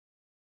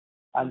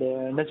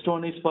 And next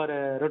one is for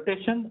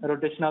rotation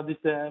of this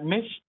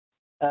mesh.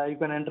 You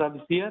can enter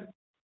this here.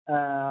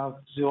 So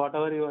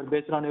whatever you are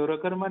based on your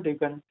requirement, you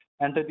can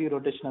enter the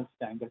rotation of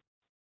this angle.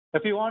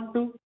 If you want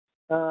to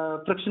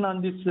friction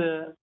on this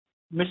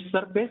mesh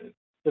surface,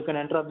 you can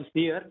enter this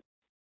here.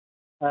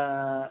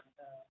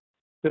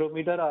 0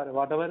 meter or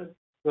whatever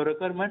your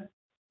requirement,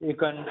 you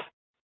can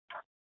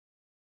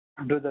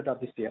do that of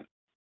this here.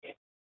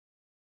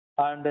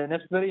 And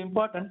next, very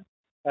important,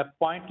 a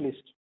point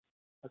list.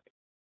 Okay.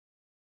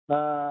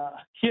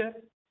 Here,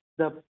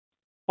 the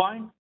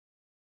point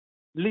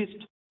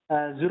list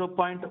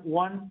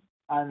 0.1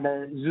 and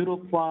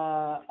 1.0,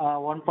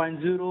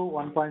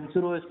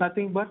 1.0 is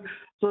nothing but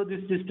so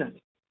this distance.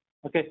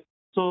 Okay.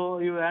 So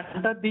you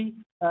enter the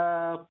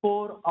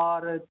 4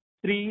 or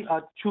 3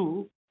 or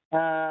 2,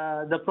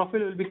 the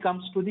profile will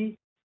becomes to the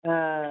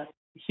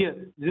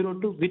here 0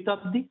 to width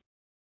of the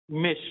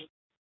mesh.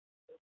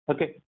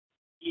 Okay.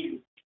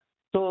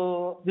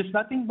 So this is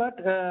nothing but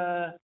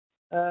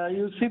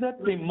you see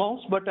that the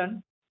mouse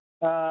button,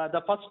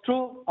 the first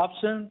row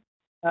option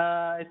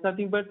is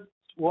nothing but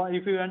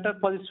if you enter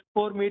for this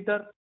 4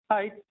 meter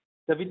height,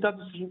 the width of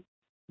this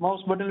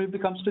mouse button will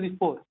becomes to the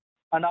 4,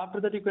 and after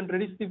that you can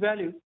reduce the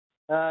value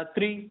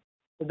 3.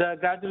 The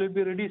gradually will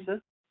be reduced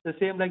the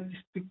same like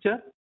this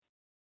picture.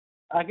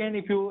 Again,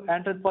 if you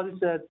enter for this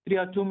 3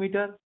 or 2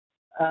 meter,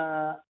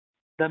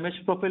 the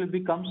mesh profile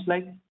becomes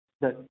like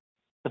that.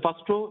 The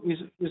first row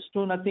is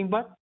to nothing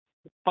but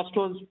first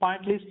row's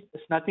point list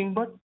is nothing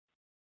but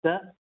the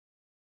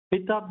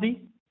width of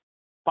the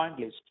point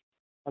list.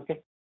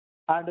 Okay.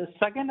 And the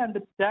second and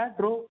the third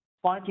row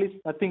point list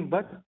nothing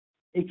but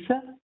it's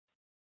a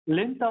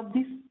length of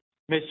this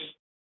mesh.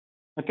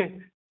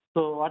 Okay.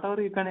 So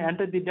whatever you can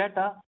enter the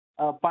data,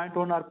 0.1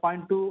 or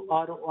 0.2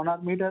 or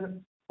 1 meter,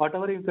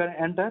 whatever you can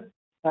enter,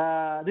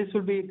 this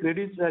will be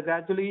reduced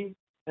gradually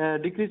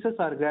decreases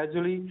or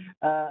gradually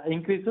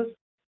increases.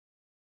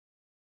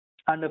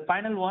 And the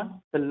final one,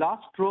 the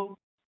last row,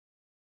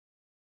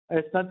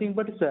 is nothing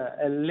but it's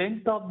a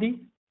length of the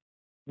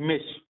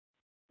mesh.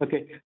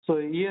 Okay, so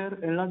here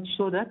I'll not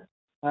show that.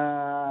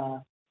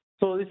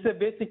 So this is a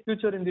basic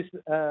feature in this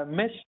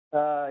mesh.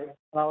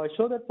 Now I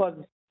show that for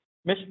this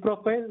mesh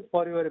profile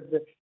for your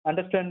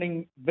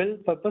understanding well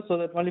purpose, so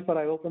that only for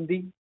I open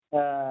the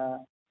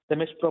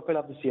mesh profile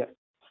of this here.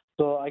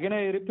 So again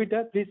I repeat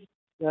that, please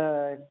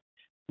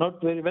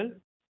note very well.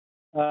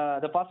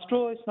 The first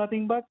row is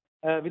nothing but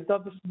width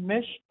of this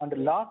mesh, and the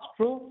last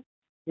row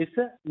is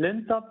the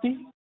length of the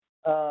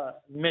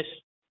mesh.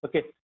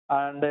 Okay,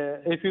 and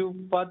if you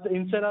put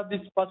instead of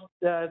this first,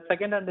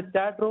 second, and the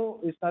third row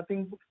is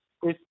nothing,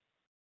 is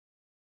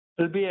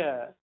will be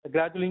a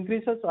gradual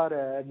increases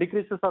or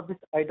decreases of this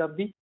height of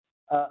the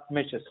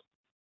meshes.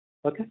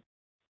 Okay.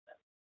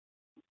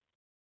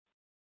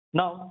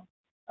 Now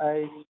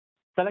I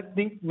select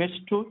the mesh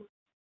tool.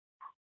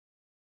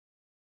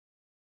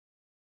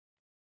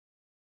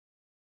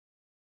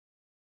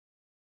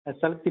 I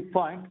select the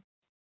point.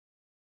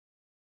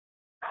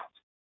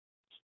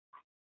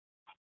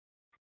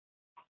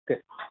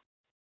 Okay.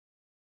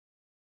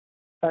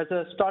 As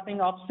a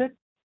starting offset,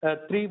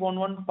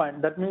 311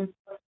 point. That means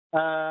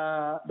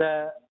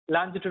the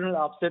longitudinal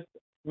offset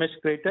mesh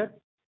created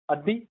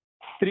at the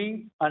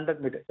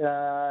 300 meter.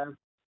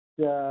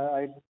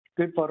 I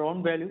click for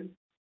round value,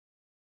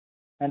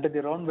 enter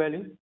the round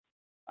value,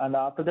 and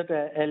after that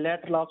a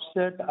lateral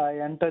offset, I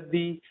enter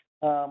the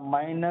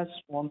minus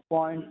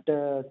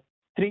 1.3.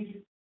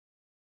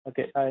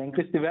 Okay, I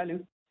increase the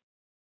value.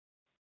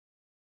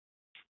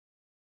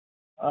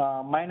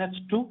 Minus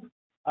 2,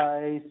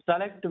 I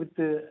select with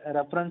the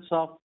reference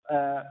of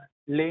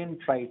lane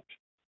right.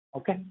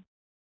 Okay.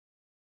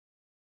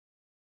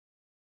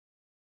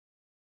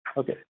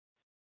 Okay.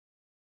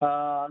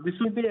 This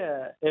will be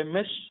a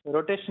mesh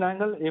rotation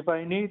angle. If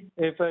I need,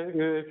 if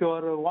you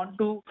want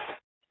to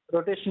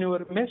rotation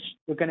your mesh,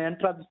 you can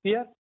enter this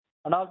here.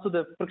 And also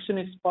the friction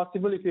is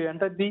possible if you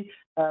enter the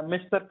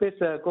mesh surface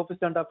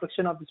coefficient of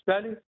friction of this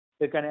value,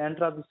 you can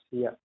enter this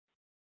here.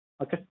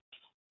 Okay.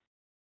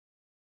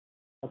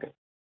 Okay.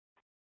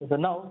 So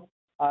now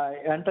I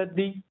enter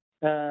the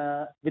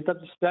width of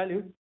this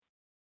value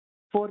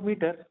 4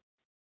 meter.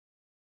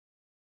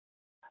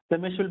 The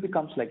mesh will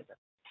becomes like that.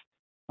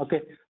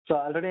 Okay. So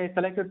already I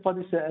selected for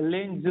this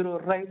lane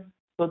 0 right,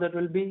 so that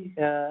will be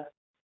the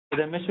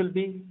mesh will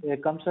be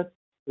comes at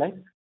like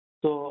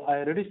So I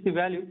reduce the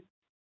value.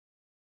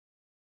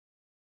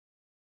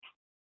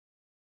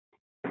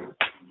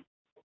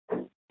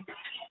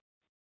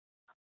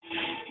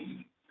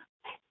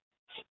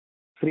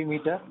 (3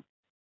 meter),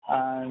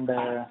 and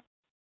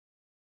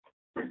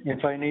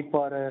if I need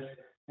for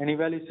any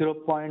value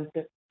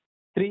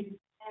 0.3,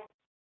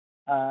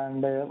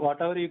 and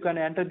whatever you can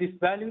enter this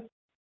value,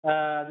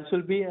 this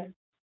will be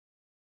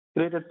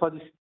created for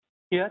this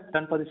here,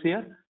 done for this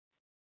here.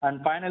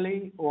 And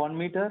finally, 1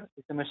 meter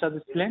is the measure of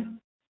this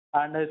length.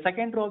 And the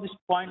second row of this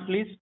point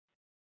list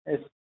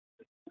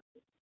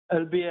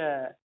will be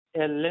a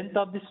length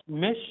of this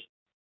mesh.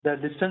 The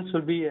distance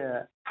will be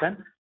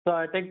 10. So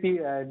I take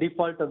the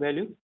default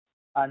value.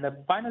 And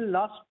the final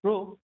last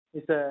row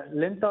is the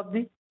length of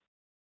the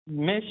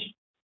mesh.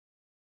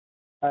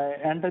 I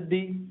enter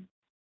the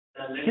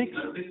 6.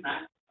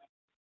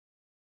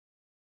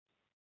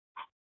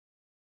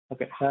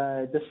 Okay,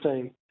 just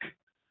a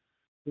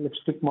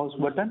left-click mouse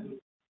button.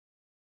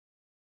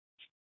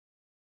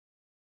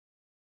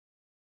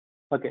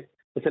 Okay,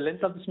 so the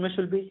length of this mesh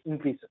will be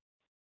increased.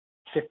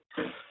 Okay,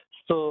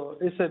 so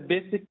it's a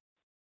basic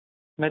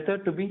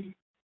method to be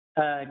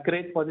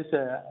create for this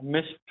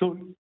mesh tool.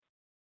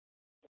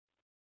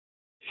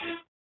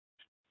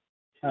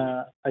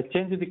 I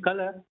change the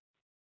color.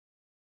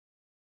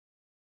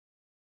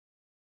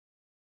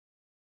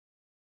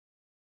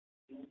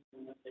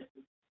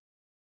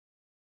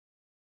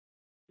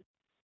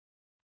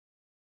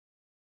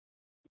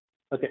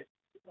 Okay,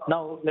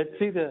 now let's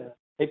see the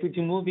IPG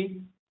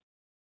movie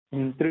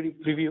in 3D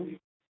preview.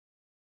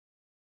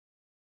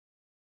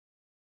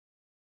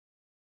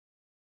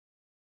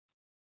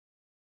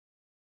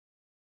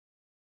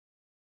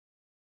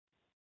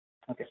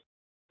 Okay,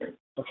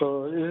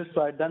 so this is,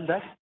 I've done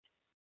that.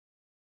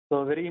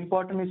 So very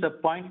important is a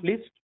point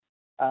list.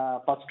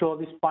 First row of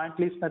this point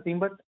list nothing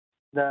but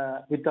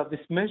the width of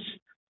this mesh,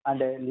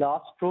 and the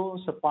last row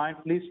so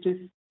point list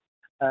is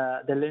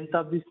the length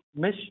of this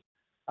mesh,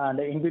 and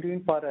in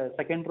between for a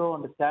second row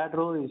and the third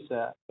row is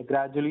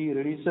gradually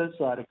reduces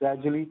or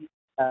gradually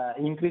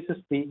increases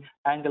the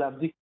angle of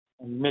the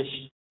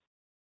mesh.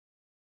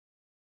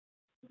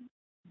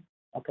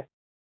 Okay,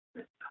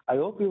 I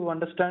hope you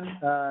understand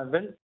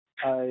well.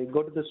 I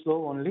go to the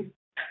slow only.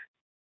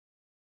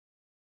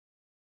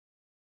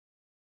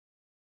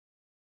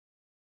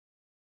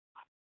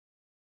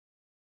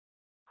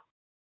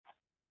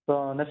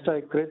 So next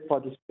I create for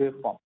this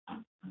waveform.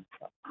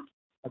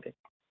 Okay,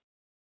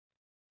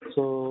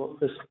 so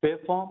this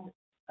waveform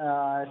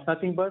is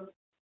nothing but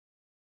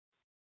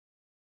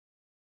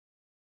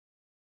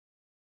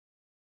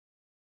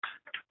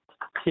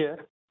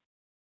here.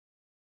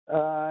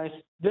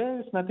 There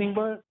is nothing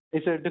but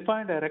it's a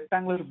defined a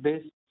rectangular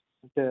base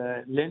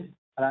length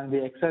along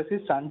the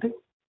x-axis and the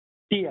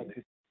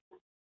t-axis.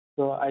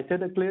 So I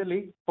said it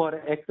clearly for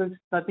x-axis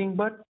nothing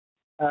but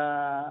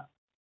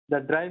the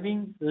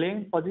driving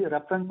lane for the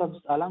reference of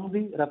along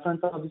the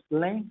reference of this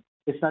lane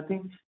is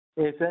nothing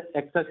is a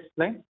x-axis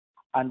line,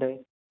 and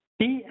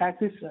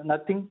t-axis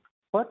nothing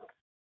but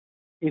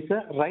is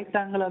a right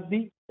angle of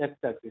the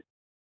x-axis.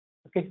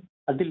 Okay,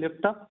 at the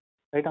left of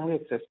right angle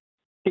x-axis,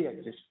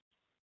 t-axis.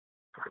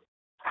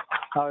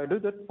 Now I do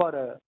that for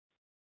a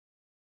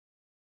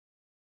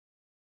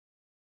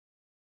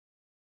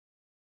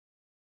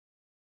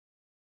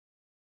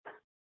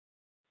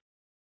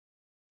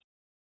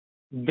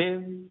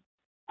wave.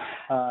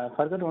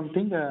 Further one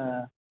thing,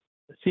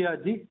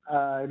 CRG.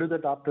 I do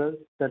that after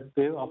that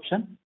wave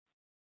option.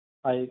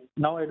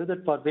 Now I do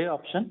that for wave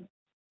option.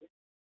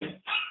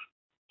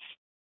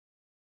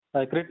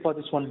 I create for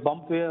this one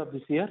bump wave of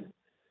this here.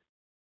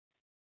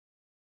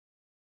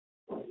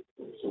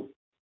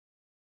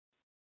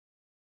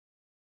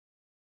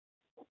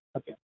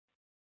 Okay.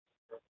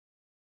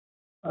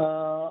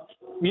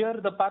 Here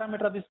the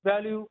parameter of this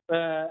value,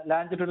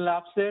 longitudinal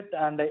offset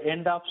and the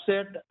end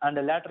offset and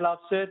the lateral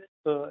offset.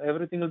 So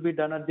everything will be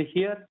done at the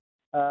here.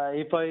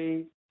 If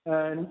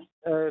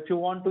you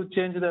want to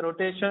change the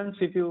rotations,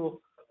 if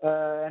you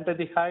enter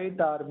the height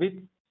or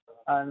width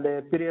and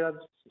the period of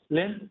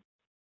length,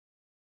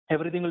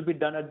 everything will be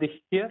done at the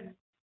here.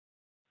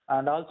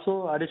 And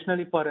also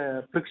additionally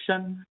for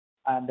friction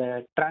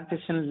and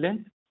transition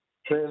length,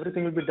 so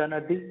everything will be done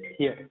at the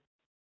here.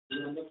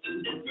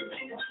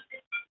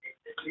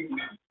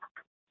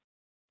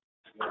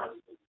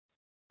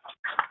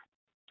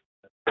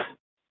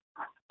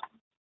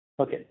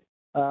 Okay,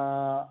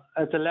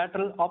 as a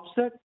lateral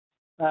offset,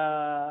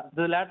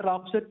 the lateral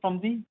offset from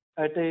the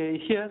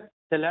here,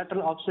 the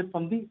lateral offset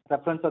from the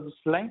reference of this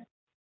line.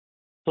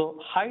 So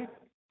height,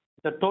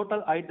 the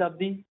total height of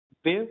the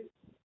wave,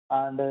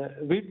 and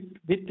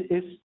width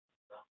is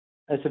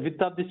as a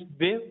width of this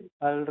wave.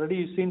 Already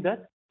you've seen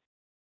that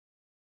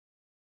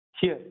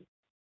here.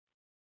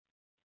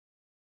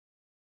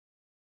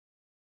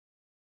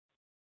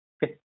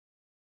 Okay.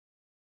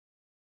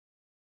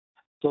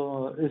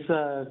 So it's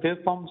a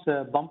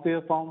waveforms, bump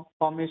waveform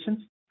formations.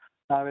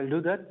 I will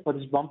do that for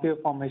this bump wave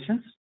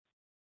formations.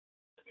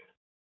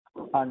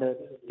 And the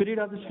period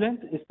of this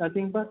length is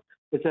nothing but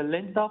it's a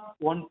length of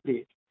one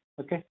period.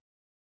 Okay.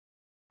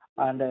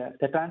 And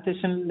the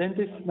transition length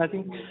is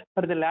nothing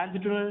but the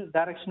longitudinal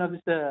direction of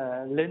this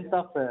length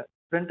of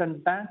front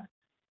and back.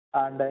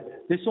 And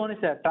this one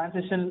is a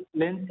transition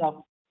length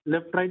of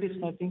left right is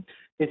nothing.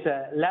 It's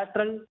a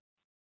lateral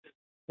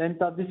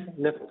length of this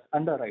left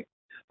and the right.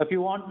 If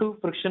you want to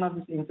friction of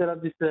this inside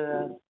of this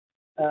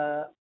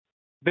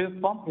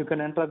waveform, you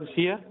can enter this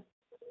here.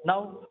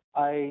 Now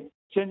I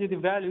change the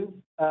value.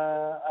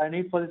 I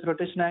need for this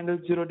rotation angle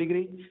 0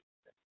 degree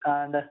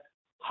and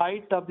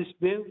height of this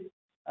wave.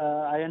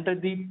 I enter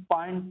the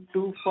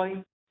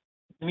 0.25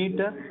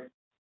 meter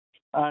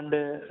and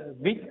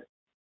width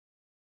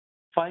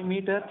 5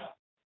 meter.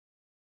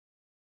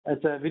 As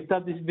a width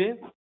of this wave,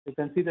 you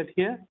can see that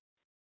here,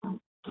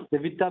 the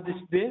width of this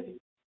wave,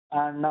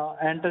 and now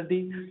enter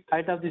the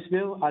height of this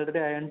wave. Already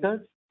I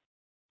entered,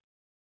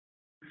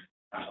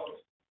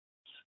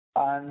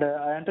 and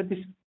I entered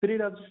this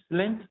period of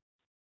length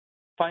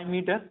 5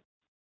 meter.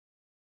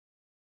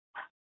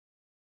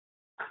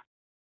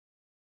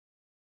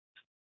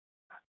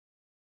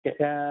 Okay,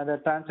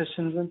 the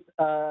transition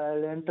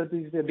I'll enter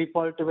this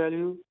default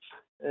value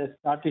is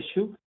not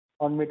issue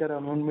 1 meter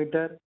on 1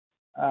 meter,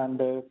 and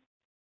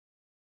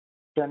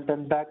front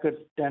and back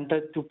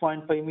enter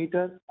 2.5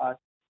 meter or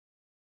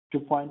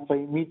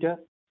 2.5 meter.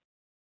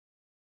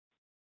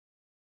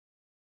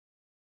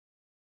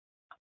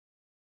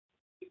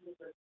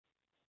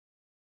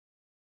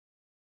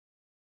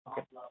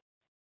 Okay.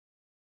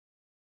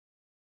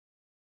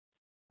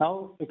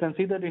 Now you can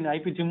see that in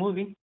IPG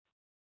movie,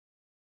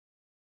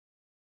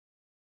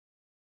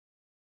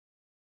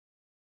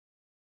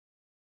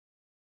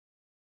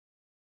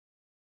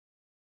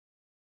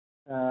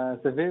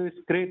 the wave is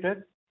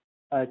created,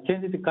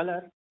 change the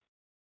color.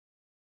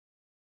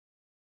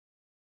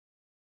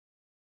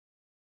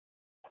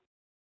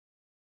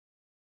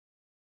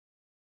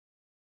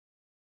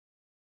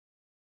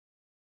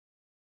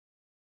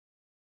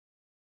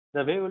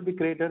 The wave will be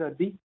created at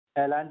the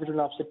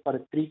longitudinal offset for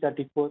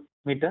 334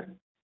 meter.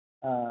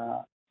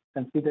 You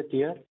can see that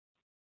here.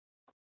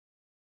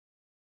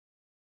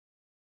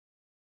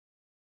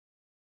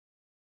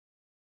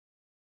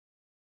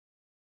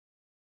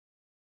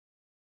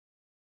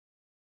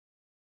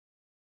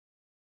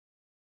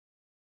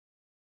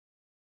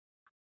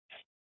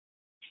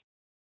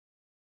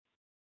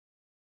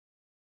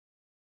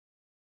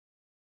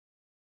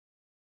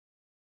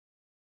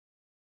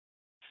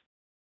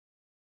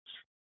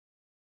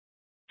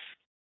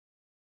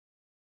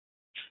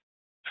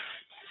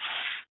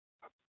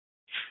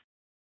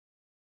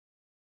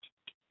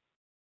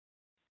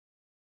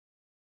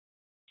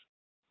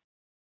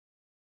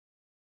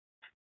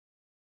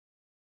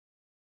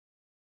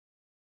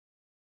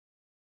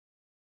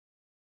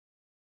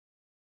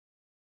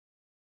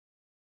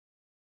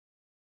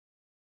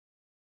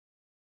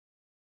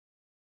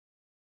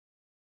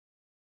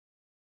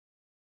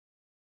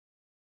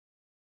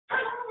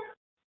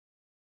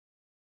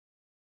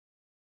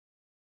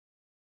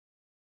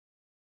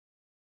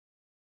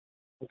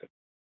 Okay.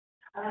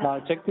 Now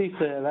check this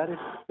where this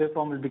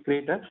waveform will be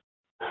created.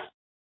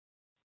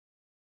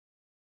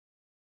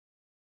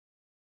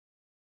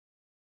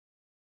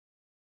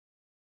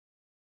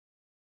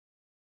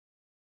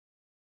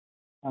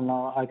 And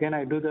now again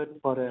I do that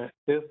for a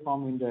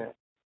waveform in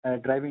the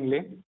driving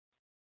lane.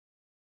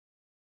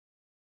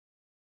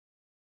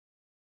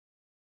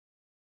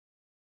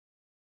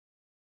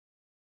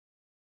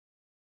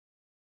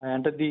 I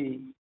enter the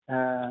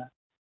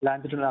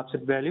longitudinal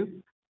offset value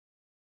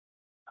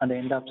and the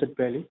end offset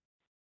value.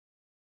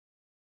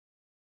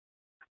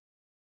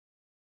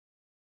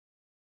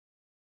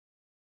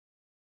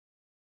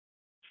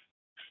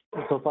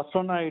 So first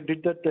one I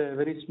did that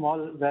very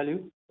small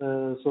value,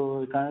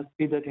 so you cannot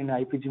see that in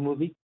IPG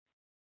movie.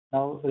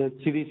 Now let's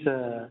see this,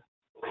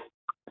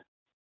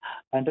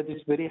 enter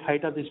this very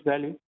height of this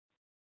value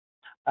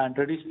and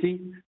reduce the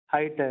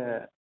height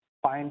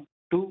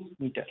 0.2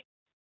 meter.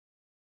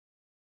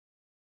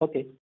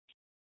 Okay.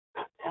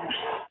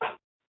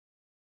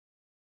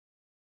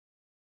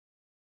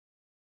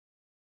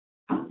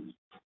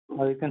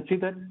 Now you can see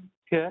that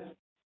here.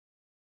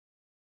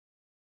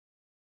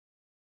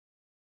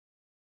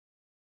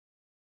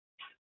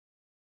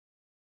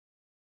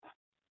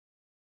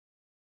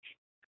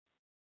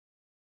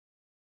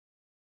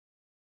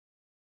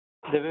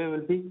 The wave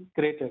will be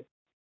created.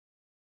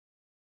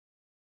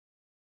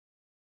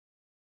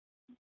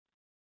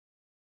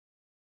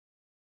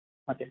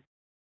 Okay.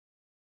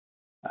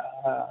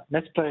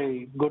 Next,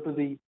 I go to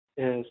the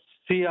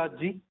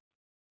CRG.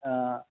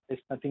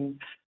 It's nothing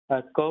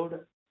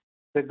code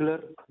regular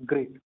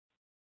grid.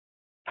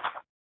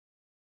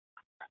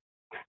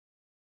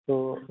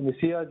 So in the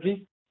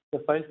CRG, the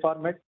file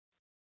format,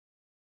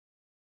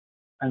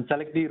 and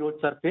select the road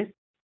surface.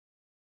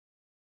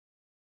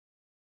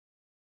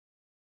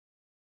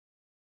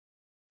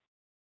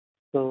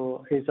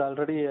 So it's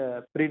already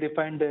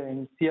predefined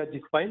in CRG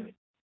file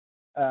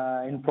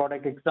in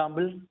product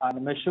example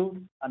and measure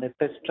and a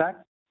test track.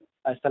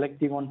 I select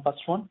the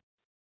first one.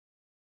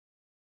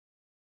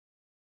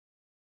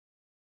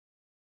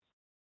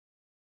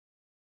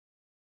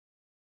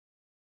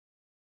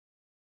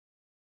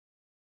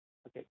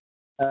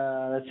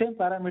 Same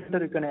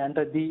parameter, you can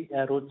enter the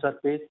road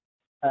surface.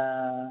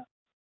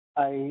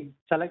 I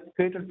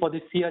created for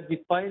the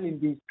CRG file in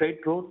the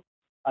straight road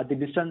at the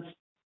distance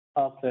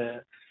of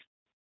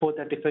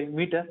 435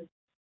 meters,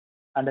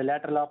 and the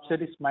lateral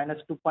offset is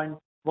minus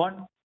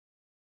 2.1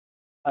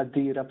 at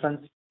the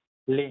reference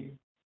lane.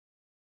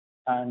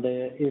 And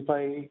if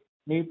I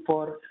need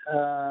for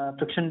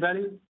friction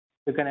value,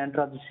 you can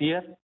enter this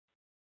here,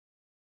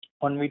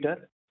 1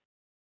 meter,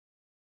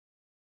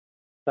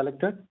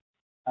 selected,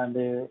 and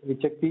we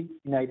check the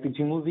in IPG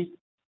movie.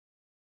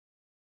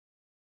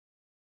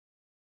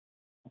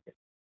 Okay.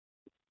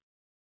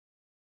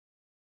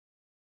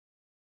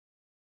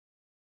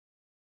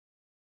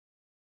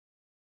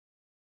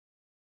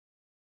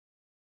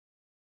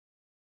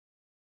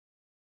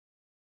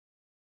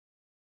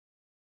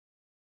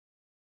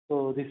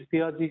 So this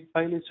PRG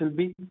file will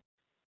be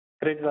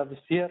created of this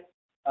here.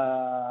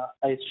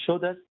 I show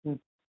that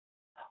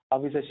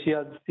how is a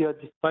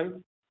CRG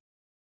file.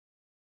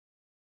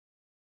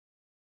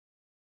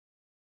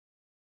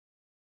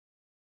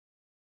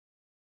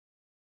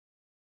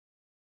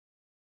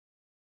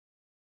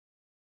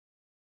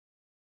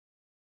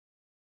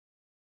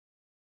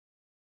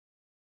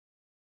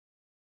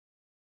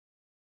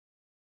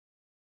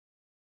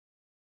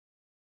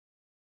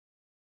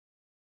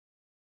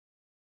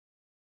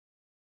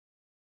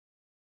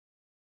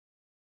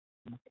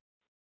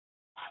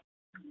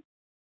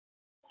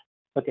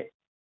 Okay.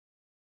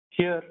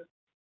 Here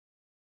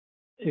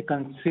you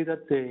can see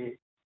that the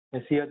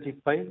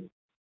CRG file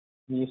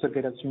user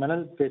get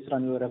HTML based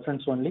on your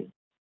reference only.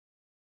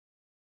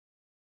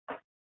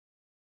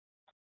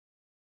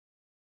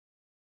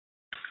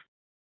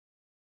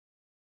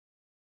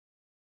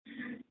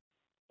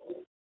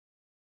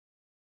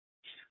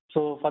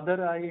 So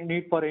further, I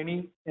need for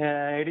any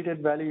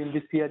edited value in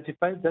this CRG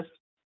file, just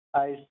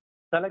I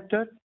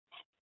selected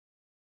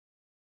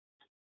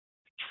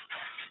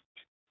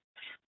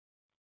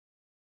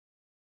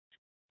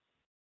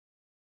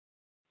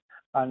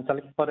and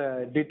select for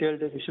a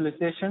detailed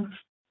visualization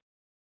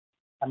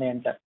and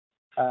enter.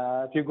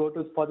 If you go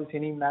to for this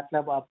any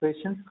MATLAB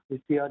operation, the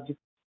CRG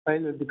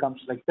file will becomes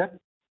like that.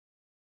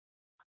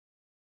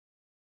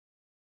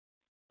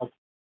 Okay.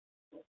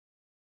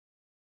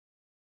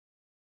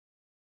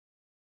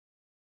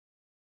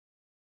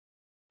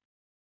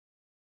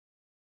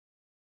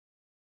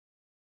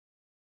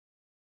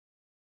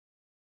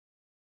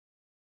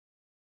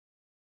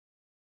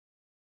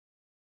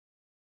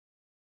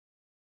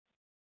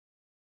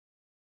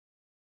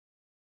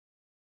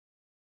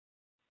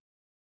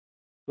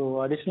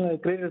 So additionally, I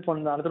created from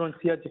another one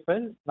CRG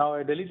file. Now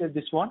I deleted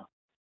this one.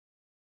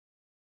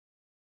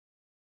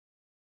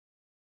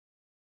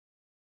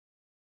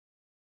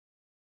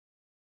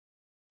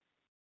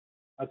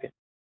 Okay.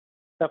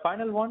 The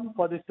final one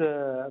for this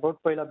road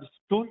file of this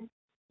tool,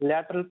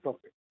 lateral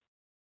profile.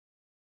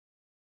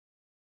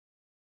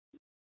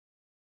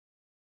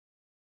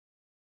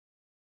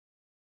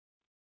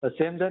 The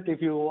same that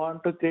if you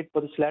want to create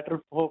for this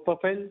lateral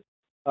profile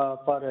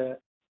for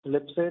a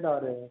left side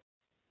or a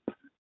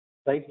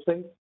right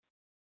side,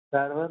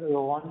 wherever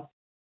you want,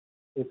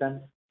 you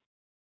can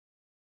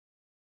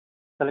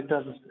select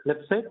the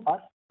left side or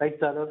right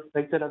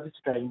side of this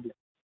triangle.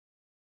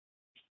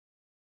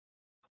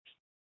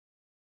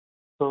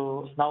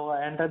 So now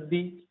I entered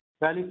the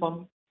value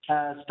from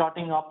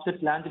starting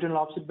offset, longitudinal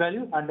offset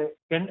value and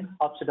end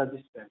offset of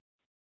this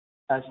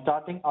value.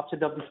 Starting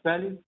offset of this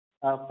value,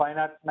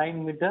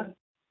 509 meter,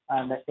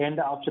 and end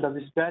offset of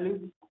this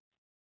value,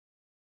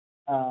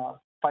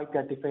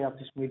 535 of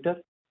this meter.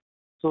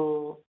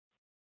 So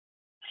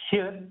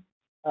here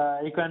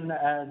you can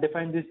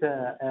define this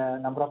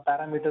number of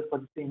parameters for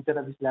the inside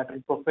of this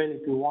lateral profile.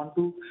 If you want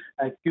to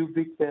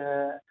cubic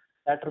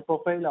lateral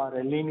profile or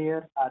a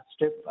linear or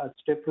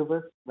step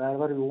reverse,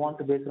 wherever you want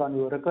to based on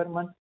your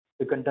requirement,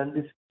 you can done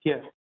this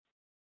here.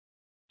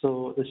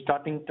 So the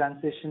starting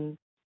transition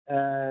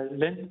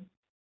length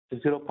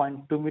is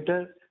 0.2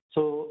 meter.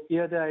 So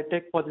here I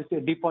take for this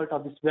default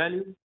of this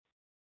value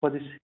for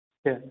this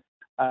here.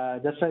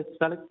 Just I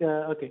select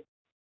okay.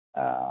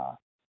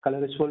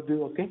 Color is will be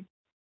okay.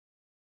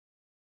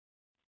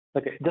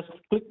 Okay, just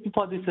click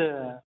for this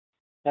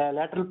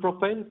lateral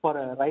profile for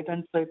a right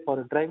hand side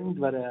for driving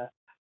where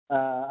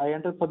I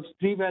enter for this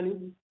three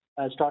value,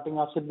 starting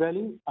offset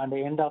value and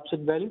end offset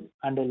value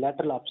and a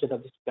lateral offset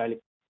of this value.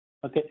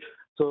 Okay,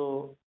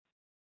 so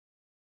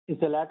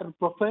it's a lateral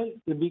profile,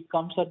 it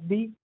comes at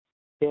the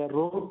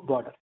road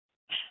border,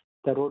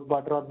 the road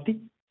border of the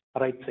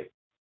right side.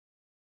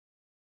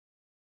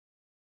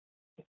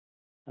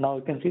 Now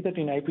you can see that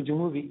in IPG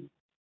movie.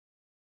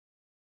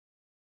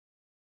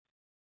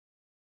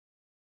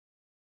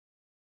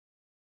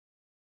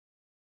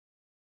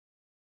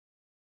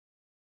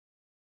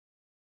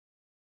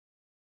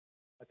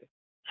 Okay.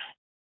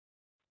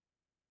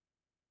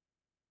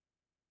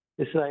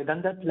 This I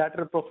done that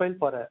lateral profile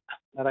for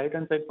a right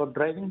hand side for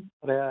driving,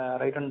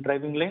 right hand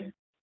driving lane.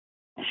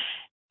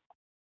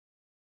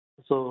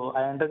 So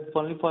I entered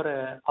only for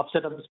a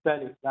offset of this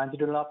value,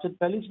 longitudinal offset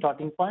value,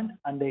 starting point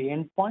and the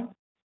end point.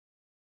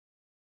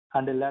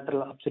 and the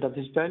lateral upside of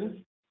this value.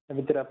 And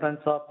with the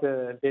reference of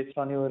based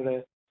on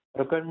your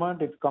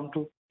requirement, it come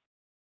to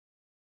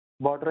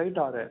border right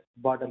or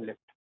border left.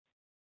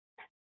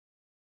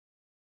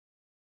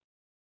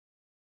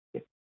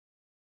 Okay.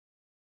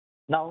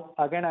 Now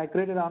again, I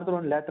created another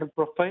one, lateral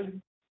profile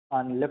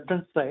on left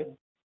hand side.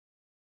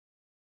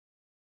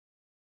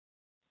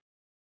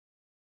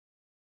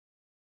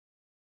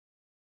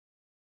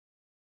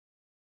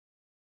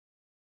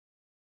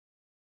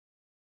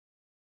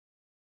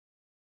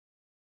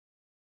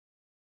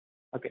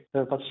 Okay,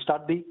 so first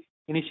start the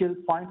initial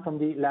point from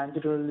the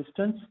longitudinal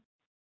distance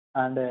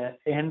and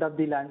end of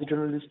the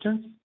longitudinal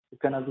distance. You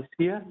can have this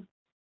here,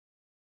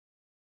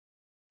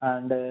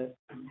 and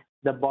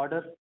the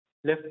border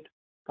left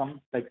comes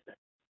like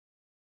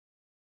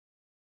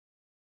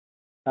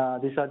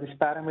that. These are this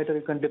parameter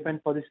you can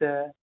define for this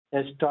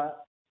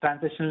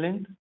transition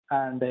length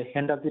and the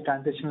end of the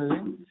transition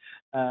length.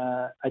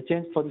 I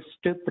changed for the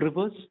step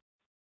reverse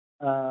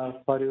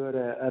for your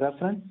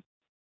reference.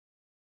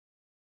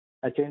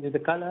 I changed the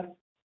color.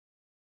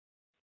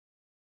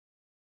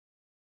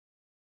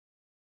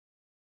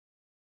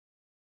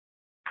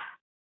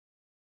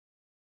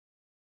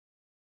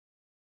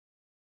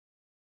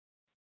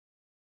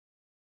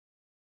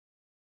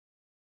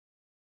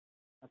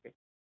 Okay,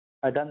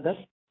 I done that.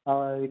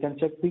 You can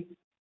check the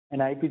an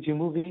IPG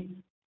movie.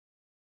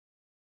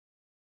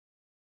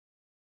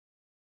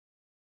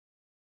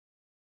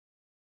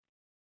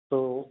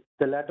 So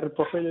the lateral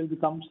profile will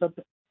becomes up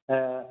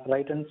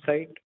right hand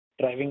side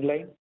driving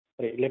line,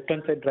 sorry, left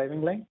hand side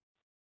driving line.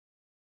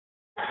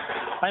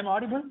 I'm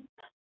audible.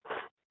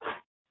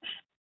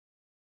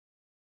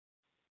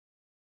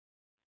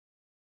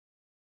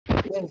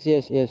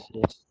 Yes.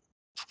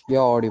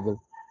 You're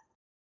audible.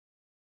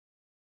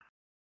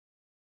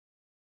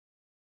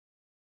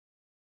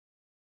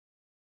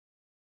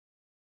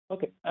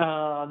 Okay,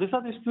 these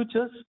are these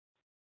features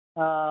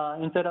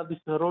inside of this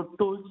road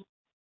tools.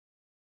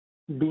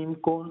 Beam,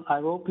 cone, I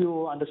hope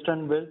you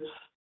understand well.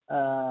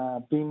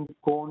 Beam,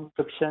 cone,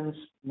 frictions,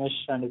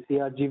 mesh, and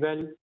CRG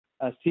value.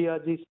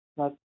 CRG is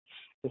not,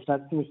 it's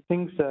nothing,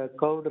 things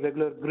curved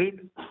regular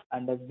grid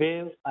and a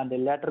wave and a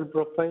lateral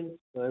profile.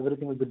 So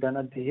everything will be done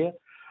at here.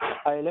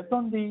 I left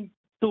on the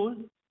tool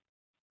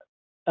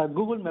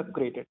Google Map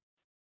created.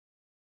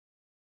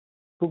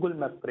 Google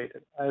Map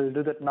created. I will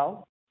do that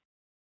now.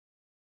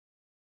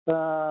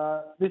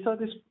 These are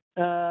this.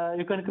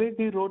 You can create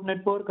the road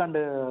network and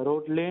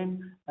road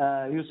lane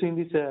using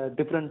this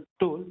different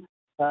tool.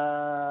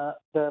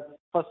 The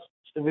first,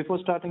 before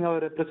starting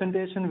our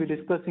presentation, we're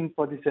discussing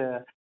for this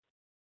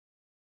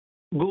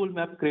Google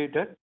Map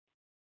created.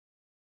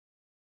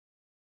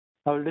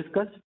 I will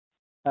discuss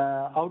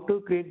how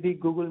to create the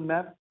Google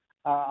Map,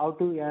 how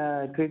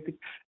to create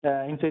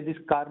the, inside this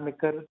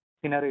Carmaker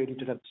scenario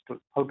editor tool,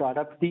 how to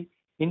adapt the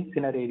in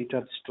scenario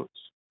editor tools.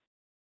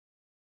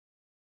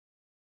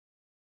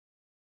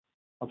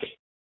 Okay.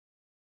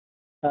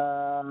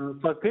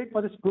 For create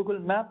for this Google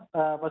Map,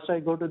 first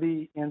I go to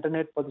the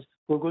internet for this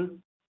Google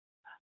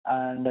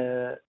and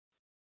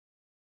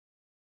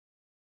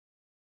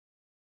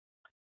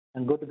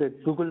go to the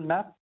Google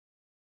Map.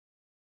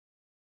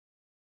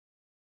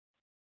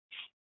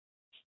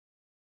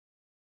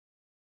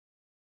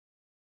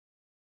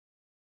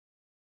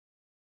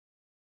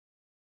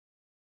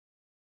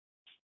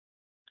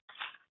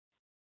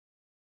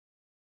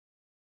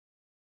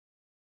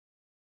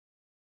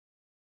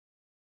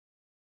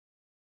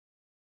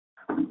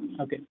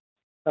 Okay.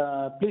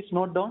 Please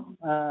note down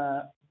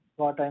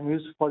what I'm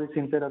using for this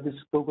inside of this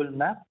Google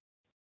Map.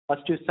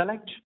 First you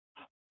select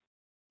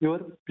your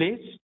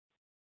place.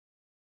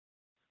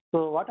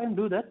 So what I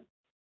do that,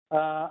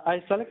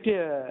 I select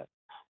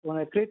when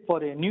I create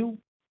for a new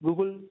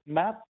Google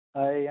Map,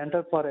 I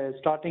enter for a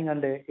starting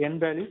and a end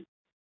value,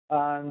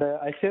 and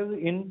I save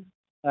in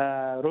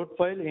road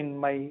file in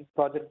my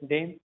project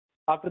name.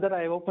 After that,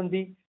 I open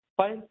the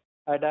file.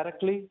 I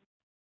directly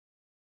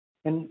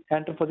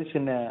enter for this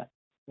in a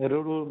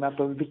road map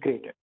will be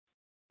created.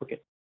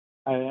 Okay.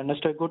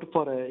 Next I go to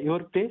for your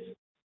place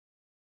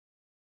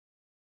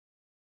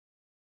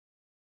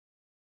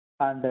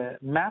and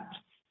maps.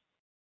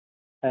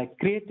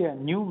 Create a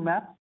new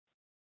map.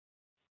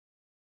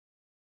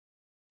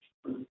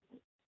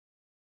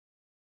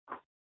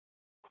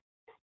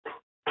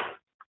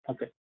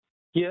 Okay.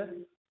 Here,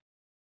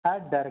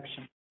 add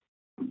direction.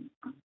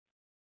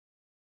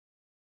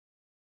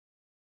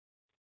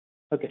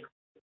 Okay.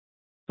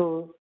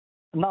 So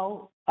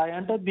now I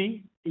enter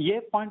the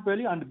A point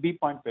value and B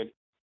point value.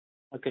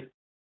 Okay.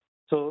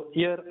 So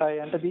here I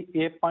enter the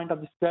A point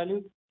of this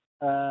value.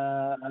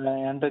 And I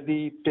enter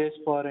the place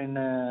for in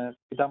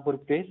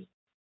Pithampur place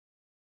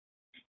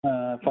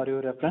for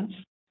your reference,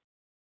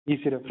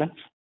 easy reference.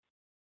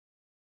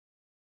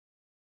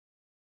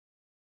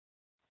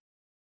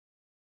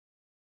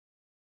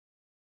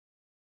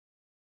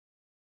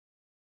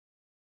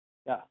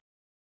 Yeah.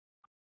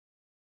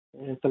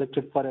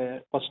 Selected for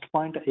a first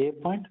point, A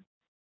point,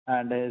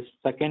 and a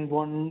second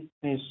one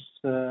is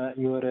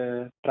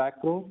your track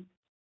road.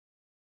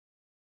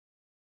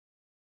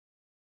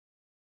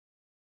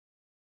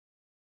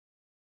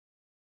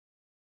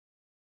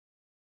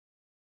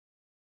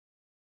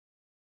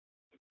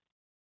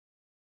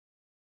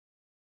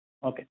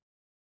 Okay.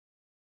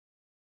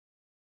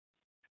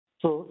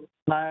 So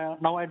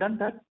now I done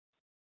that.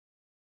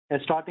 A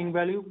starting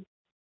value,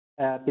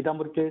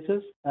 Pitambur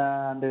traces,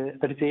 and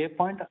that is A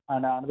point,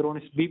 and another one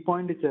is B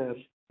point. It's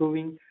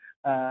proving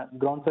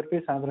ground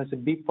surface. Another one is a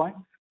B point.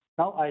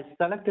 Now I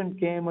select and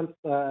KML,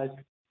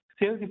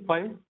 save the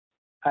file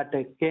at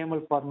a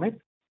KML format.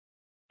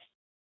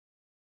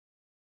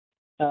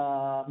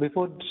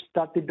 Before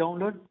start the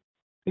download,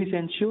 please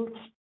ensure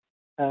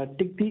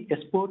tick the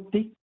export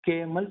the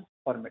KML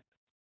format.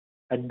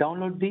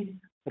 Download the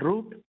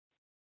root.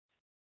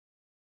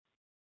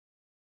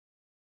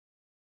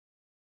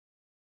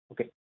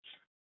 Okay.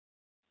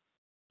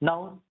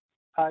 Now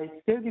I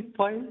save the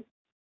file.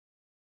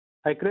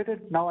 I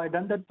created. Now I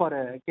done that for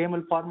a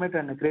KML format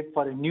and I create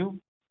for a new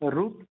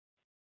root.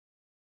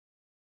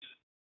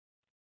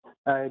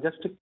 I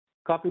just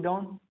copy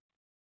down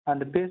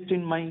and paste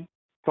in my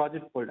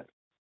project folder.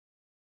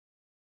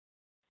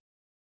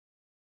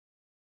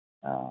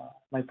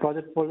 My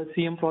project folder,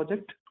 CM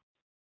project.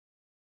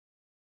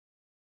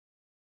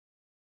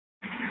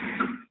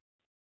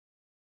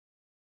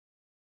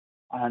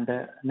 And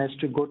next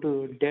go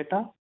to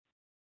data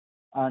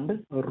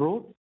and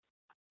road.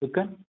 You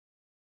can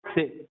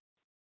save.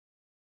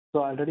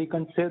 So already you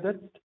can save that.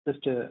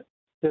 Just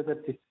save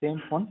that the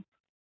same one.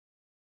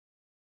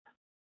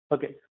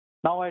 Okay.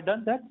 Now I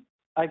done that.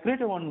 I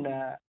created one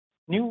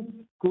new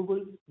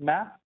Google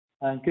map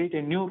and create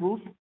a new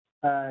route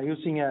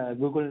using a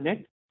Google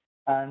Net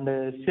and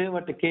save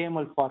at a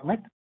KML format.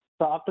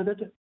 So after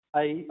that,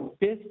 I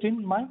paste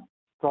in my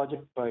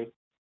project file.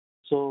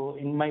 So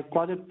in my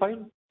project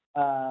file,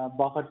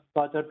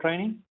 Baja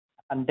training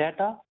and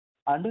data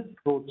and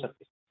road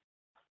surface.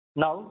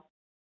 Now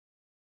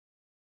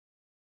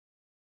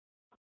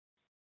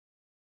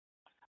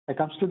I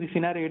comes to the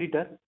scenario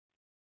editor.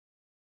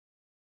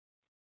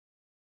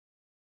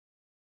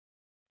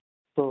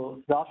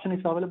 So the option is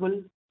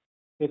available.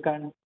 You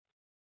can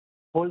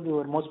hold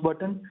your mouse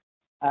button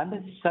and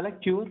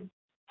select your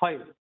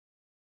file.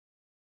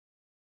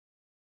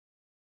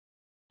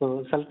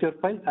 So select your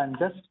file and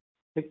just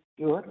click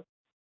your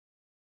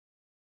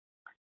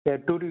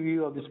 2D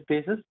view of the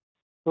spaces.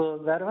 So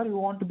wherever you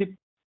want the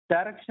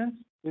directions,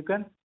 you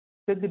can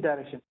set the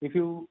direction. If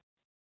you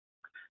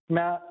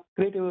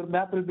create your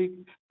map will be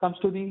comes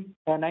to the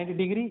 90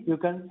 degree, you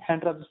can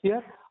enter up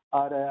here,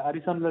 or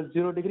horizontal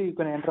 0 degree, you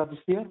can enter up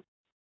here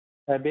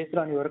based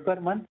on your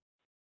requirement.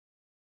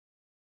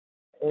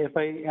 If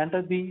I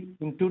enter the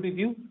in 2D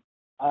view,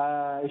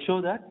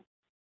 show that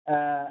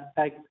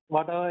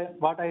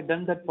what I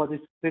done that for this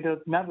creator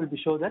map will be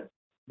show that.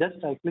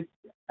 Just I click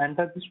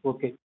enter this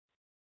OK.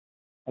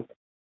 Okay.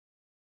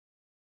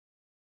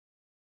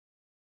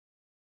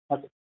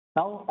 Okay.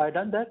 Now I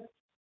done that.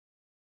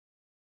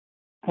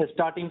 A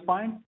starting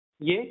point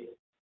A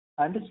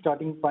and a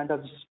starting point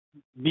of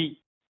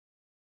B.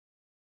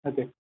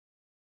 Okay.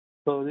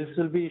 So this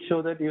will be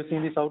show that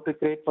using this how to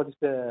create for this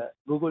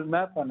Google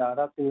map and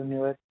adapt to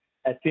your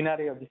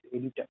scenario of this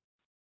editor.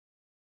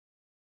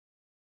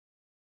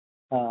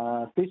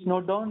 Please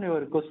note down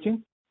your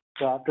question.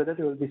 So after that,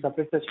 you will be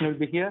separate session will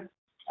be here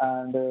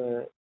and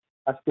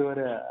ask your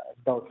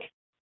doubt.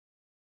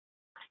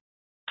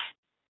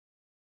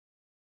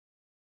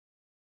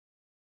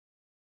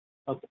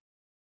 Okay.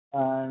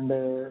 And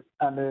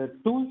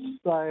tools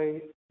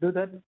I do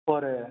that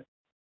for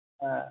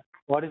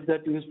what is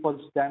that used for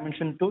this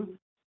dimension tool?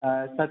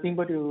 It's nothing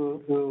but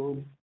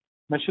you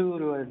measure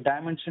your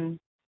dimension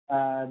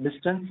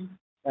distance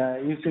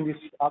using this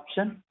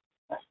option.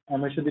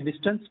 Measure the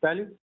distance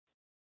value.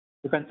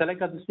 You can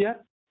select as this here.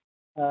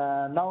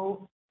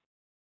 Now,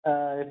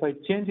 if I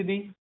change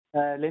the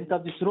length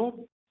of this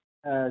road,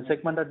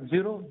 segment at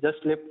 0,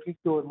 just left click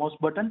your mouse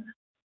button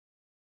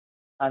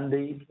and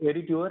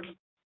edit your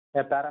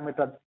parameter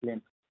of this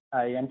length.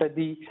 I enter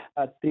the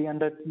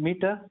 300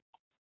 meter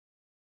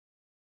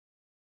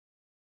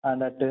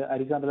and at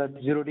horizontal at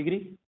 0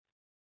 degree.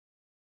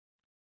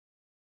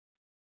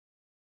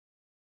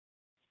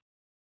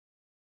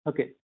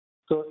 Okay,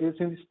 so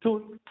using this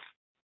tool,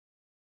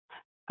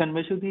 can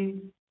measure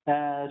the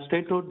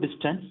straight road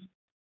distance.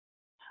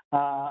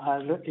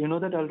 You know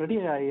that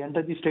already. I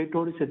entered the straight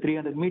road is a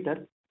 300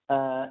 meter.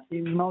 Now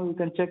you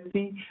can check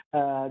the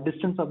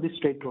distance of the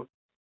straight road.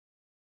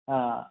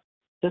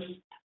 Just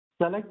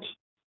select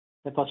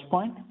the first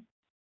point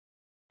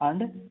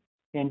and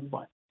end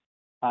point.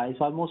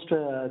 It's almost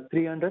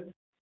 300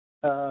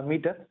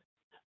 meter.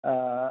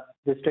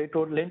 The straight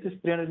road length is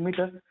 300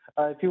 meters.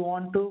 If you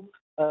want to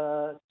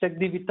check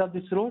the width of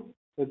this road,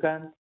 you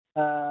can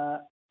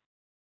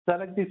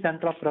select the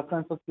center of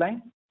reference of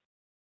line.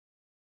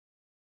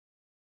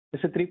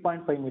 It's a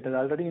 3.5 meter.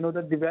 Already you know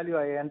that the value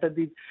I entered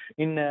the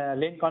in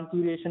lane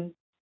configuration.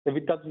 The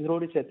width of this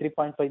road is a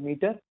 3.5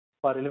 meter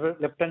for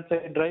left hand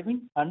side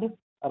driving and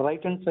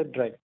right hand side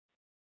driving.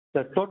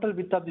 The total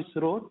width of this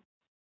road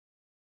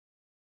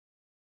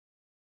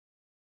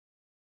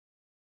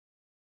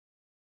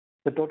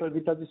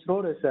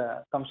is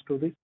comes to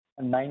the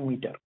 9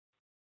 meter.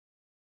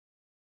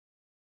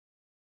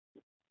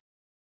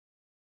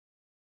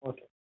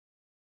 Okay.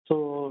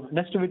 So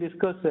next we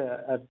discuss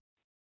a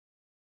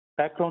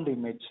background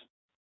image.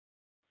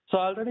 So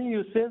already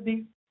you save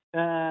the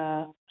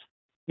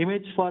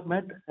image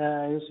format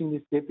using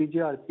this JPG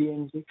or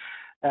PNG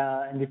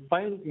in the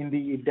file in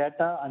the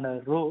data and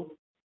a row.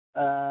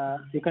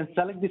 You can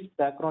select this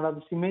background of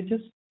these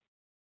images.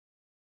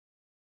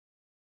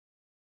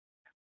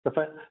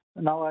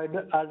 Now I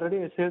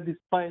already saved this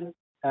file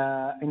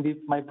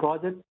in my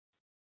project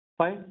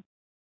file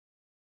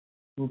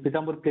in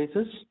Pitambur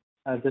places.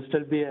 This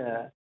will be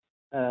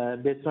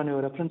based on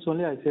your reference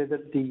only. I say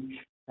that the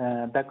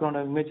background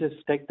of images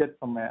take that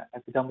from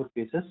Pitambur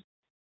places.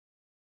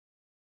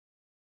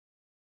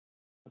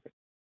 Okay.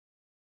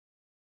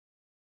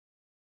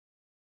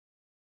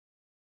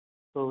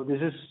 So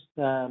this is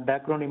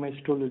background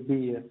image tool will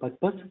be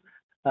purpose.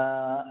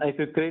 If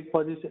you create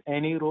for this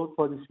any road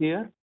for this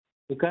year,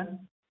 you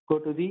can go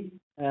to the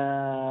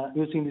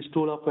using this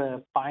tool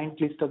of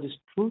point list of this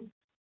tool.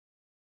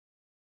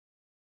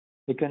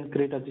 You can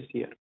create of this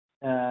year.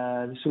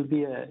 This will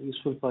be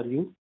useful for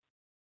you.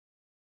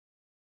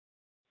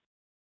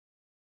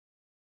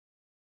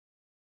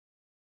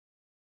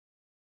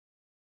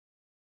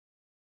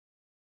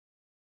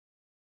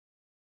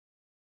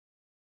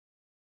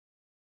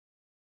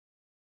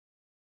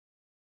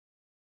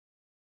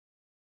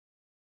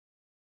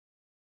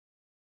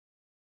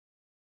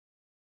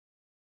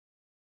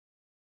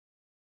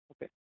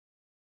 Okay.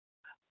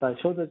 So I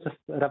show the just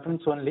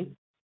reference only.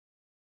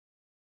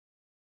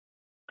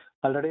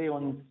 Already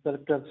one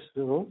selected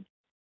row.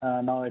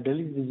 Now I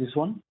delete this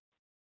one.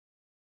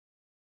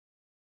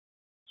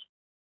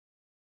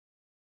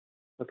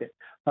 Okay.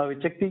 Now we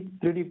check the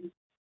 3D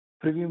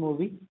preview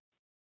movie.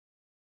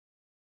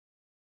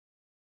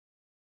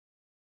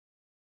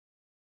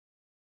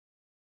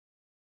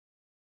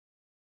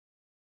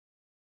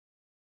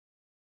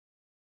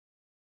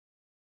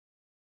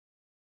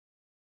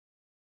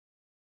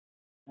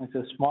 It's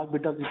a small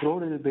bit of this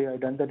road will be I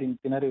done that in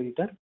scenario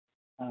editor.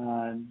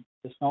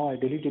 Just now I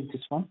deleted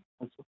this one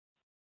also.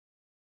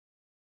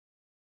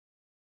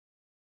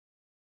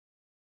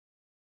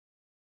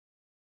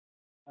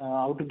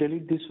 How to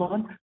delete this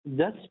one?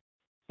 Just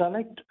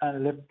select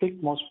and left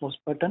click mouse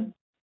button.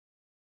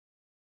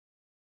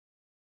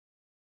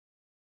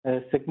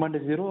 Segment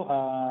is 0.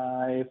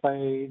 If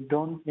I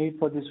don't need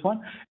for this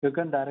one, you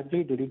can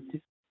directly delete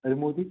this,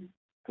 remove it.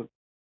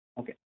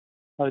 Okay.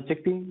 Now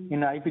checking in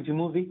IPG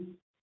movie.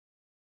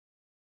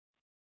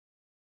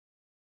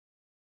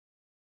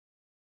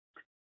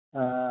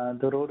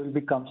 The road will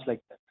becomes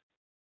like that.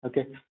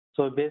 Okay.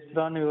 So based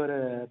on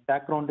your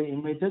background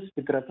images,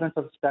 with reference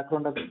of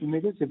background of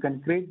images, you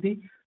can create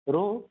the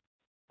row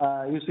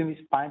using this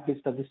point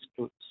list of these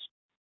tools.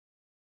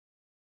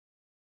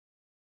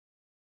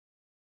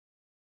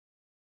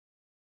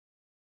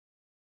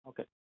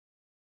 Okay.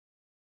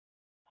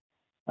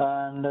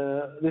 And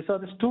these are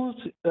the tools,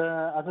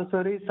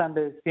 accessories,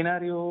 and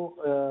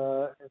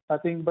scenario.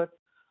 Nothing but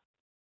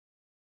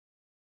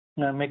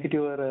make it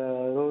your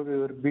road,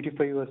 your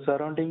beautify your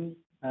surrounding.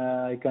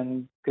 You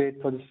can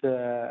create for this.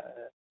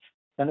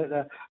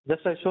 And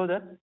just I show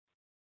that.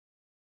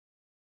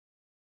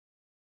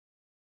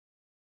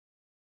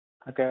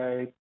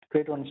 Okay,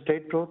 create one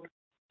straight road.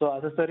 So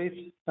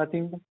accessories,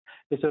 nothing.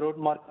 It's a road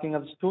marking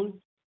of this tool.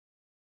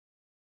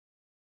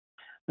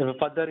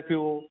 Further, if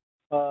you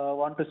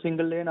want a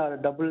single lane or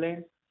a double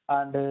lane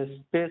and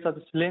space of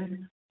this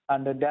lane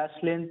and a dash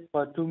lane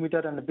for 2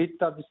 meters and the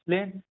width of this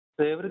lane,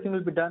 so everything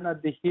will be done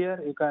at the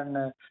here. You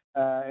can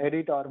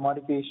edit or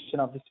modification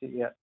of this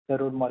here, the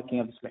road marking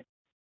of this lane.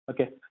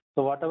 Okay,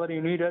 so whatever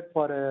you needed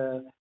for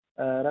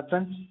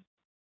reference,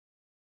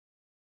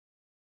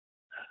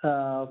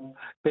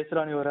 based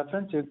on your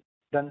reference, you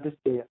done this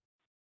here.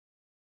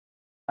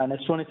 And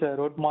next one is a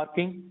road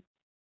marking.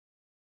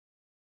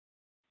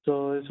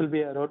 So this will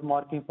be a road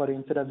marking for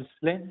inside of this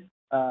lane.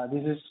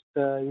 This is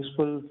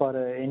useful for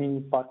any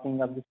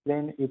parking of this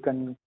lane. You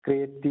can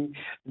create the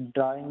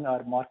drawing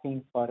or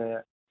marking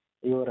for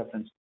your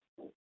reference.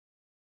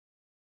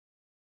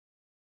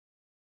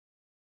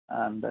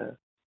 And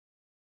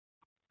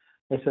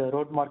it's a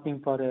road marking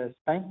for a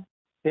time.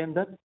 Same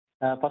that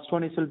first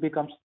one is will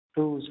become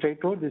to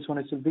straight road. This one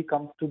is will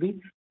become to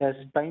the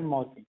time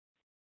marking.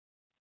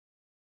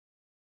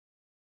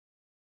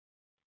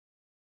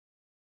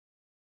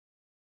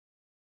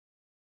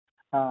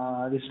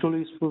 This tool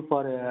is useful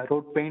for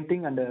road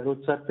painting and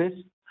road surface.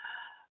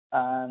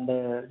 And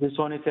this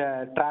one is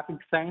a traffic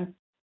sign.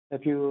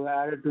 If you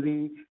add to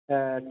the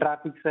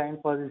traffic sign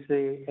for this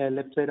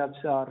left side of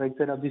or right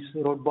side of this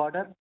road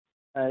border,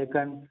 you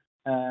can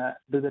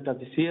do that of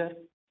this here.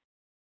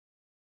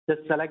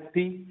 Just select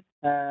the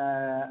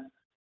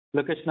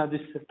location of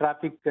this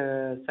traffic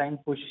sign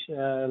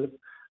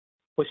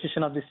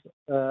position of this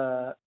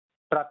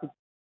traffic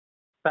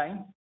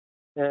sign.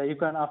 You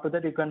can after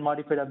that you can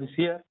modify of this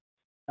here.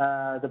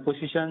 The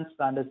positions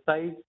and the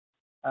size,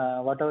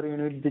 whatever you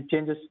need the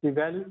changes the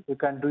value, you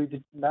can do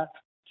it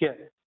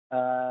here.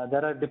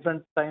 There are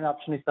different sign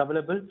options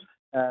available.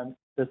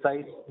 The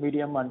size,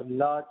 medium and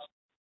large,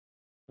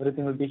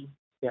 everything will be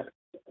here.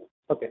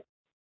 Okay.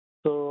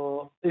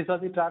 So these are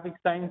the traffic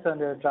signs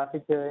and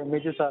traffic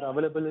images are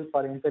available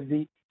for inside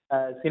the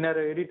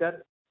scenario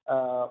editor.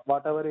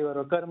 Whatever your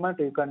requirement,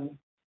 you can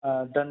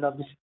done of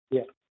this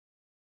here.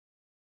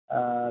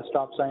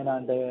 Stop sign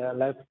and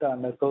left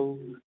and curve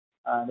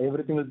and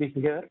everything will be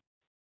here.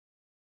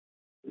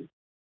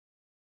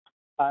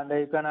 And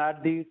you can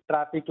add the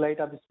traffic light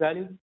of this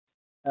value.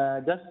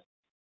 Just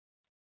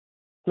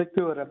click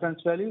your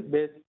reference value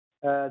based.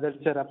 There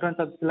is a reference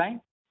of this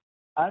line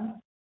and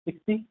fix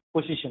the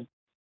position.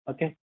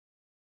 Okay.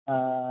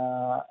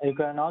 You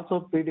can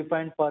also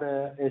predefine for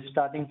a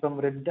starting from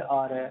red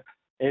or a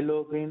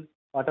yellow, green,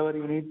 whatever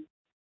you need.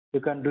 You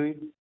can do it.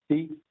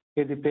 See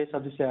here the place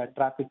of this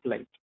traffic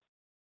light.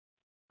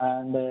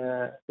 And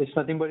it's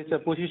nothing but it's a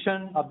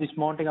position of this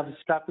mounting of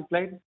this traffic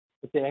light.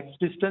 It's a x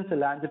distance, a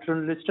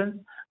longitudinal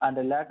distance, and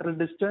a lateral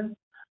distance,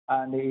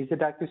 and a z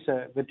axis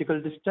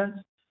vertical distance.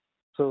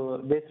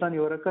 So based on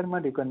your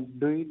requirement, you can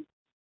do it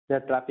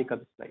the traffic of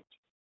this light.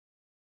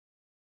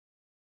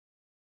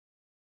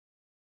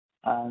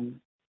 And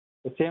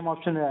the same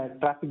option,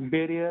 traffic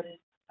barrier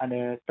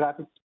and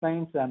traffic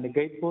signs and the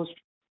gate post.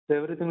 So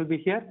everything will be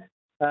here.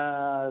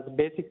 The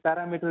basic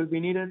parameter will be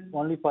needed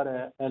only for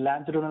a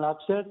longitudinal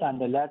offset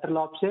and a lateral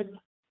offset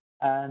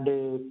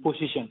and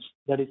positions,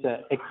 that is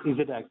x,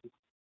 z axis.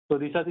 So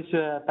these are these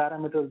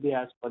parameter will be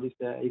asked for this.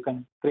 You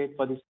can create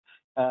for this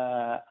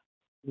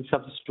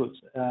substitutes,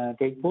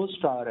 gate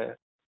post or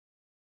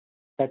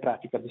the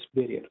traffic of this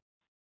barrier.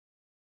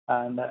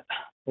 And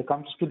it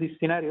comes to this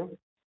scenario.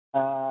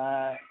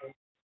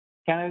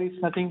 Canary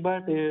is nothing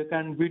but you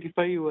can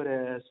beautify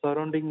your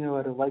surrounding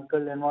your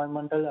vehicle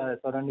environmental,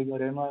 surrounding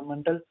your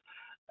environmental.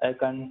 I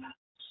can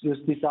use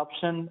this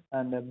option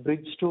and a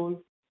bridge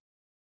tool.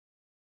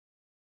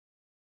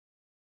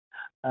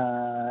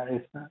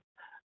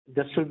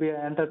 Just will be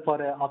entered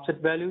for a offset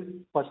value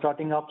for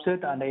starting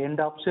offset and end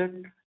offset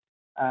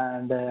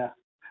and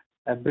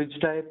a bridge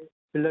type,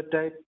 pillar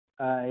type,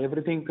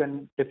 everything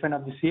can define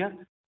of this here.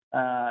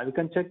 We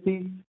can check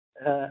the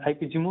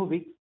IPG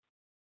movie.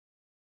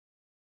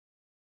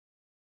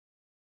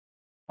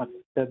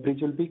 The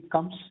bridge will be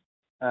comes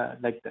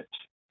like that.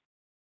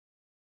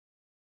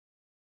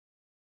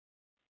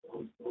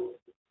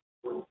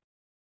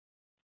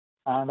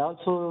 And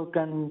also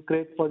can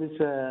create for this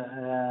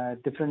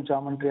different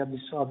geometry of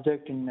this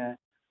object in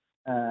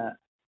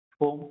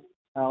home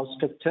house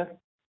structure.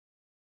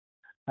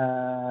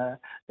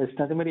 There's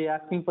nothing really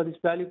asking for this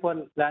value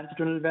for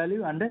longitudinal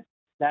value and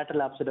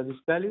lateral offset of this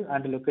value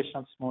and the location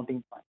of this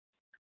mounting point.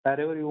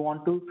 Wherever you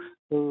want to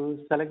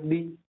select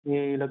the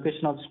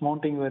location of this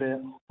mounting your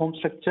home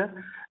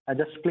structure,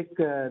 just click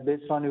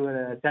based on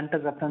your center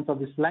reference of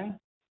this line.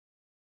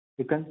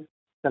 You can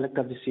select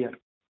of this here.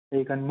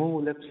 You can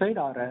move left side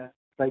or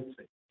right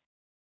side.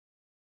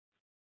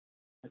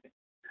 Okay.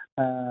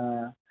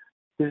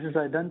 This is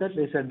I done that.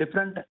 It's a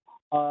different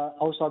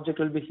house object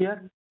will be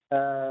here.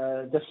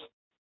 Just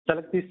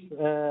select this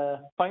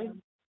file.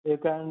 You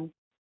can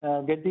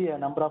get the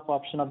number of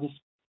option of this.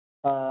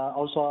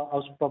 Also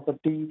house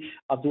property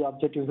of the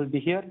object will be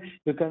here.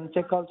 You can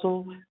check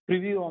also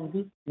preview on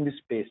the in this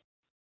space.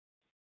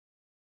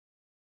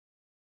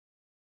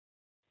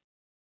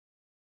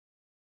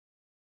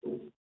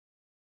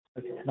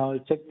 Okay, now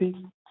check the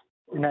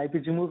in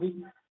IPG movie.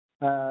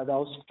 The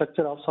house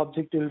structure of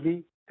object will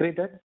be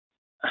created.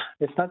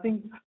 It's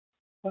nothing.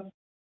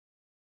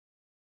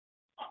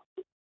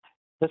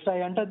 Just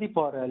I enter the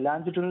for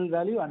longitudinal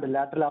value and the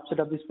lateral offset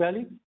of this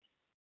value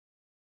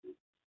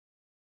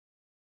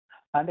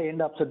and the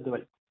end offset the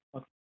value.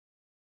 Okay.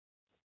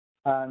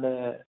 And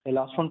the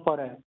last one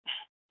for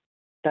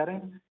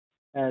terrain.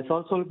 It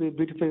also will be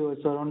beautify your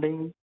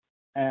surrounding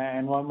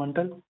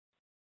environmental.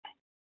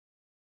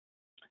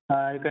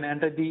 You can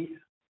enter the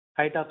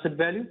height offset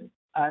value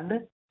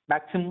and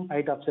maximum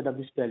height offset of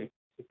this value.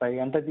 If I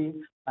enter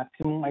the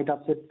maximum height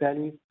offset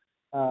value,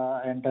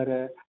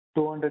 enter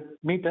 200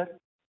 meter,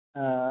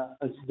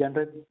 as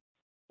generate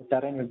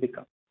terrain will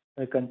become.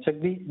 You can check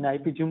the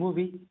IPG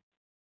movie.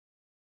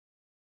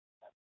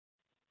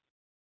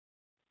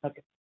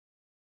 Okay.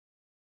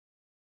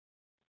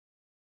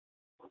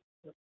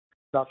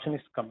 The option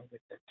is coming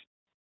with that.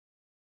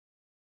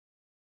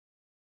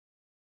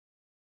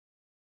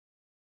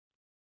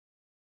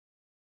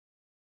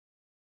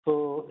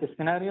 So the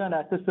scenario and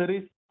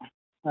accessories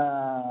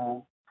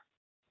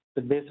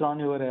based on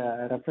your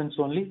reference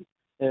only.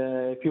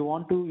 If you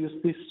want to use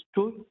this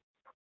tool,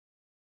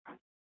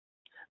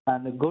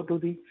 and go to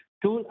the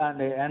tool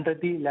and enter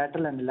the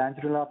lateral and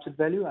longitudinal offset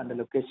value and the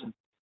location.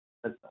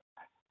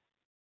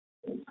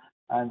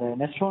 And the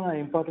next one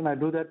important, I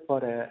do that for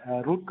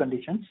route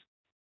conditions.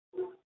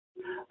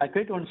 I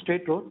create one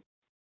straight road.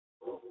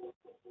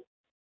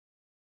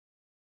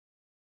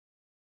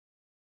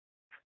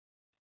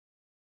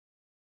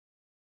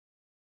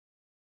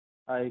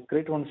 I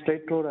create one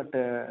straight road at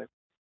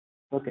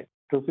okay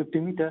 250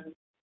 meter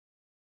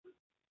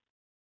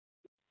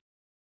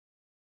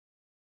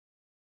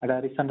at a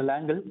horizontal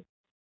angle.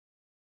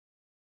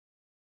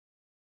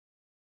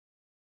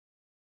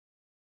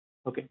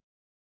 Okay.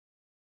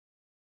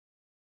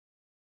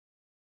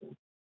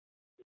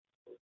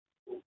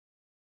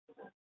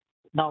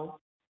 Now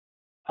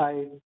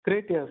I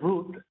create a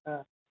route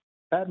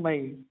where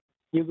my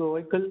ego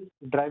vehicle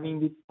driving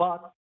the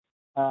path.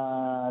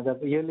 The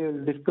earlier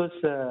we'll discuss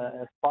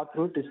path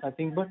route is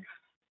nothing but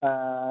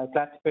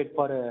classified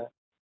for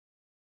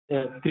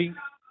three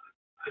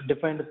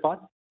defined path.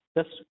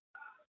 Just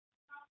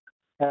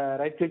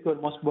right click your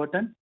mouse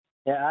button,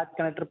 add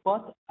connector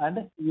path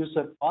and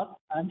user path,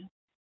 and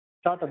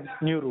start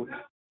a new route.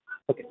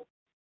 Okay.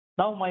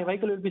 Now my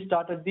vehicle will be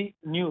started the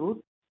new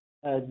route.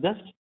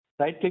 Just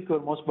right click your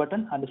mouse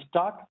button and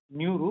start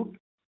new route,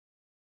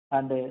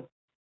 and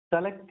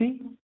select the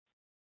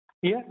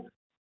here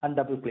and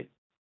double click.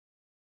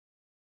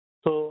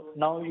 So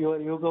now your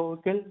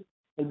yoga vehicle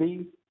will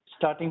be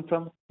starting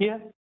from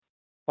here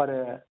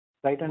for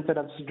right hand side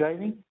of this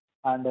driving,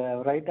 and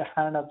right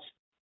hand of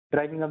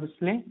driving of this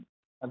lane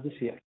of this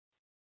here.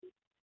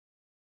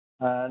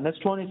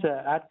 Next one is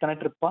add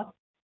connector path.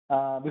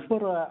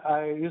 Before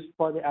I use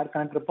for the add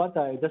connector path,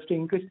 I just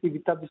increase the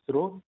width of this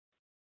road.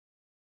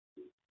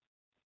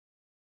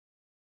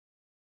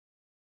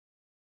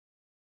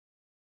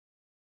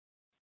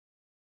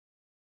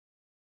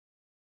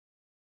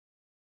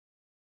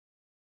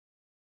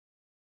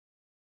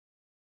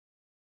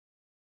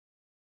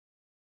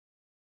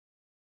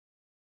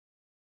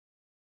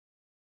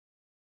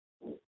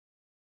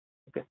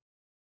 Okay.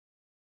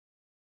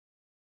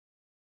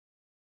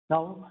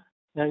 Now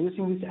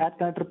using this add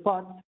connector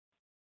path,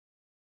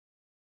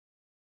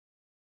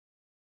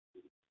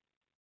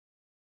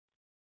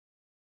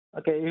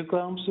 okay, your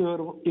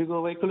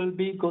vehicle will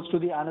be goes to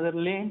the another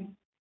lane.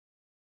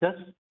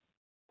 Just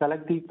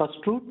select the first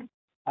route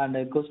and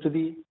it goes to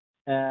the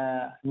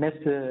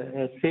next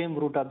same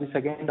route of the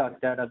second or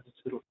third of this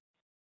route.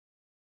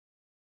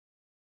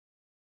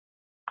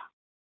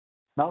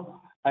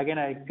 Now again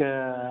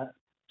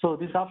so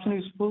this option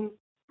is useful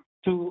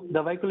to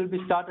the vehicle will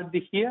be started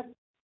here.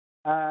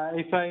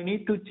 If I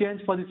need to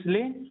change for this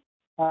lane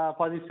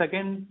for the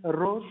second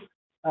road,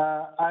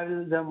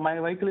 my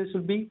vehicle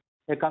will be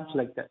comes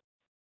like that.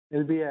 It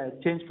will be a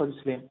change for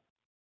this lane.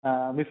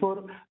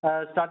 Before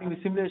starting the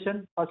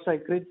simulation, first I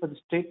create for the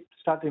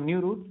start a new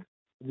route,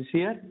 this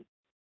here,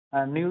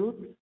 and new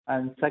route,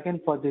 and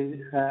second for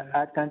the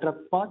add connector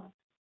path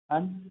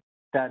and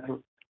that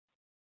route.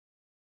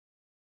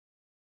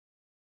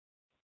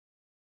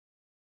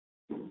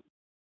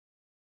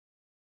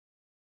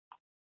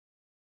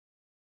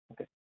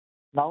 Okay.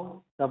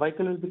 Now the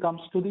vehicle will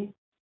becomes to the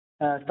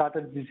start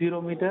at the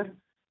 0 meter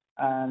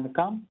and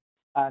come,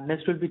 and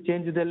next will be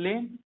change the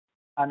lane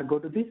and go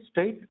to the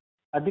straight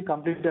at the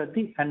complete at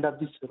the end of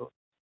this road.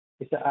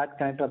 It's the add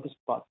connector of this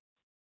path.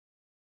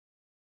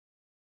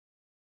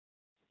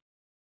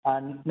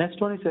 And next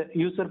one is a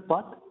user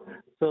path.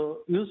 So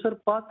user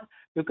path,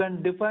 you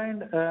can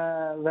define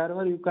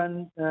wherever you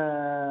can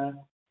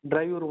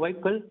drive your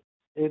vehicle.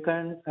 You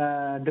can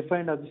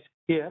define this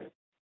here.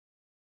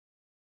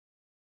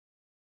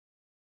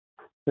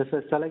 There's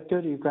a selector.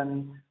 You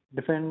can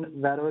define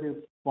wherever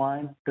you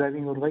want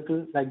driving your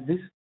vehicle like this.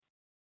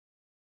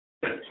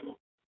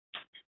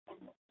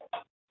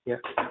 Yeah.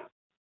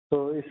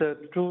 So it's a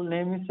true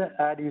name is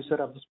add user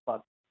of this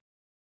path.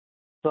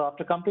 So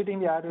after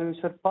completing the add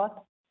user path,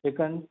 you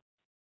can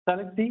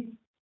select the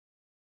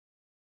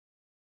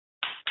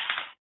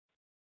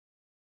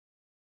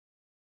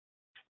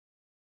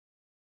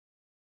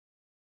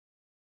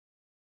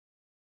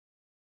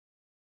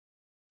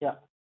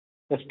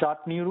start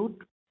new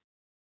route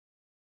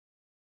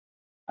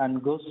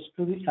and goes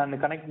to the and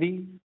connect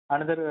the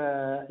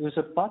another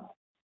user path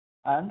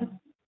and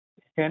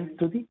end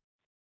to the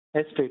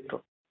straight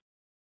road.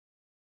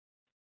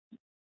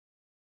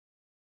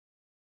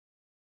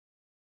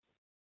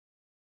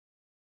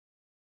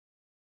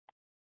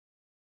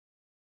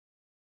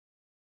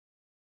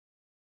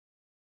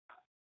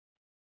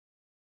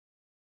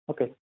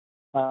 Okay.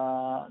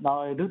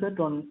 Now I do that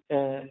on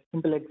a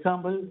simple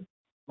example.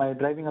 My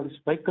driving of this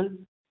vehicle,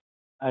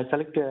 I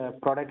select a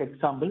product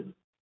example.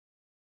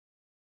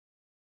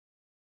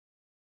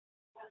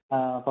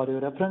 For your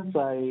reference,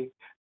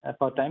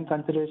 for time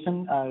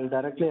consideration, I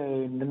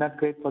did not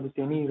create for this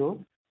any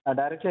row.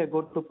 Directly I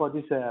go to for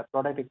this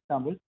product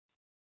example.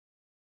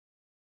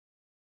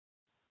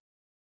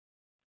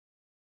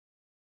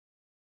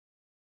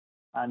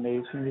 And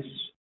using this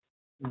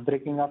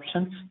braking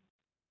options.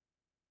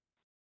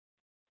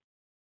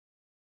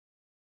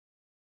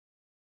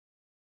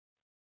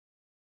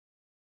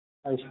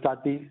 I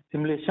start the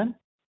simulation.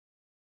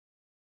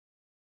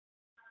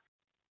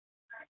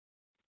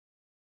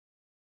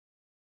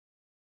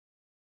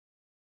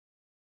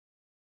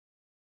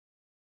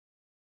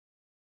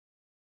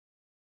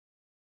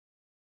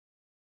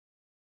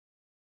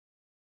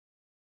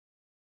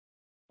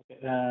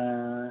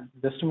 Okay,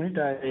 just a minute.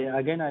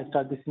 I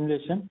start the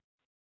simulation.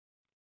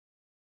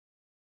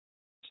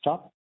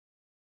 Stop.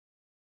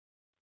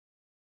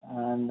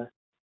 And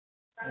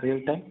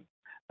real time.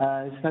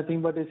 It's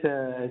nothing but it's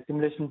a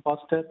simulation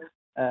faster.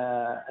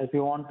 If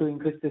you want to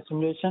increase the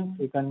simulation,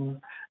 you can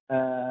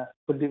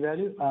put the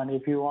value, and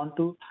if you want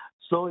to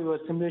slow your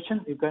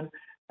simulation, you can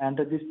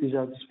enter this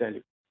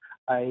value.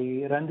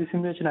 I run the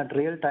simulation at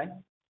real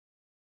time.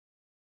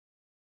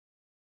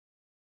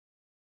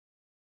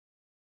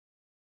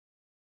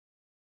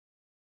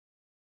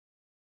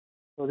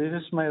 So this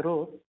is my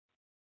road.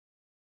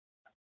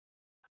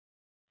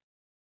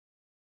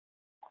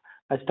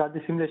 I start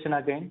the simulation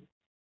again.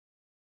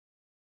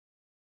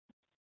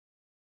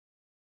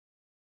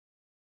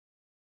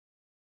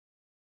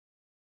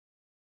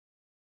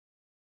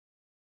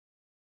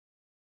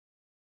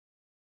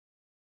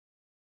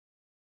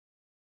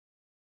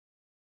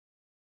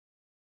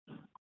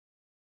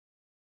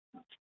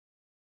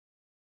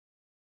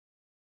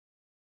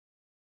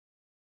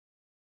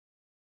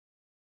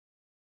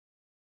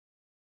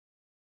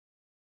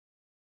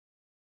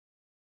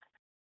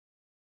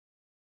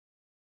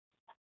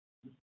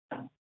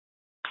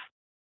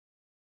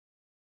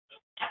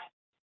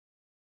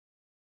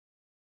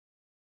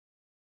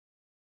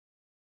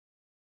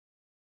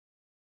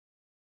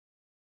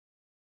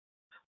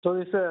 So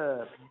it's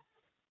a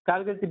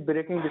calculate the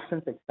braking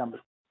distance example.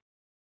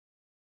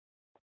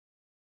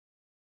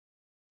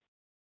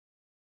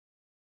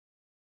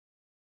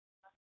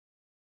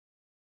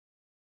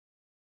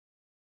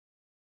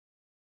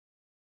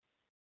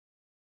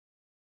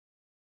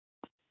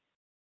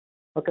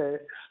 Okay.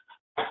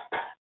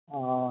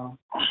 I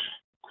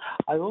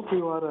hope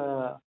you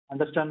are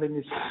understanding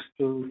this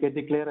to get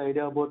a clear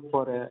idea about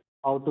for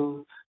how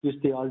to use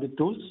all the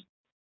tools.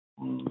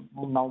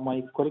 Now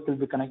my colleague will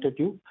be connected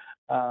to you.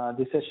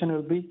 The session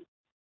will be,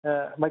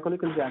 my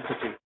colleague will be answered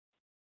to you.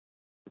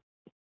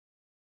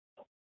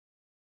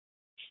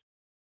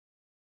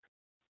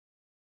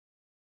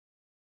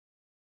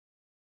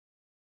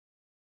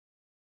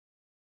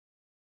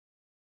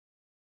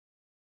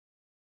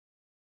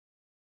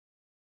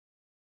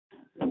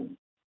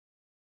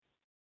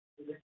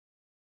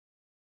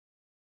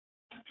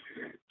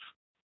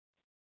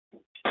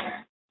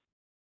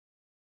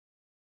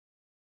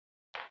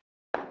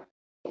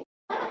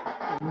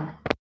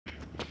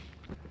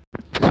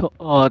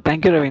 So,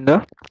 thank you,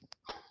 Ravinder.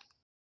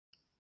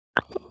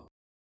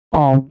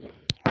 Um,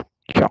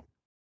 yeah.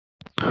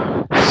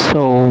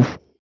 So,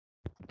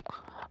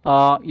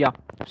 yeah.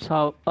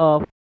 So,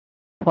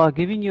 for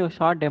giving you a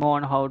short demo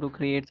on how to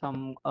create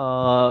some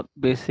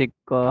basic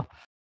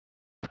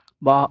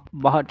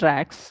Baja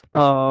tracks,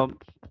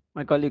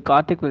 my colleague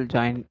Karthik will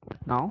join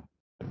now.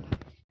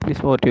 Please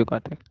over to you,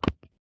 Karthik.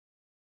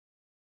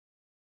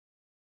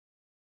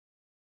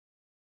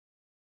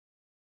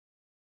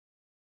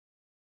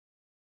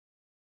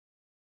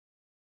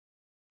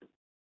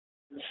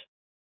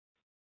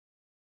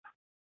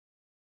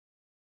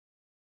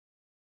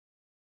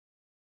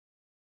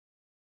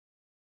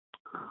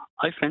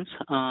 Hi friends,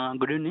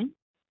 good evening.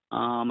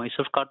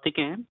 Myself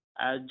Karthikeyan.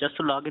 I just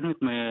log in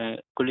with my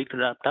colleague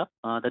laptop,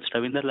 that's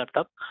Ravinder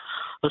laptop.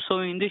 So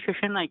in this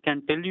session, I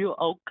can tell you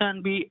how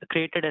can be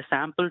created a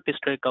sample test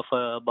track of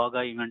a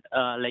Baga event,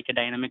 like a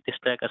dynamic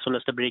test track as well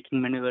as the braking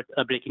maneuver,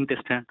 braking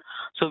test track.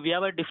 So we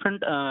have a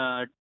different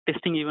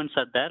testing events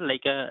are there,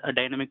 like a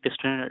dynamic test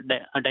track,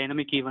 a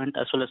dynamic event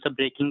as well as the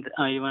braking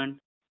event,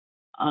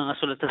 as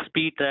well as the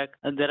speed track.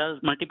 There are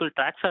multiple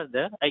tracks are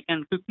there. I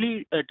can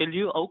quickly tell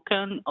you how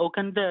can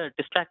the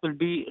test track will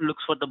be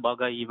looks for the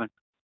Baga event.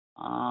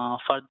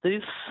 For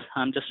this,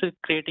 I'm just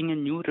creating a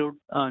new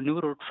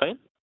road file.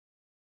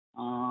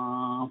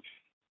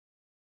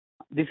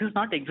 This is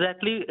not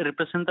exactly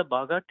represent the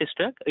Baga test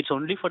track. It's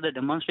only for the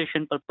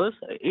demonstration purpose.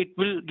 It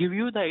will give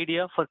you the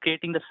idea for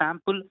creating the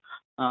sample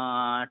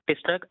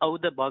test track, how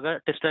the Baga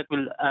test track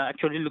will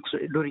actually looks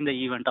during the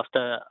event of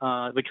the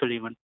virtual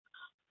event.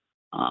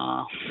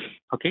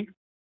 Okay.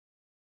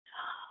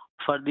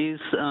 For this,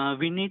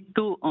 we need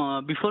to,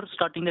 before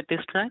starting the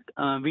test track,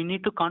 we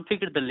need to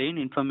configure the lane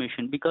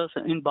information, because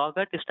in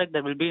Baga test track,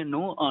 there will be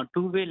no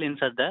two-way lanes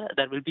are there.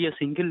 There will be a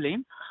single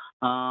lane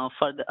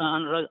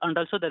and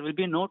also there will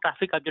be no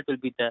traffic object will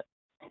be there.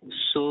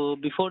 So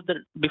before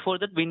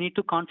that, we need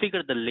to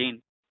configure the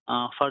lane.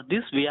 For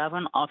this, we have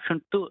an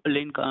option to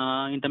lane,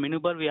 in the menu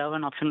bar, we have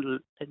an option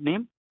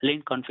name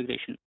lane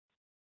configuration.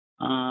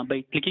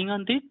 By clicking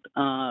on this,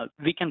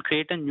 we can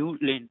create a new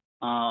lane,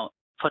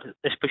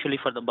 especially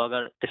for the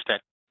Baga test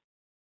track.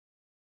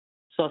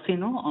 So as you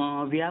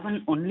know, we have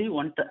only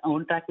one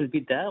track will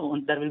be there.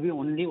 There will be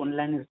only one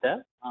lane is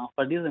there.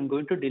 For this, I'm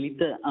going to delete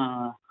the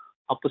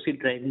opposite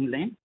driving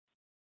lane.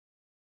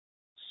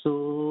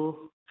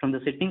 So from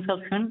the settings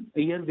option,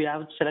 here we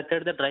have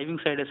selected the driving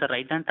side as a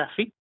right-hand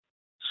traffic.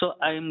 So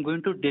I am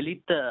going to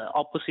delete the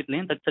opposite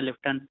lane, that's the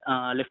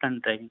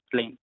left-hand driving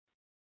lane.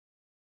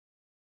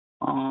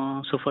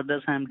 So for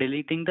this, I am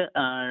deleting the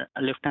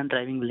left-hand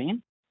driving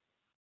lane.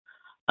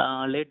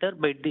 Later,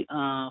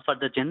 for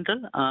the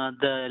general,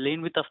 the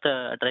lane width of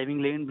the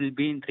driving lane will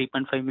be in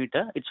 3.5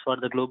 meter. It's for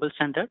the global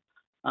standard.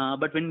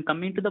 But when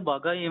coming to the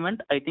Baga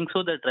event, I think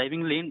so the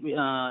driving lane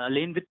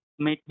width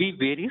might be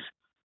varies.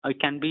 It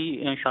can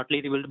be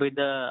shortly revealed by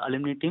the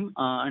alumni team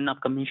in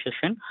upcoming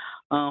session.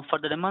 For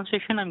the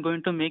demonstration, I'm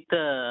going to make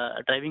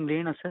the driving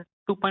lane as a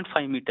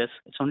 2.5 meters.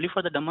 It's only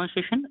for the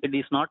demonstration. It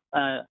is not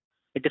the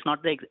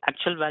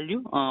actual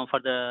value for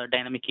the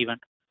dynamic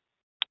event.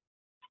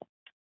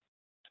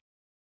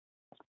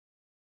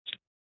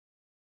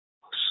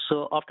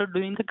 So after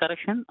doing the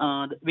correction,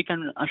 we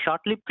can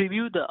shortly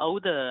preview how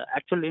the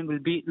actual lane will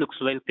be looks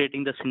while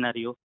creating the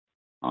scenario.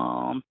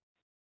 Um,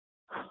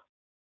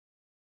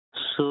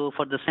 so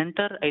for the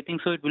center, I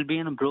think so it will be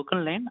in a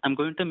broken line. I'm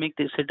going to make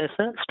this it as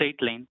a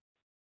straight line.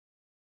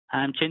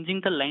 I'm changing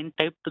the line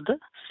type to the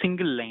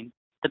single line.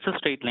 That's a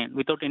straight line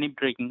without any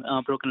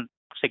broken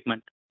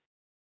segment.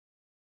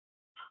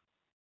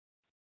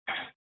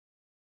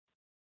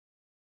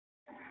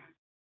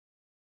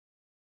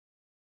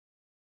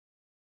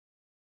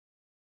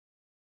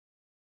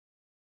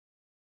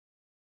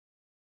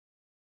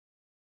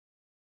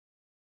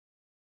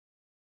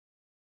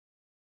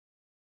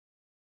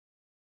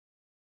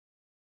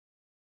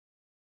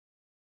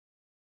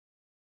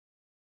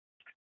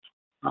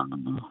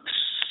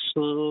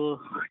 So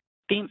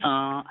team,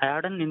 I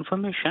had an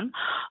information.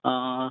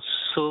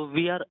 So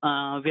we are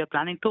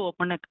planning to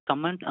open a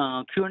comment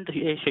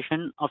Q&A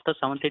session after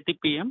 7:30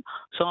 p.m.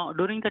 So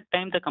during that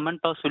time, the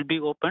comment box will be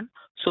open.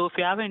 So if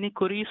you have any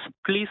queries,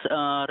 please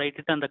write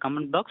it in the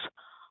comment box.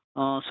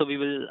 So we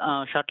will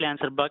shortly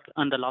answer back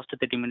in the last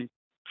 30 minutes.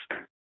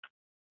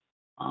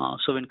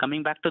 So when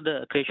coming back to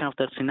the creation of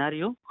the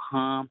scenario,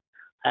 I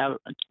have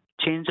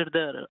changed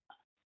the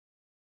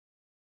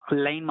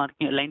line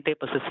type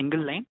as a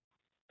single line.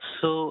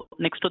 So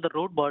next to the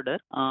road border,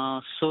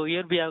 so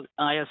here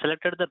I have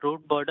selected the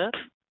road border,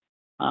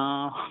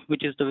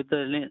 which is with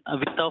the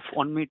width of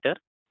 1 meter.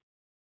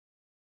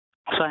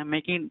 So I'm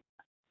making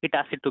it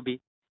as it to be.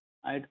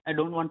 I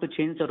don't want to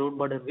change the road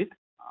border width.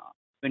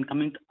 When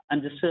coming to,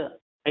 I'm just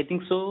I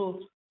think so.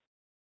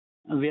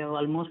 We have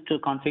almost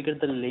configured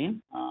the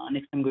lane.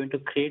 Next, I'm going to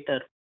create a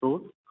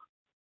road.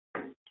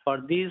 For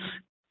this,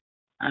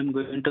 I'm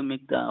going to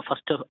make the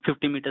first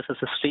 50 meters as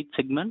a straight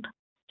segment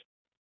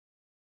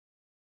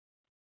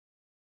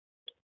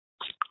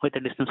with a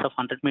distance of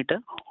 100 meter.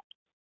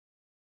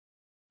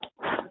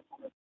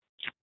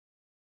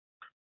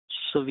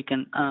 So we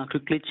can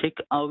quickly check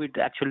how it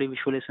actually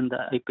visualizes in the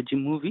IPG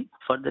movie.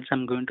 For that,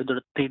 I'm going to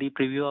the 3D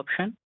preview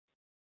option.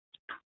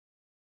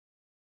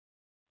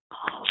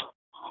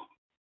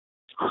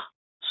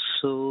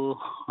 So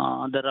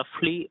the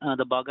roughly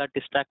the Baga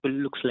test track will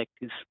looks like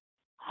this.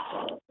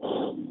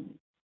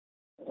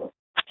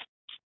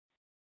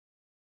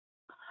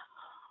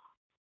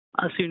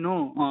 As you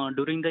know,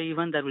 during the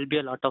event there will be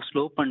a lot of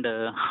slope and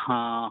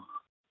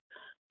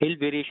hill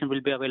variation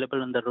will be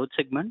available on the road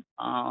segment.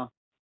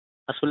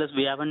 As well as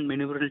we have a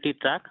maneuverability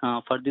track.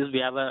 For this, we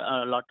have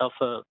a lot of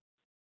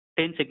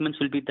 10 segments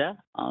will be there.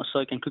 So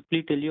I can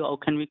quickly tell you how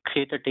can we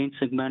create a 10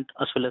 segment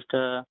as well as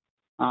the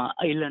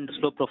hill and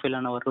slope profile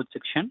on our road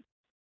section.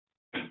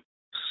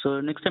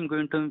 So next I'm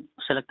going to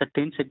select the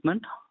 10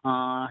 segment,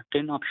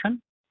 10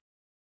 option.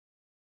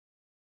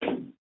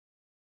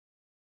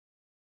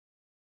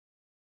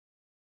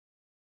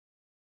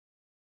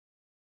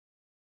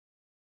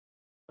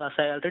 As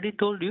I already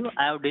told you,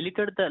 I have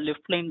deleted the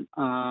left lane,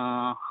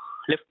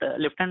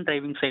 left hand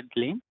driving side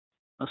lane.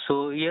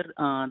 So here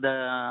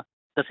the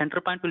center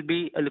point will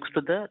be looks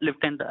to the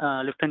left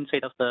hand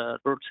side of the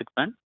road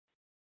segment.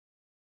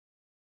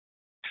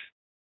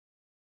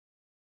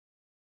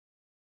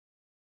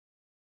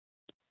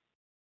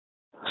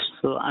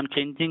 So I'm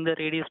changing the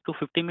radius to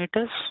 50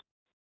 meters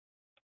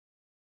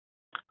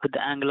with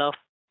the angle of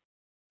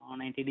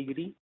 90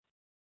 degree.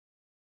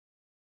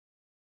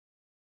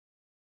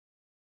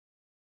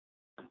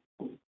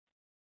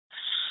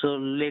 So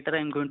later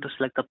I'm going to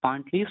select the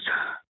point list.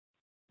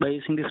 By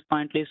using this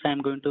point list,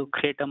 I'm going to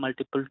create a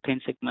multiple 10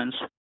 segments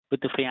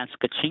with the freehand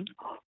sketching.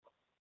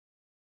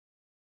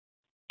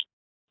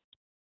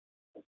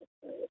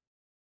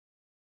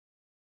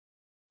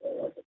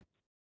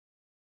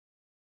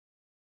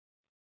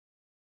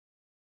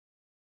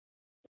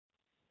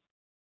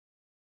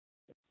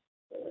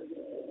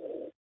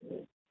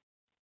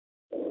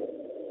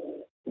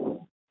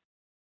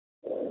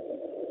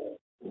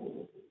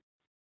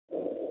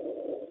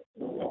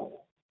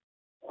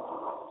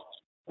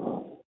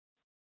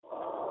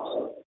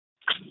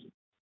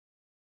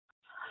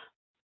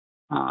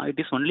 It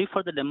is only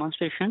for the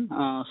demonstration.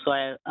 So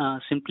I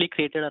simply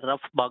created a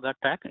rough Baga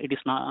track. It is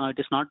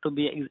not to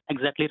be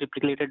exactly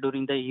replicated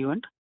during the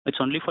event. It's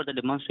only for the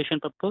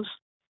demonstration purpose.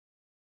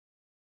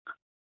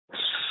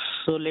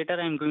 So later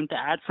I'm going to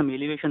add some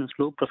elevation and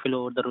slope profile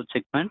over the road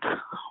segment.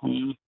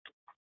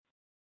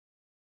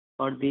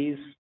 For these,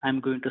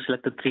 I'm going to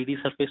select the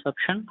 3D surface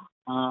option.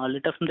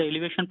 Later from the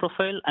elevation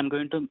profile, I'm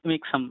going to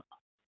make some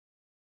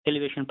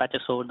elevation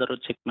patches over the road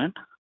segment.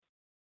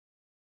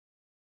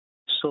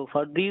 So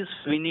for these,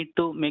 we need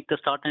to make the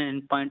start and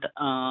end point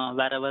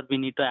wherever we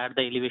need to add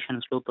the elevation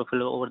and slope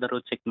profile over the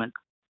road segment.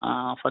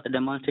 For the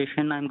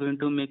demonstration, I'm going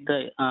to make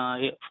the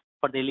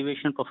for the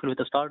elevation profile with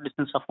a start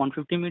distance of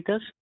 150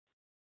 meters.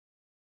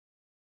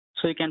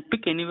 So you can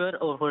pick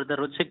anywhere over the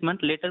road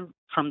segment. Later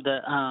from the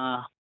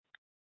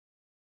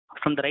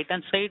right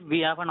hand side,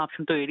 we have an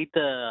option to edit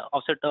the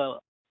offset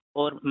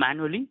or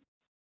manually.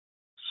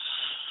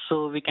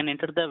 So we can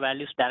enter the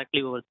values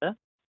directly over there.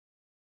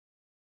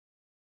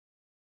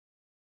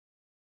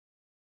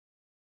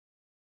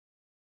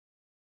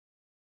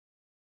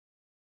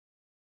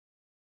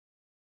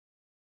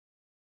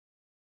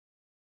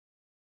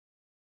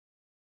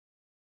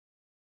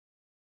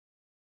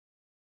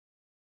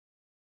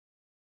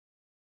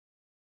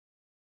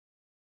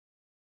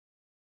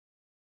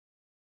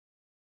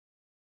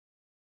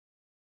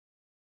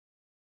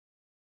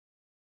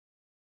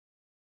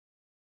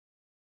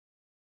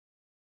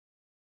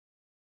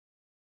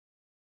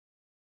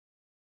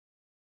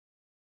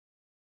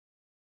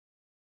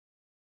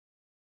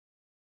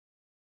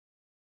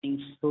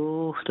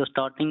 So the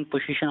starting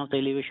position of the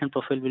elevation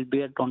profile will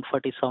be at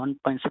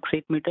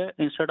 147.68 meter.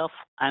 Instead of,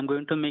 I'm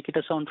going to make it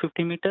as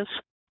 150 meters.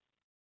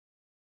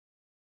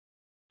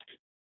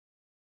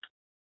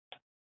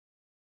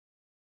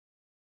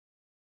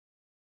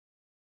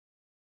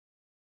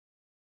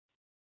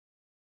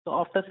 So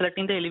after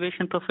selecting the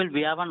elevation profile,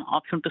 we have an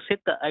option to set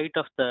the height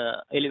of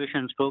the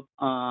elevation slope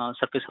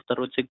surface of the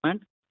road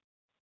segment.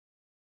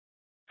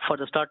 For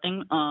the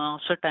starting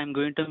set, I'm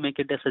going to make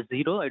it as a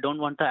 0. I don't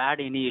want to add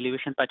any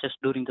elevation patches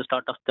during the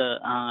start of the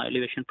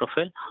elevation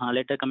profile.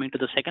 Later coming to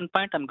the second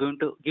point, I'm going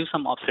to give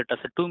some offset as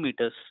a 2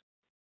 meters.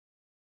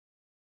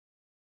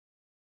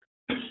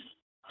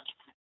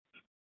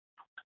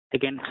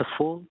 Again, it's a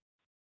 4.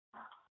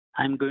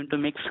 I'm going to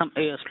make some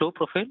a slope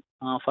profile.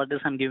 For this,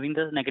 I'm giving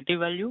the negative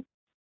value.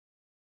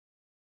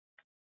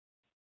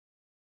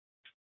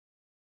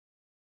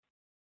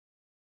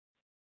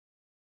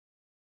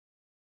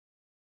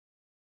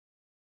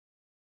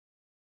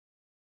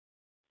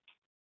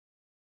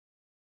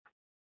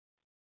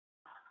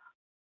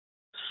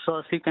 So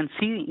as you can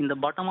see in the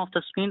bottom of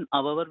the screen,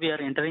 however we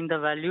are entering the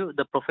value,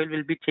 the profile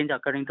will be changed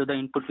according to the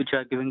input which you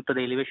are giving to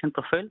the elevation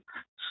profile.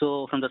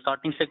 So from the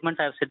starting segment,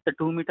 I have set the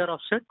 2 meter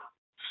offset.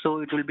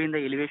 So it will be in the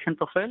elevation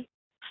profile.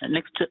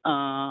 Next,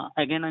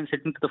 again, I'm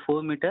setting to the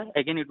 4 meter.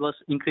 Again, it was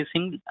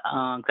increasing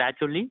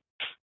gradually.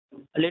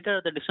 Later,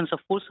 at the distance of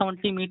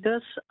 470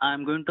 meters,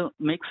 I'm going to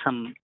make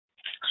some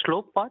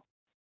slope path.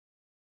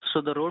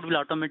 So the road will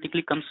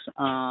automatically comes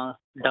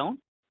down.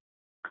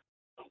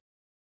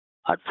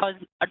 At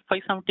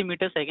 570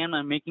 meters, again,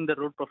 I'm making the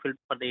road profile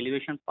for the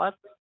elevation path.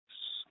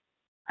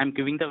 I'm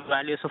giving the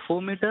values of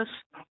 4 meters.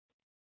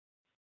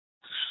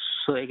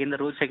 So again, the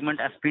road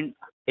segment has been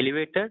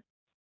elevated.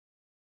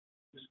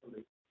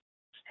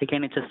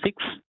 Again, it's a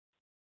 6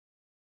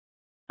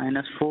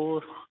 minus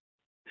 4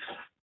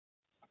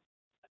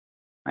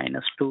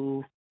 minus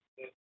 2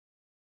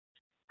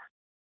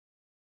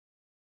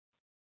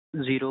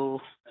 0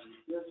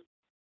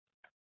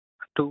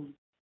 2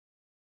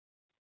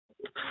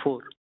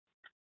 4.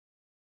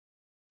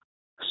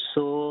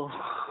 So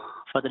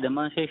for the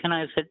demonstration,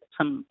 I set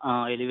some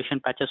elevation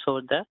patches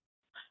over there.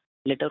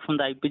 Later from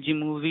the IPG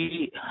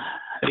movie,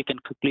 we can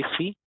quickly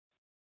see.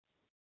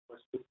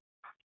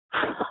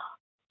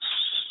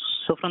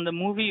 So from the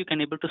movie, you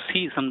can able to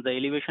see some of the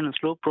elevation and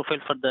slope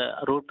profile for the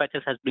road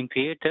patches has been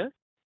created.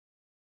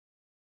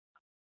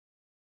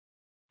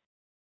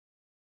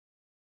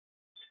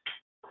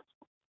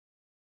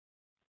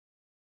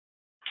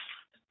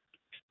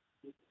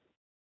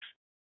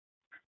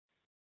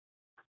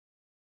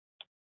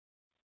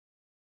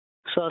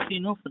 So as you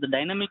know, for the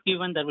dynamic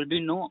event, there will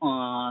be no,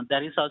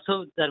 there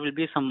will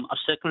be some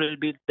obstacle will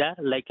be there,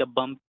 like a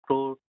bump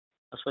road,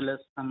 as well as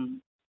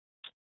some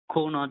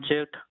cone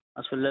object,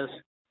 as well as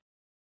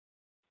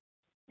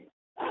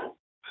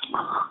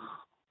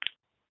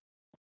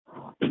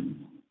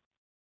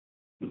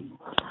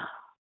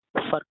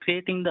for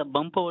creating the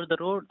bump over the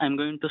road, I'm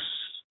going to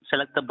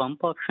select the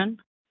bump option.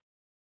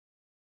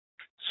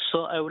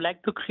 So I would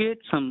like to create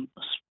some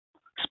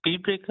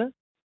speed breaker.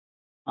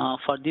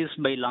 For this,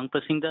 by long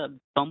pressing the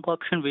bump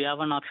option, we have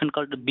an option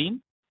called the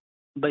beam.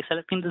 By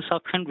selecting this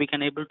option, we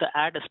can able to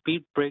add a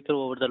speed breaker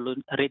over the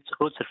road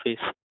surface.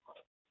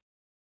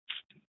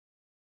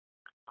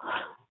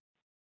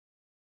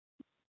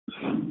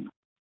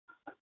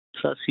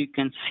 So as you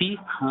can see,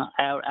 I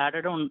have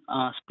added on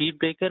speed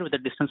breaker with a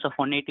distance of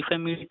 185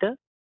 meter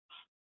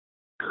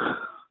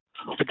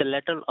with a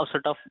lateral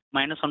offset of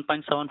minus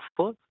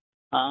 1.74.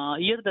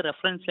 Here the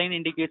reference line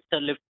indicates the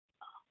left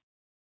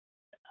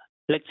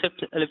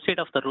side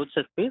of the road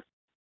surface.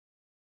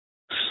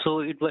 So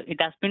it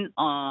has been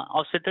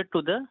offsetted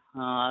to the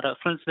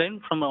reference line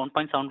from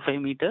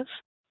 1.75 meters.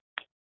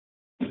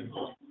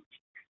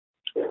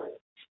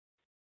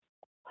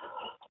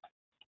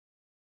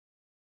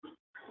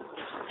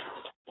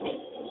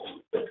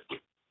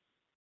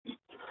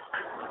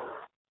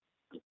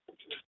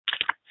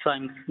 So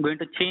I'm going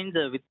to change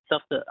the width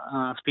of the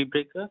speed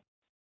breaker.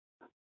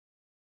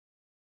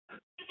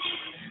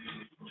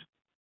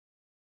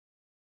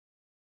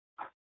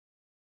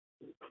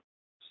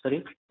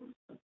 Sorry.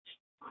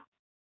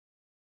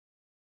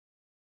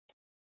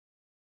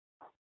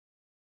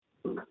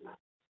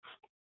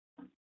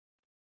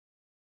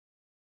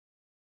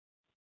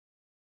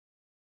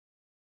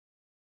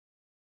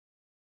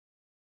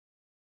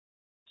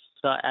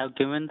 So I have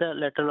given the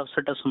lateral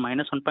offset as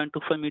minus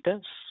 1.25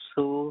 meters.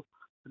 So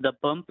the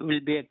bump will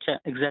be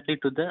exactly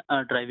to the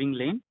driving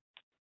lane.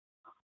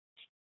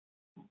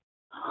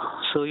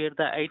 So here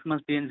the height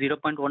must be in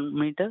 0.1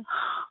 meter.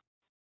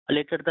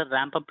 Later the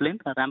ramp up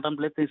length. Ramp up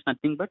length is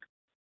nothing but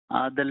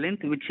the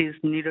length which is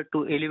needed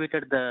to elevate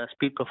the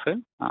speed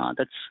profile.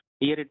 That's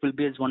here it will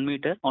be as 1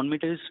 meter. 1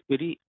 meter is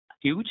very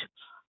huge.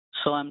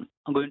 So I'm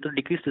going to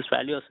decrease this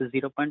value as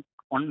 0.1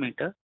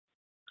 meter.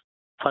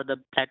 For the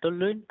plateau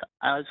length,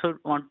 I also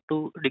want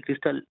to decrease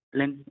the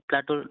length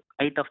plateau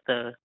height of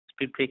the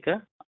speed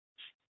breaker.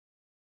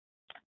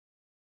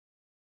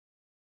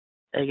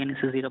 Again,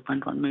 it's a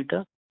 0.1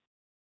 meter.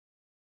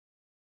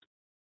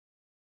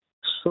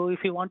 So if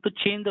you want to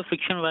change the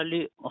friction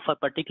value of a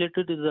particular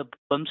to the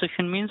bump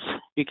section means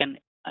you can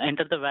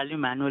enter the value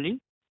manually.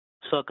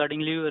 So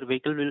accordingly, your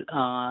vehicle will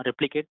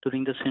replicate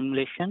during the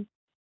simulation.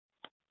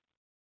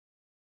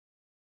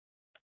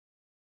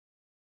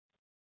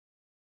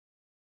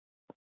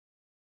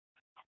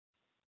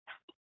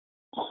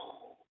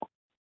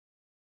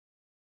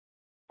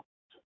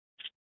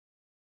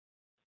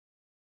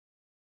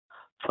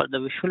 For the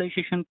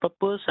visualization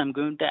purpose, I'm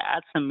going to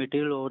add some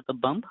material over the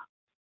bump.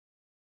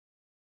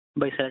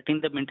 By selecting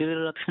the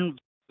material option,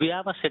 we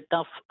have a set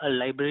of a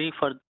library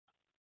for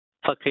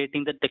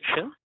creating the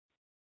texture.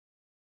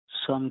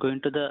 So I'm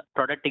going to the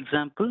product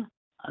example.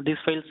 These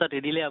files are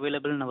readily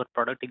available in our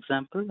product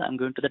example. I'm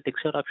going to the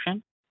texture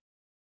option.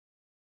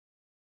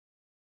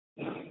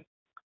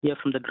 Here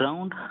from the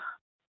ground,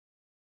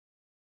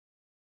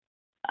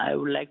 I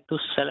would like to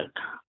select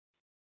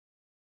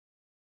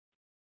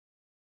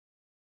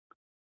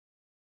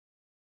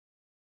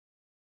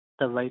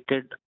the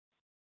whited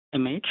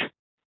image.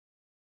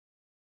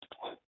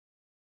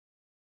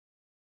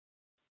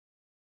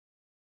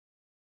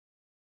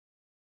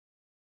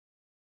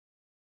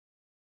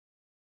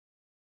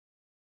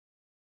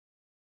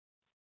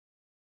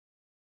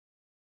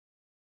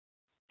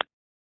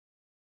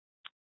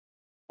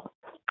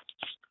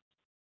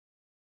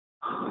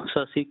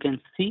 So as you can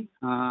see,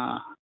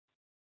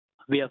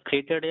 we have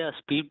created a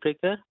speed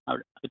breaker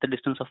with a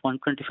distance of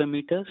 125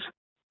 meters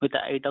with a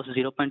height of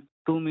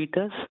 0.2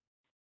 meters.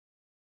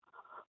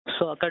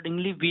 So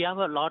accordingly, we have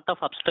a lot of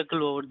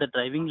obstacle over the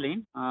driving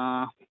lane.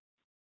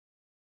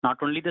 Not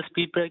only the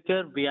speed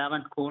breaker, we have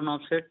a cone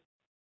offset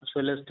as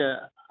well as the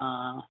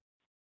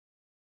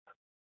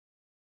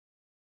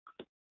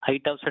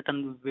height offset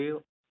and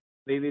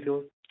wavy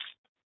road.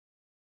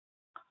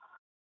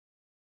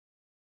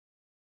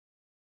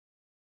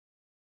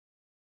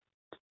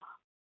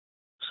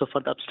 So for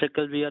the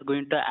obstacle, we are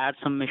going to add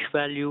some mesh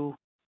value.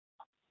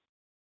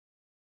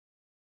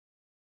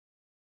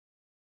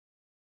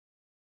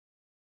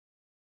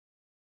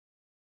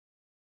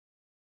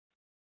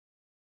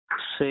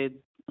 Say,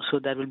 so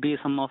there will be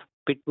some of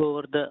pit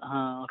over the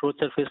road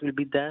surface will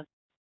be there.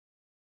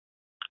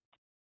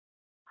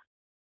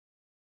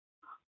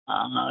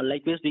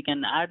 Likewise, we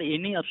can add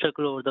any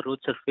obstacle over the road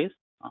surface.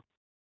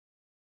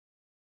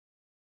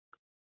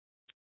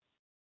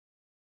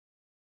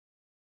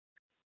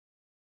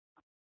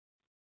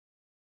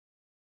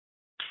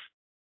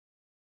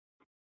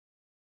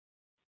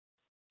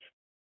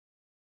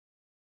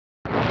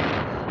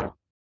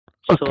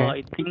 So Okay.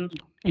 I think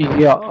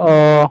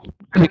Yeah,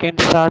 we can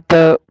start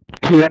the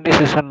Q&A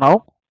session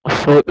now.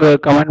 So the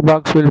comment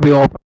box will be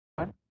open.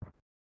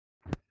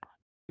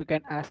 You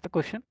can ask the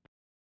question.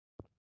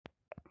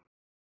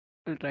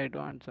 We'll try to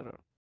answer.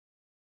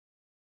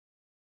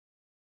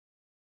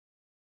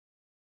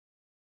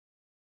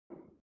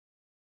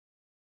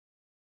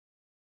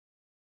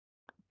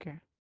 Okay.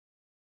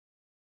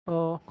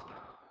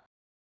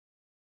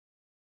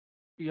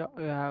 Yeah,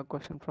 we have a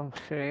question from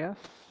Shreyas.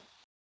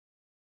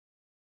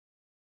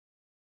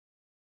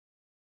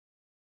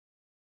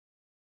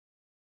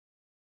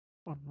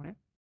 1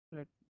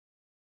 minute.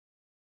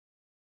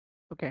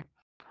 Okay.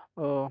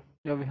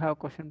 Yeah, we have a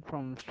question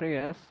from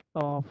Shreyas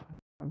of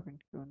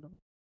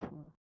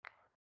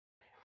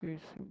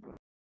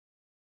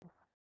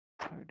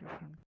five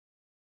different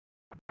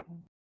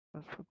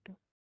perspective.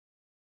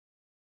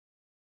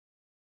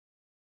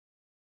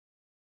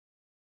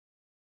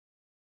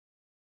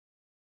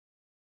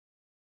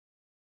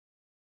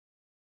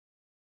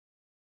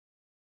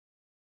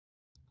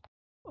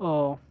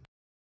 Oh,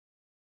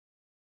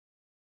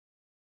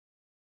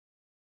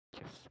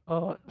 yes.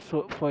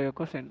 So for your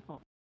question,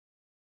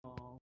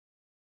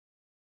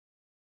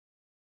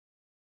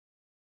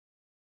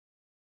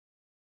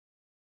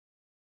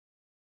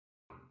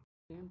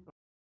 same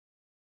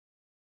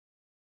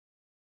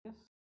yes,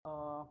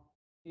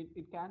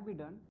 it can be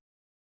done.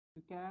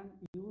 You can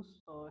use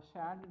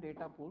shared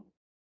data pool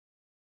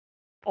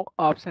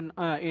option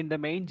in the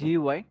main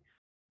GUI,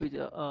 which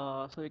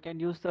so you can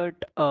use that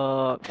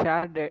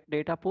shared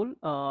data pool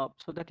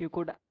so that you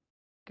could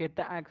get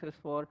the access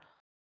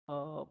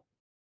uh,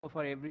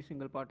 for every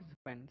single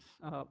participants,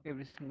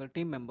 every single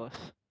team members.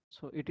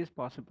 So it is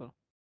possible.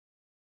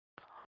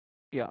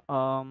 Yeah.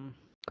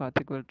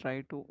 Karthik will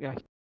try to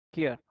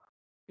here.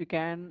 You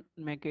can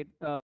make it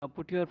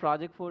put your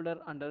project folder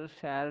under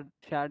share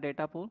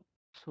data pool,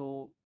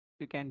 so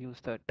you can use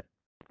that.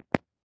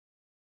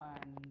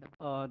 And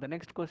the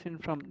next question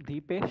from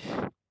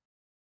Deepesh: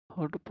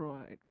 how to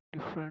provide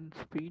different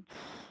speeds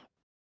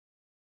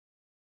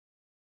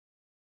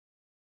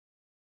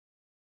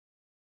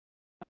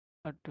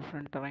at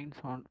different terrains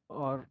on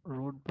or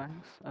road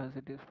banks as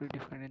it is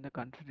predefined in the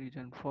country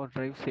region for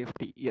drive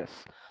safety? Yes,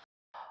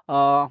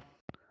 uh,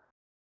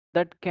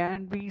 that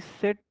can be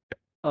set.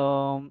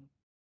 um,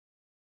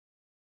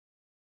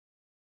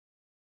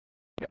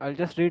 I'll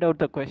just read out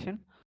the question.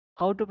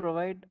 How to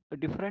provide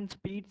different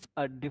speeds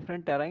at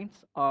different terrains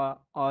or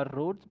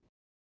roads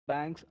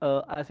banks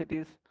as it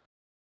is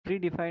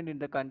predefined in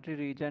the country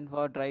region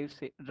for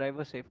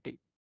driver safety.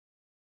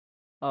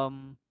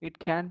 It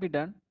can be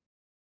done.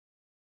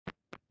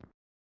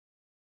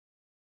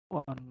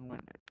 1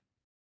 minute.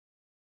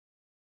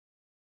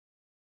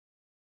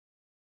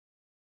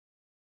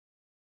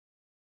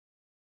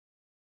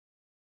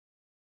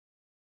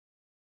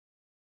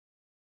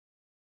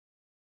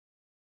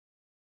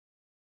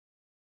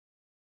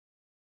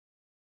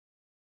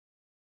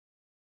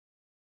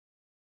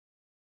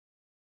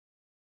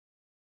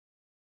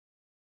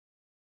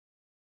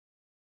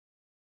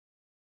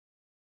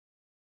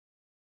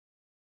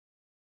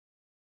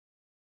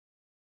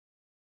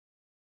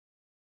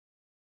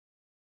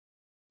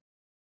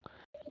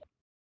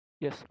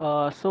 Yes.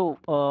 I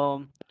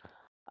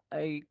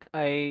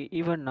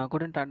even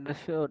couldn't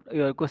understand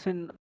your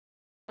question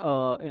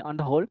on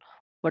the whole,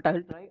 but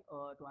I'll try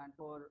to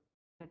answer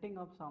setting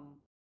up some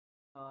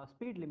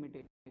speed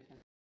limitation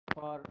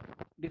for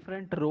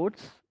different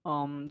roads.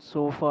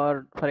 So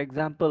for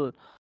example,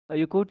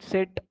 you could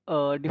set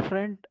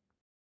different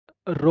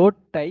road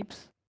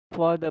types.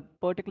 For the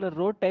particular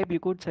road type, you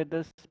could set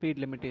the speed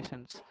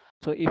limitations.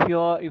 So if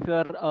your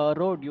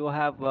road you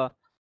have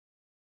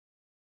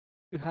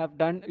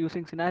done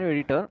using scenario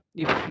editor,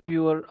 if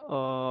you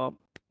are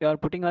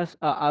putting us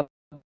urban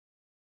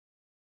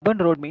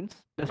road,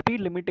 means the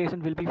speed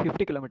limitation will be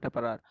 50 kilometer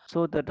per hour,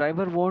 so the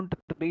driver won't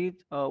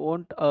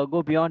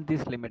go beyond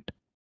this limit.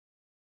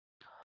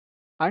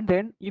 And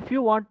then if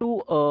you want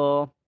to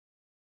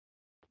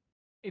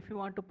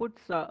put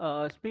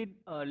speed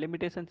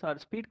limitations or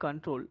speed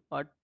control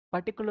or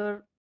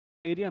particular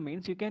area,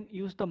 means you can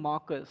use the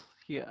markers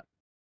here.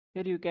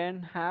 Here you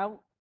can have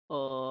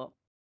uh,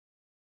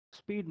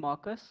 speed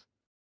markers.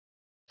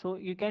 So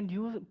you can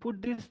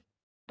put this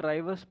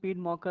driver speed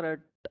marker at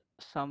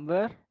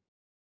somewhere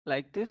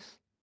like this.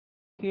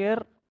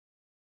 Here,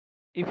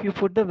 if you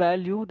put the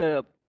value,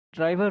 the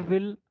driver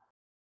will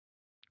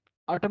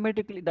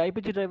automatically, the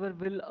IPG driver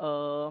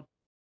will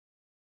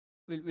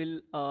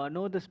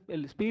know the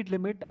speed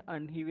limit,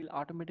 and he will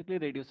automatically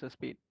reduce the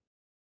speed.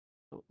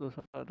 So those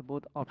are the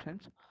both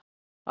options.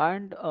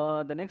 And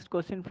the next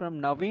question from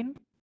Naveen: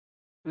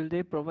 will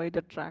they provide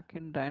the track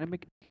in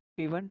dynamic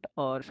event,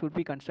 or should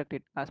we construct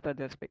it as per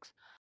their specs?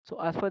 So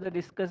as per the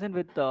discussion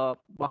with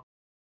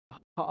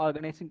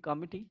organizing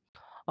committee,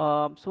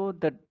 so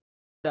the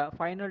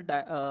final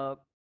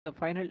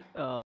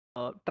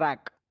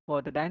track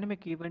for the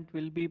dynamic event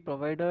will be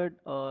provided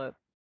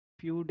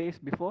few days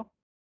before,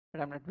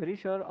 but I'm not very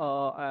sure.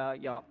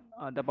 Yeah,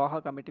 the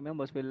Baja committee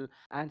members will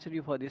answer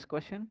you for this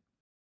question.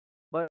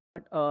 But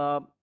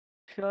for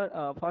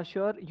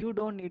sure, you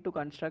don't need to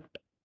construct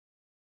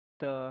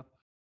the.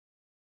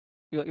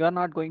 You are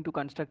not going to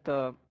construct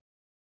the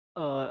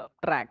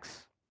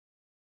tracks,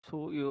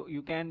 so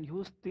you can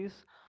use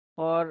this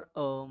for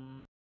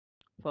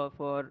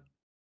for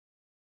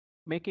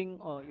making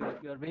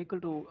your vehicle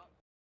to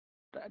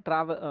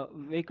travel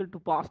vehicle to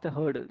pass the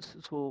hurdles.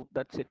 So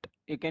that's it.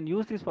 You can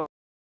use this for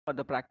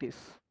the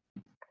practice.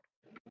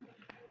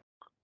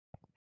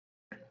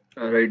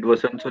 All right,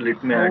 Vasant. So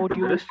let me How add would to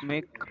you this.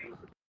 make?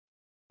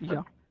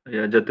 Yeah.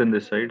 Yeah, Jatin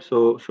this side.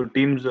 So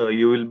teams,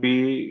 you will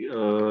be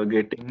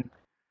getting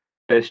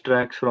test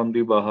tracks from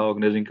the Baja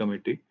organizing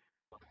committee,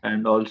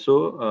 and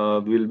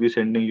also we'll be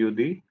sending you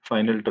the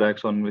final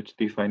tracks on which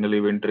the final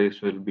event race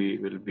will be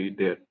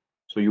there.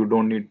 So you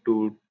don't need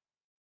to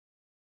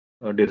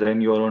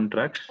design your own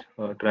tracks.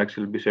 Tracks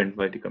will be sent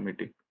by the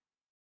committee.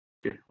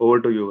 Okay,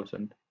 over to you,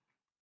 Vasant.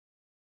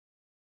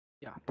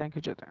 Yeah. Thank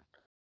you, Chetan.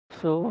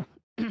 So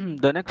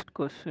the next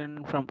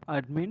question from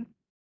admin: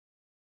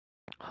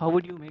 how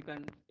would you make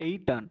an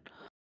 8-ton?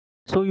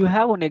 So you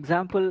have an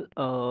example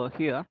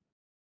here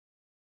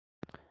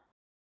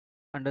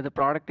under the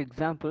product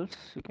examples.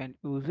 You can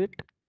use it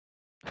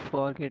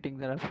for getting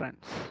the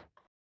reference.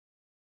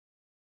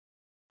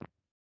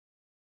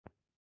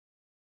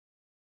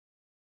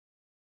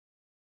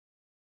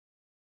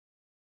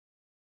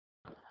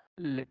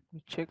 Let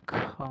me check.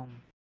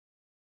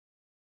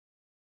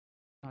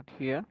 Not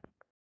here.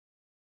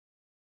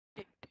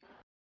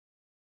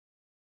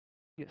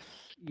 Yes,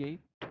 8.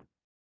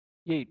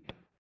 8.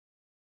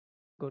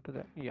 Go to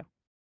that. Yeah.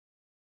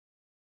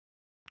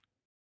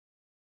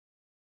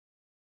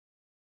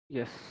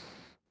 Yes.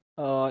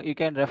 You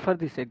can refer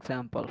this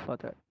example for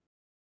that.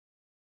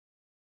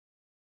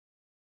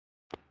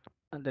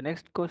 And the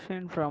next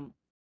question from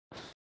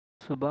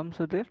Subham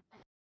Sudhir.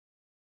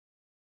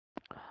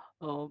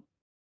 Uh,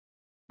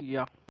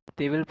 yeah,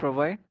 they will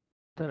provide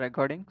the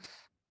recordings.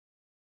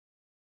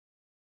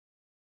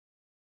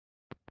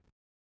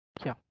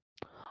 Yeah.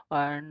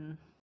 And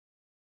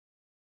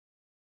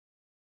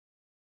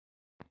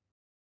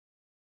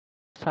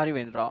sorry,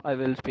 Vendra, I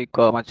will speak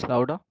much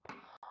louder.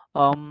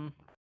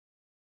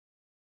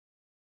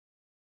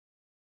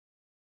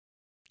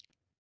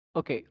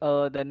 Okay.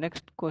 The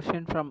next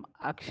question from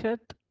Akshat: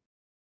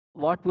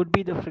 what would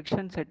be the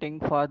friction setting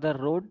for the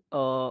road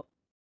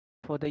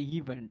for the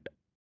event?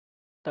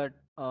 That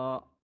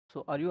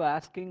so are you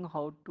asking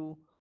how to?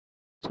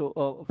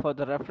 So for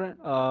the reference,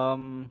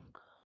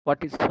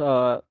 what is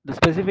the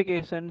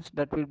specifications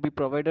that will be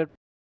provided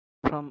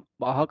from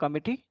Baja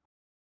committee?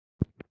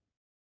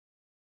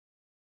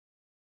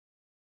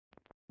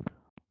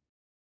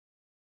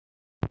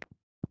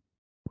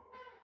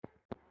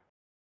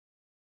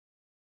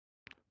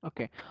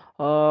 Okay.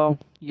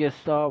 Yes,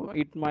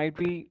 it might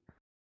be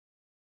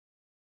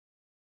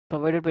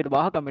provided by the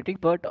Baja committee,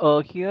 but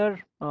here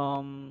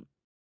I'm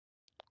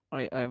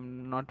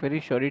not very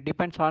sure. It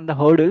depends on the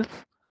hurdles.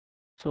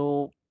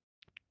 So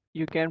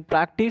you can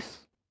practice.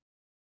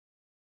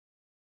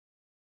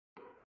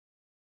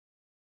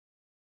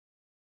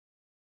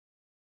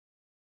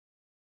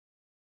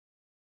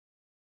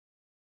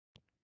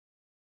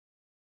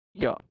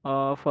 Yeah,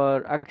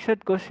 for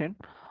Akshat question,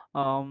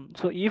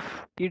 so if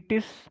it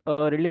is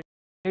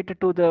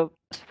related to the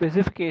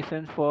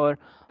specifications for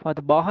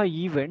the Baja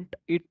event,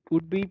 it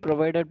would be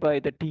provided by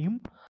the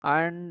team,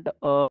 and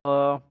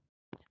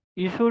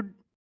you should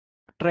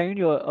train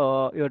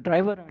your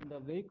driver and the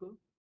vehicle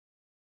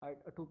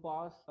to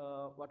pass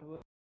whatever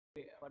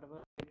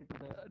related to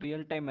the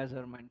real-time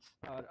measurements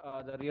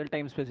or the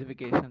real-time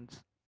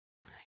specifications.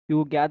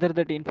 You gather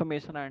that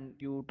information and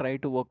you try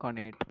to work on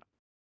it.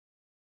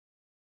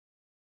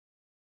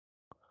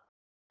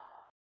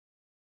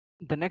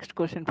 The next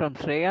question from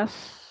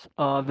Shreyas.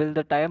 Will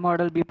the tire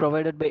model be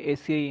provided by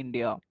ACI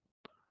India?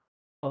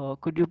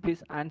 Could you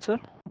please answer,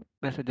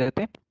 Mr.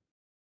 Jate?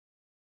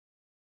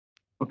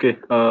 Okay,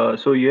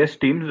 so yes,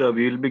 teams,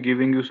 we will be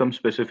giving you some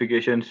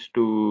specifications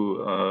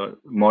to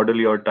model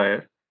your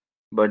tire,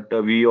 but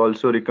we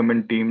also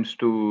recommend teams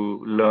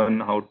to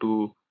learn how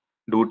to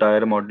do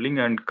tire modeling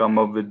and come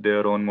up with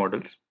their own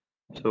models.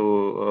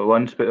 So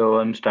one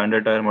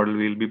standard tire model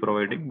we will be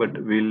providing, but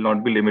we will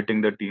not be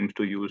limiting the teams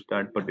to use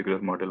that particular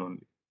model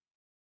only.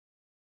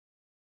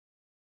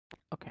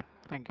 Okay,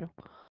 thank you.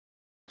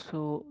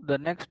 So the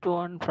next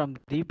one from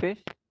Deepesh.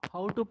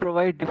 How to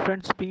provide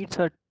different speeds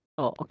at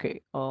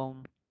okay.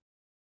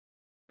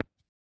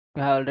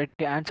 We have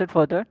already answered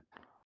for that.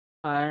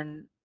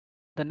 And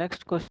the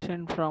next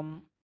question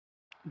from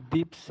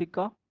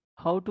Deepsika.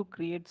 How to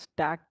create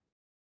stack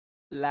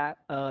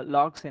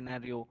log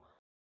scenario.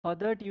 For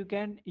that you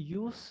can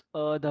use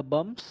the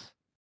bumps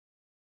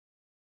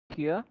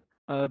here,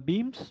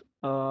 beams.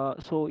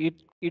 So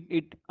it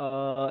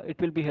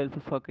will be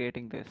helpful for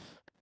creating this.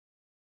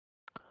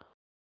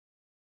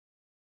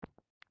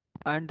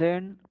 And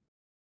then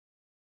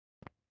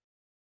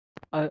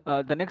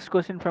the next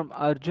question from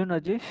Arjun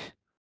Ajish.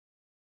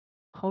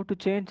 How to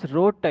change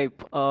road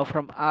type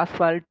from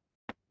asphalt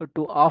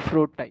to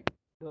off-road type?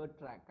 Dirt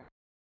track.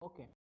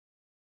 Okay.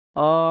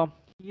 Uh,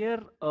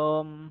 Here,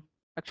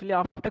 actually,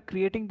 after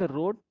creating the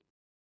road,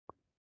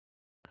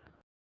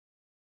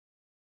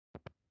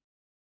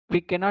 we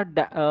cannot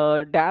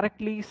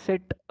directly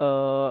set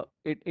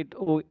it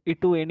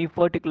to any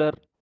particular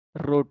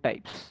road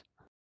types.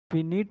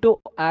 We need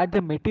to add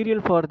the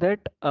material for that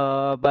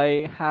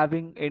by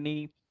having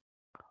any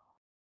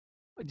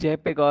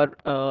JPEG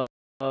or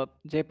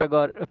JPEG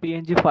or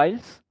PNG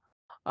files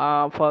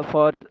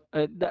for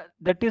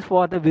that is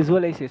for the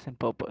visualization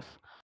purpose.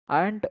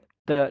 And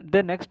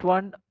the next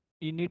one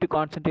you need to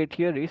concentrate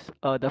here is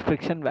the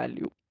friction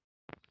value.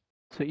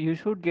 So you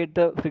should get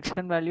the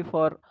friction value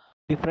for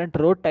different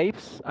road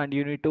types and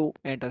you need to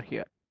enter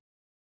here.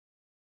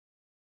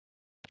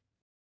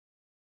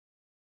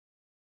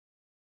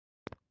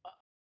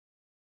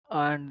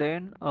 And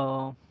then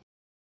okay,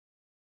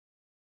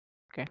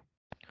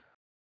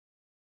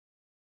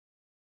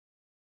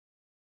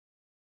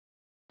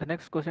 the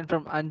next question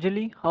from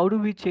Anjali. How do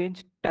we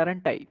change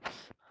terrain types?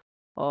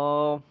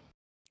 uh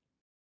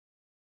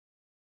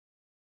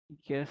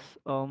yes,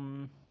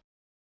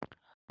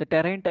 the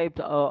terrain types,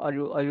 are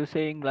you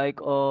saying like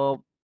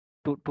to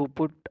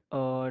put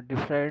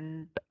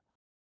different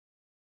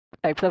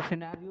types of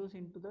scenarios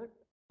into that?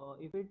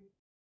 If it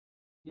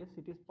Yes,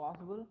 it is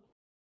possible.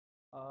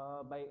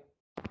 By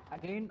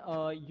again,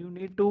 you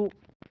need to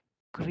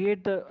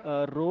create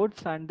the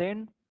roads and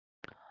then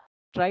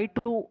try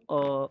to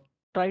uh,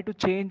 try to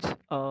change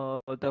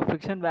the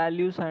friction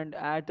values and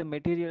add the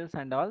materials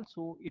and all.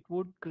 So it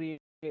would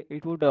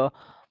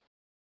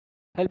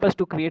help us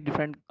to create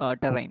different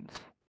terrains.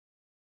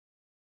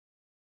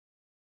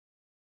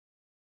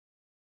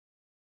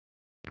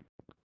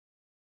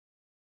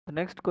 The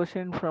next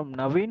question from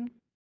Naveen,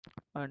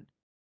 and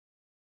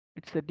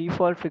it's the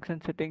default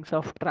friction settings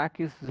of track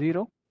is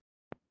 0.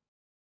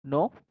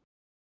 No,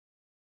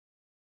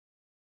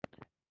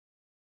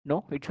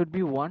 no, it should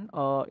be 1.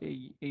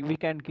 We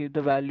can give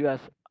the value as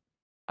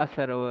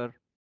per our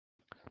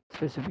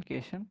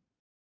specification.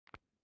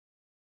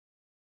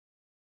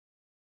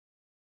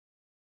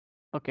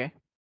 Okay.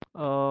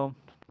 Uh,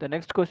 the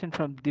next question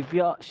from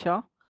Divya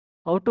Shah.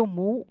 How to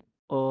move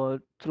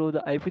through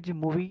the IPG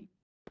movie,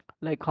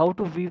 like how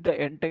to view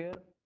the entire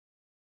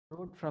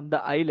road from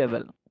the eye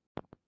level.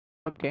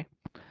 Okay.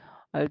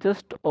 I'll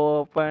just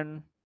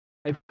open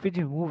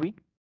IPG movie.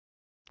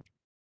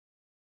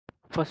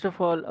 First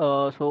of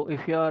all, so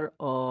if you are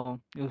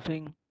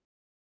using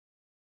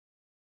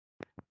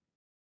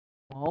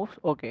mouse,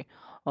 okay.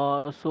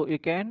 So you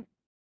can,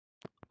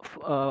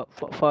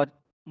 for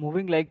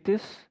moving like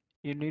this,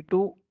 you need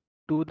to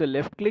do the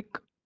left click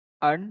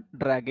and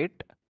drag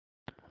it.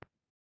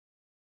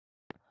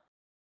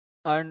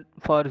 And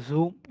for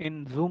zoom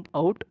in, zoom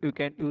out, you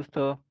can use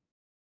the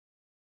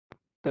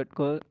that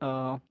go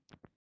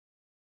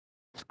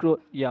scroll.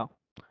 Yeah,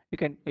 you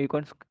can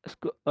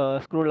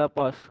scroll up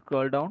or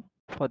scroll down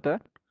for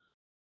that.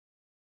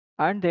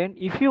 And then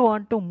if you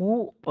want to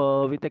move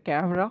with the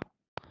camera,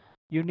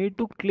 you need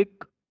to click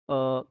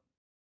uh,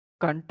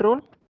 control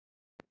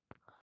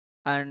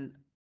and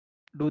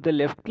do the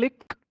left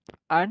click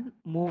and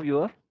move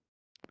your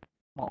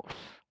mouse.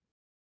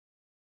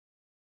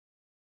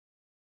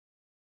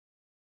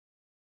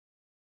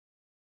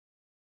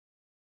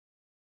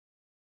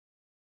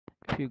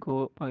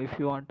 If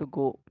you want to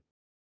go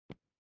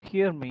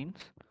here means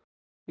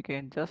you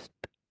can just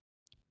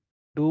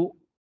do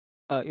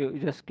you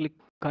just click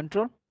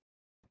control,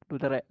 do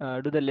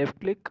the left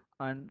click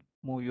and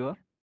move your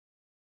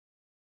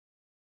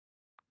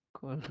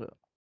cursor.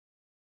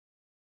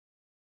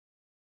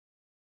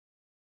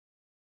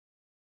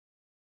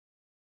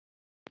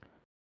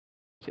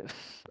 Yes.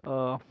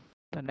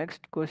 The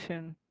next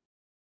question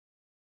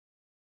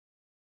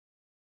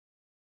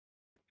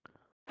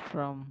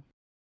from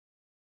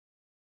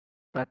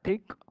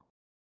Pratik.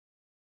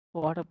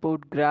 What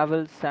about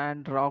gravel,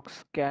 sand,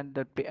 rocks can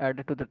that be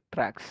added to the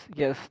tracks?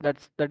 Yes,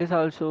 that is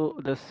also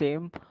the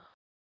same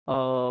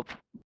uh,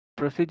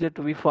 procedure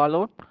to be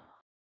followed,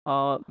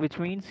 which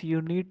means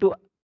you need to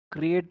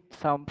create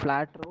some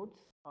flat roads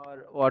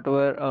or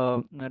whatever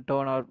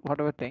turn or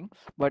whatever things,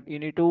 but you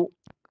need to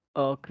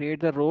create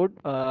the road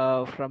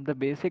from the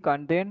basic,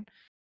 and then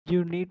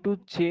you need to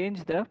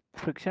change the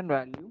friction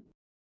value,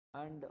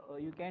 and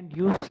you can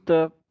use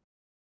the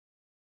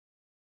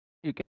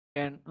you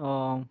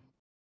can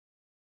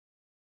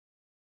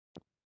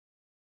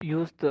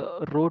use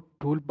the road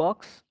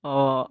toolbox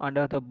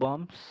under the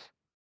bumps.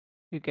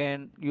 You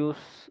can use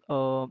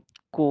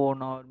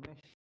cone or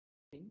mesh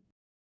thing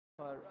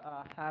for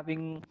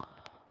having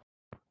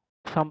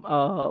some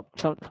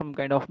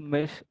kind of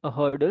mesh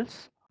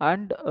hurdles,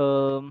 and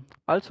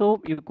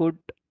also you could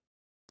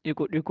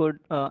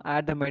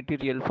add the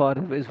material for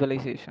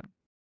visualization.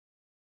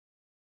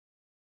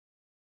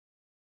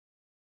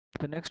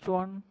 The next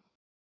one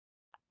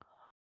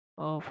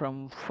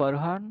from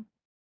Farhan.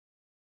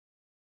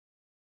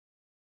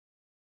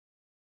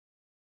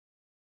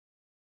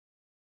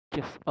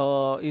 Yes.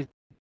 Is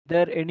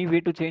there any way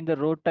to change the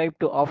road type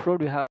to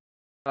off-road? We have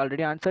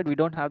already answered. We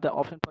don't have the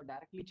option for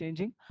directly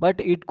changing, but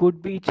it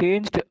could be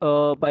changed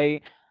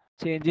by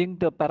changing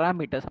the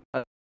parameters,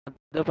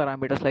 the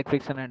parameters like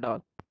friction and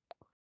all.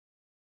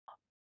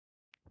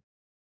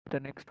 The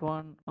next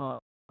one,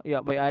 yeah,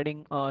 by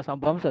adding some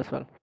bumps as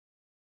well,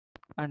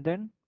 and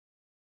then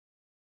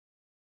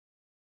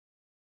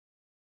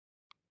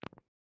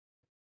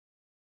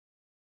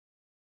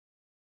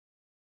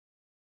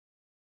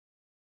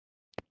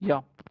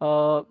yeah.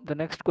 The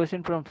next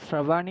question from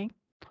Shravani.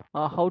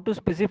 How to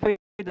specify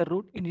the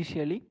route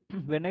initially?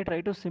 When I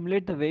try to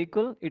simulate the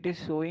vehicle, it is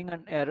showing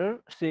an error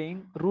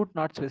saying route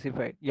not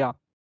specified. Yeah.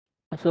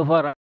 So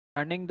for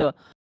running the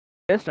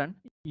test run,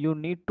 you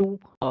need to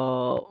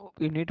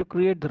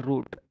create the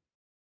route.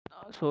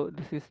 So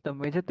this is the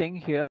major thing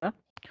here.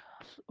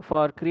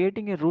 For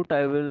creating a route,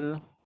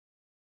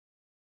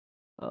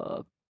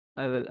 uh,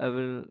 I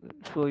will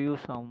show you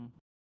some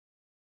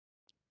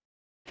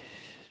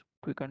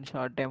quick and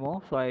short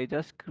demo. So I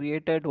just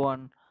created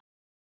one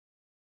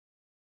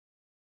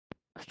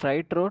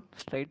straight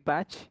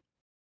patch.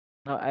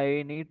 Now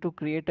I need to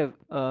create a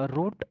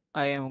route.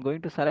 I am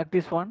going to select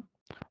this one.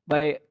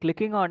 By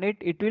clicking on it,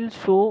 it will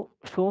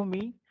show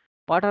me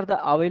what are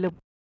the available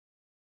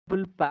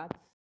paths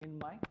in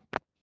my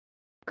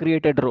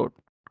created road.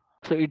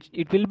 So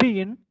it will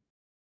be in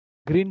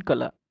green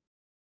color.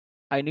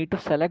 I need to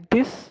select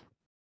this,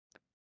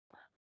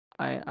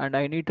 and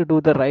I need to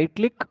do the right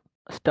click,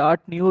 start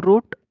new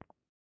route,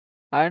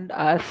 and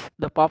as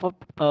the pop-up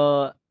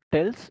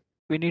tells,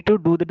 we need to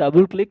do the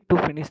double click to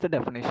finish the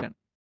definition.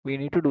 We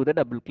need to do the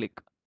double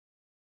click.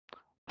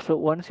 So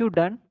once you're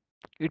done,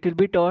 it will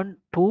be turned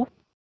to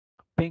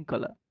pink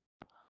color,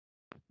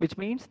 which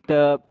means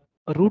the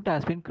route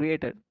has been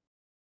created.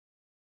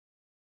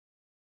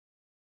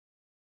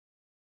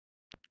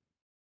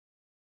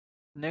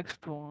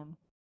 Next one,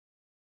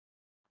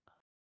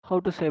 how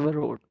to save a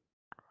road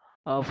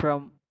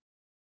from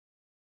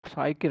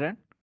Sai Kiran.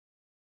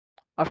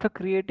 After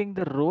creating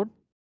the road,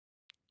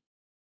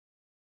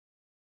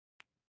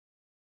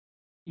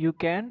 you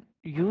can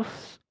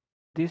use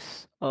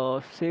this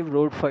save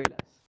road file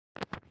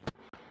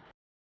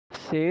as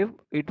save.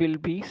 It will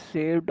be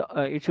saved.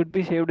 It should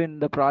be saved in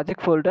the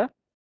project folder.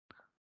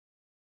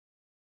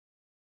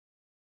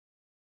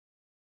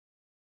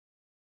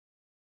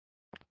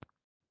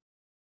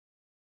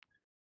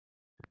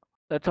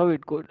 That's how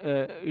it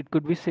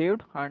could be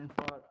saved. And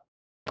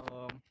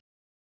for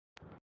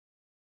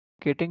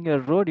getting your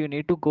road, you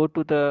need to go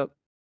to the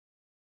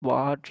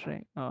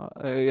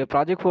your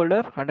project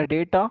folder under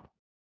data.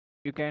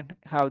 You can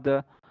have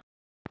the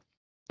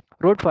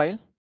road file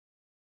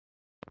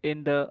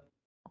in the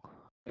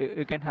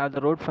you can have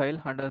the road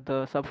file under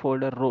the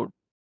subfolder road.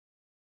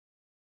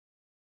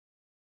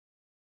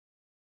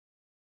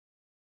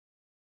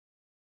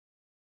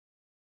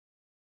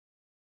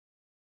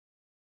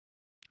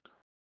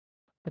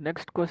 The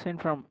next question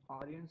from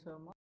Aryan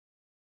Sharma.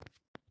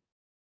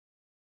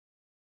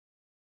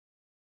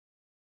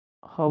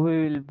 How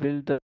we will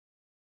build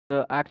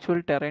the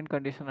actual terrain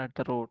condition at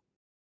the road?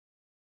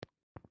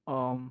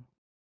 Um,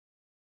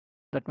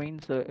 that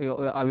means we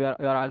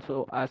are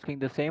also asking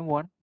the same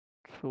one.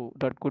 So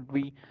that could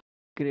be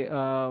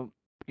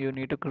you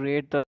need to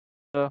create the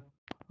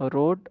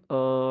road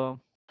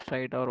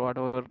site or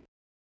whatever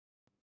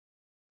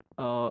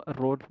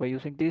road by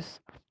using this,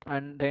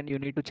 and then you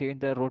need to change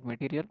the road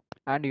material,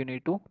 and you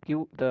need to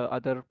give the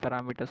other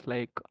parameters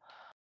like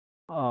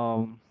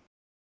um,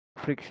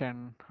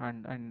 friction,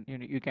 and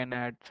you can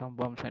add some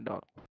bumps and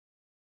all.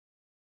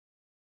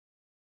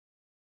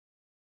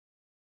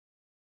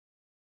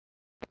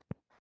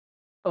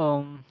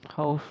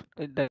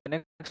 The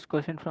next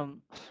question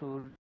from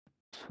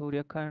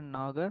Suryakant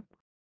Nagar.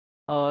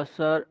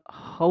 Sir,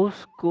 how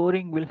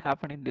scoring will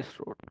happen in this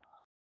road?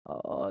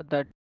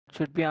 That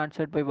should be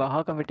answered by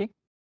Baha committee.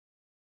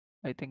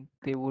 I think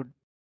they would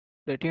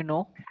let you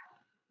know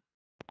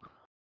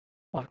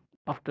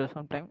after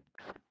some time.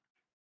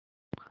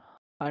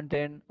 And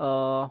then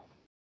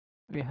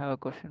we have a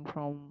question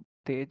from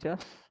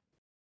Tejas.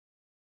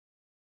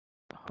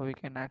 How we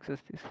can access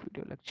these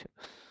video lectures?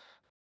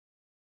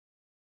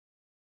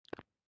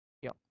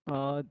 Yeah,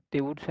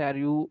 they would share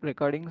you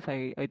recordings,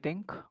 I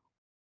think.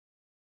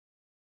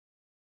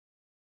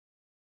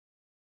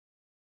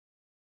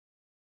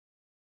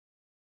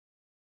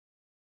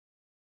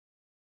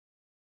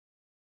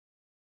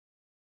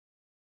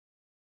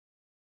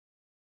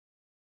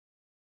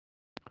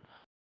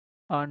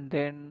 And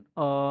then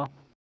the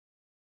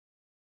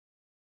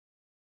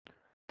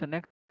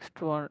next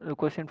one, a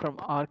question from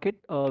Arkit.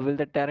 Will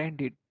the terrain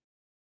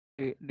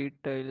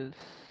details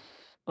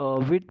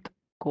width,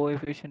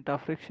 coefficient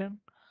of friction,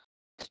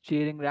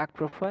 steering rack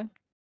profile,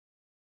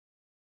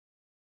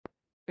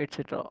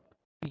 etc.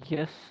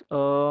 Yes,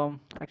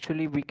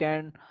 actually we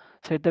can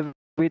set the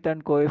width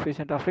and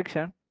coefficient of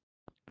friction,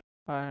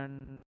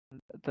 and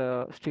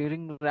the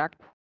steering rack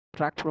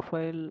track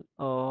profile.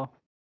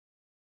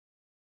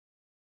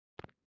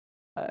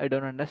 I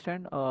don't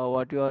understand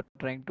what you are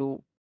trying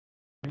to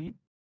mean.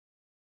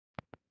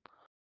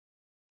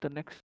 The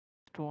next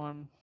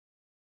one,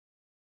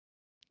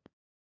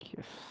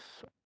 yes.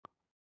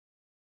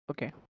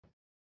 Okay.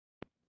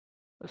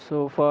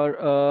 So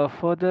for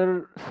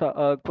further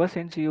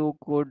questions, you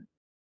could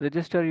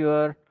register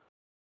your.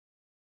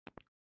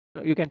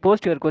 You can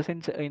post your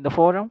questions in the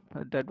forum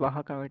that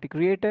Baha committee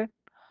created.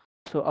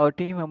 So our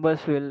team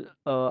members will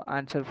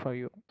answer for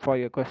you for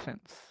your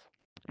questions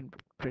in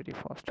pretty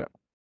faster.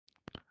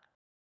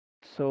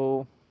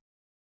 So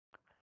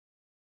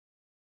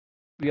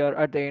we are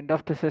at the end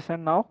of the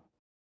session now,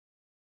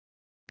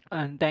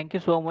 and thank you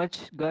so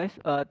much, guys.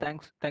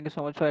 Thank you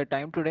so much for your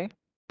time today.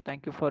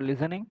 Thank you for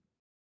listening.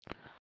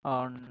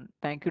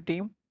 Thank you,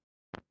 team.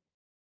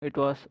 It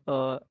was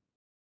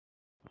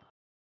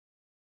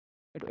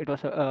it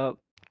was a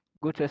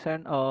good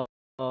session.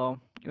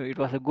 It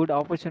was a good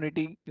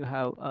opportunity you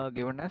have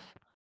given us,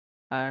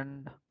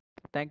 and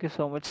thank you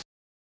so much,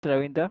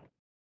 Ravinder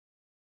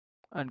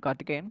and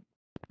Karthikeyan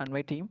and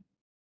my team.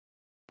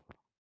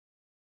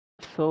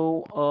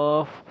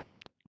 So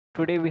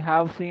today we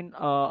have seen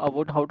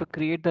about how to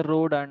create the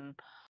road and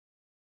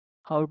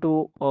how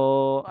to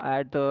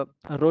add the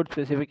road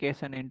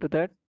specification into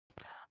that,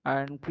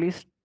 and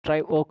please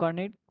try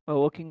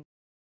working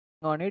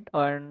on it.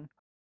 And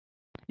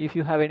if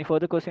you have any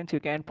further questions, you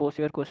can post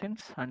your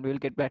questions and we'll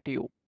get back to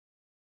you.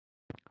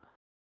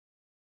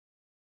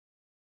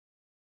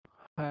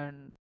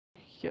 And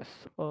yes,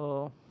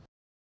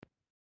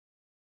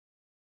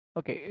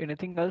 okay,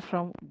 anything else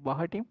from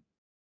Baha team?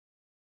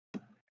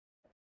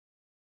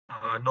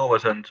 No,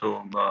 Vasan.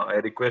 So I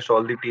request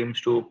all the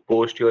teams to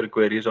post your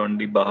queries on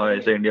the Baja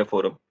Sae India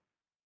forum.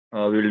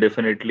 We'll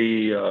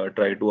definitely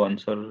try to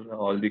answer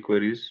all the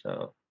queries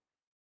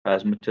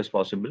as much as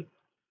possible.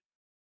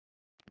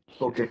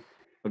 Okay.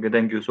 Okay,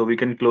 thank you. So we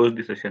can close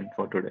the session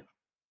for today.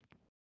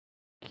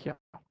 Yeah,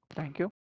 thank you.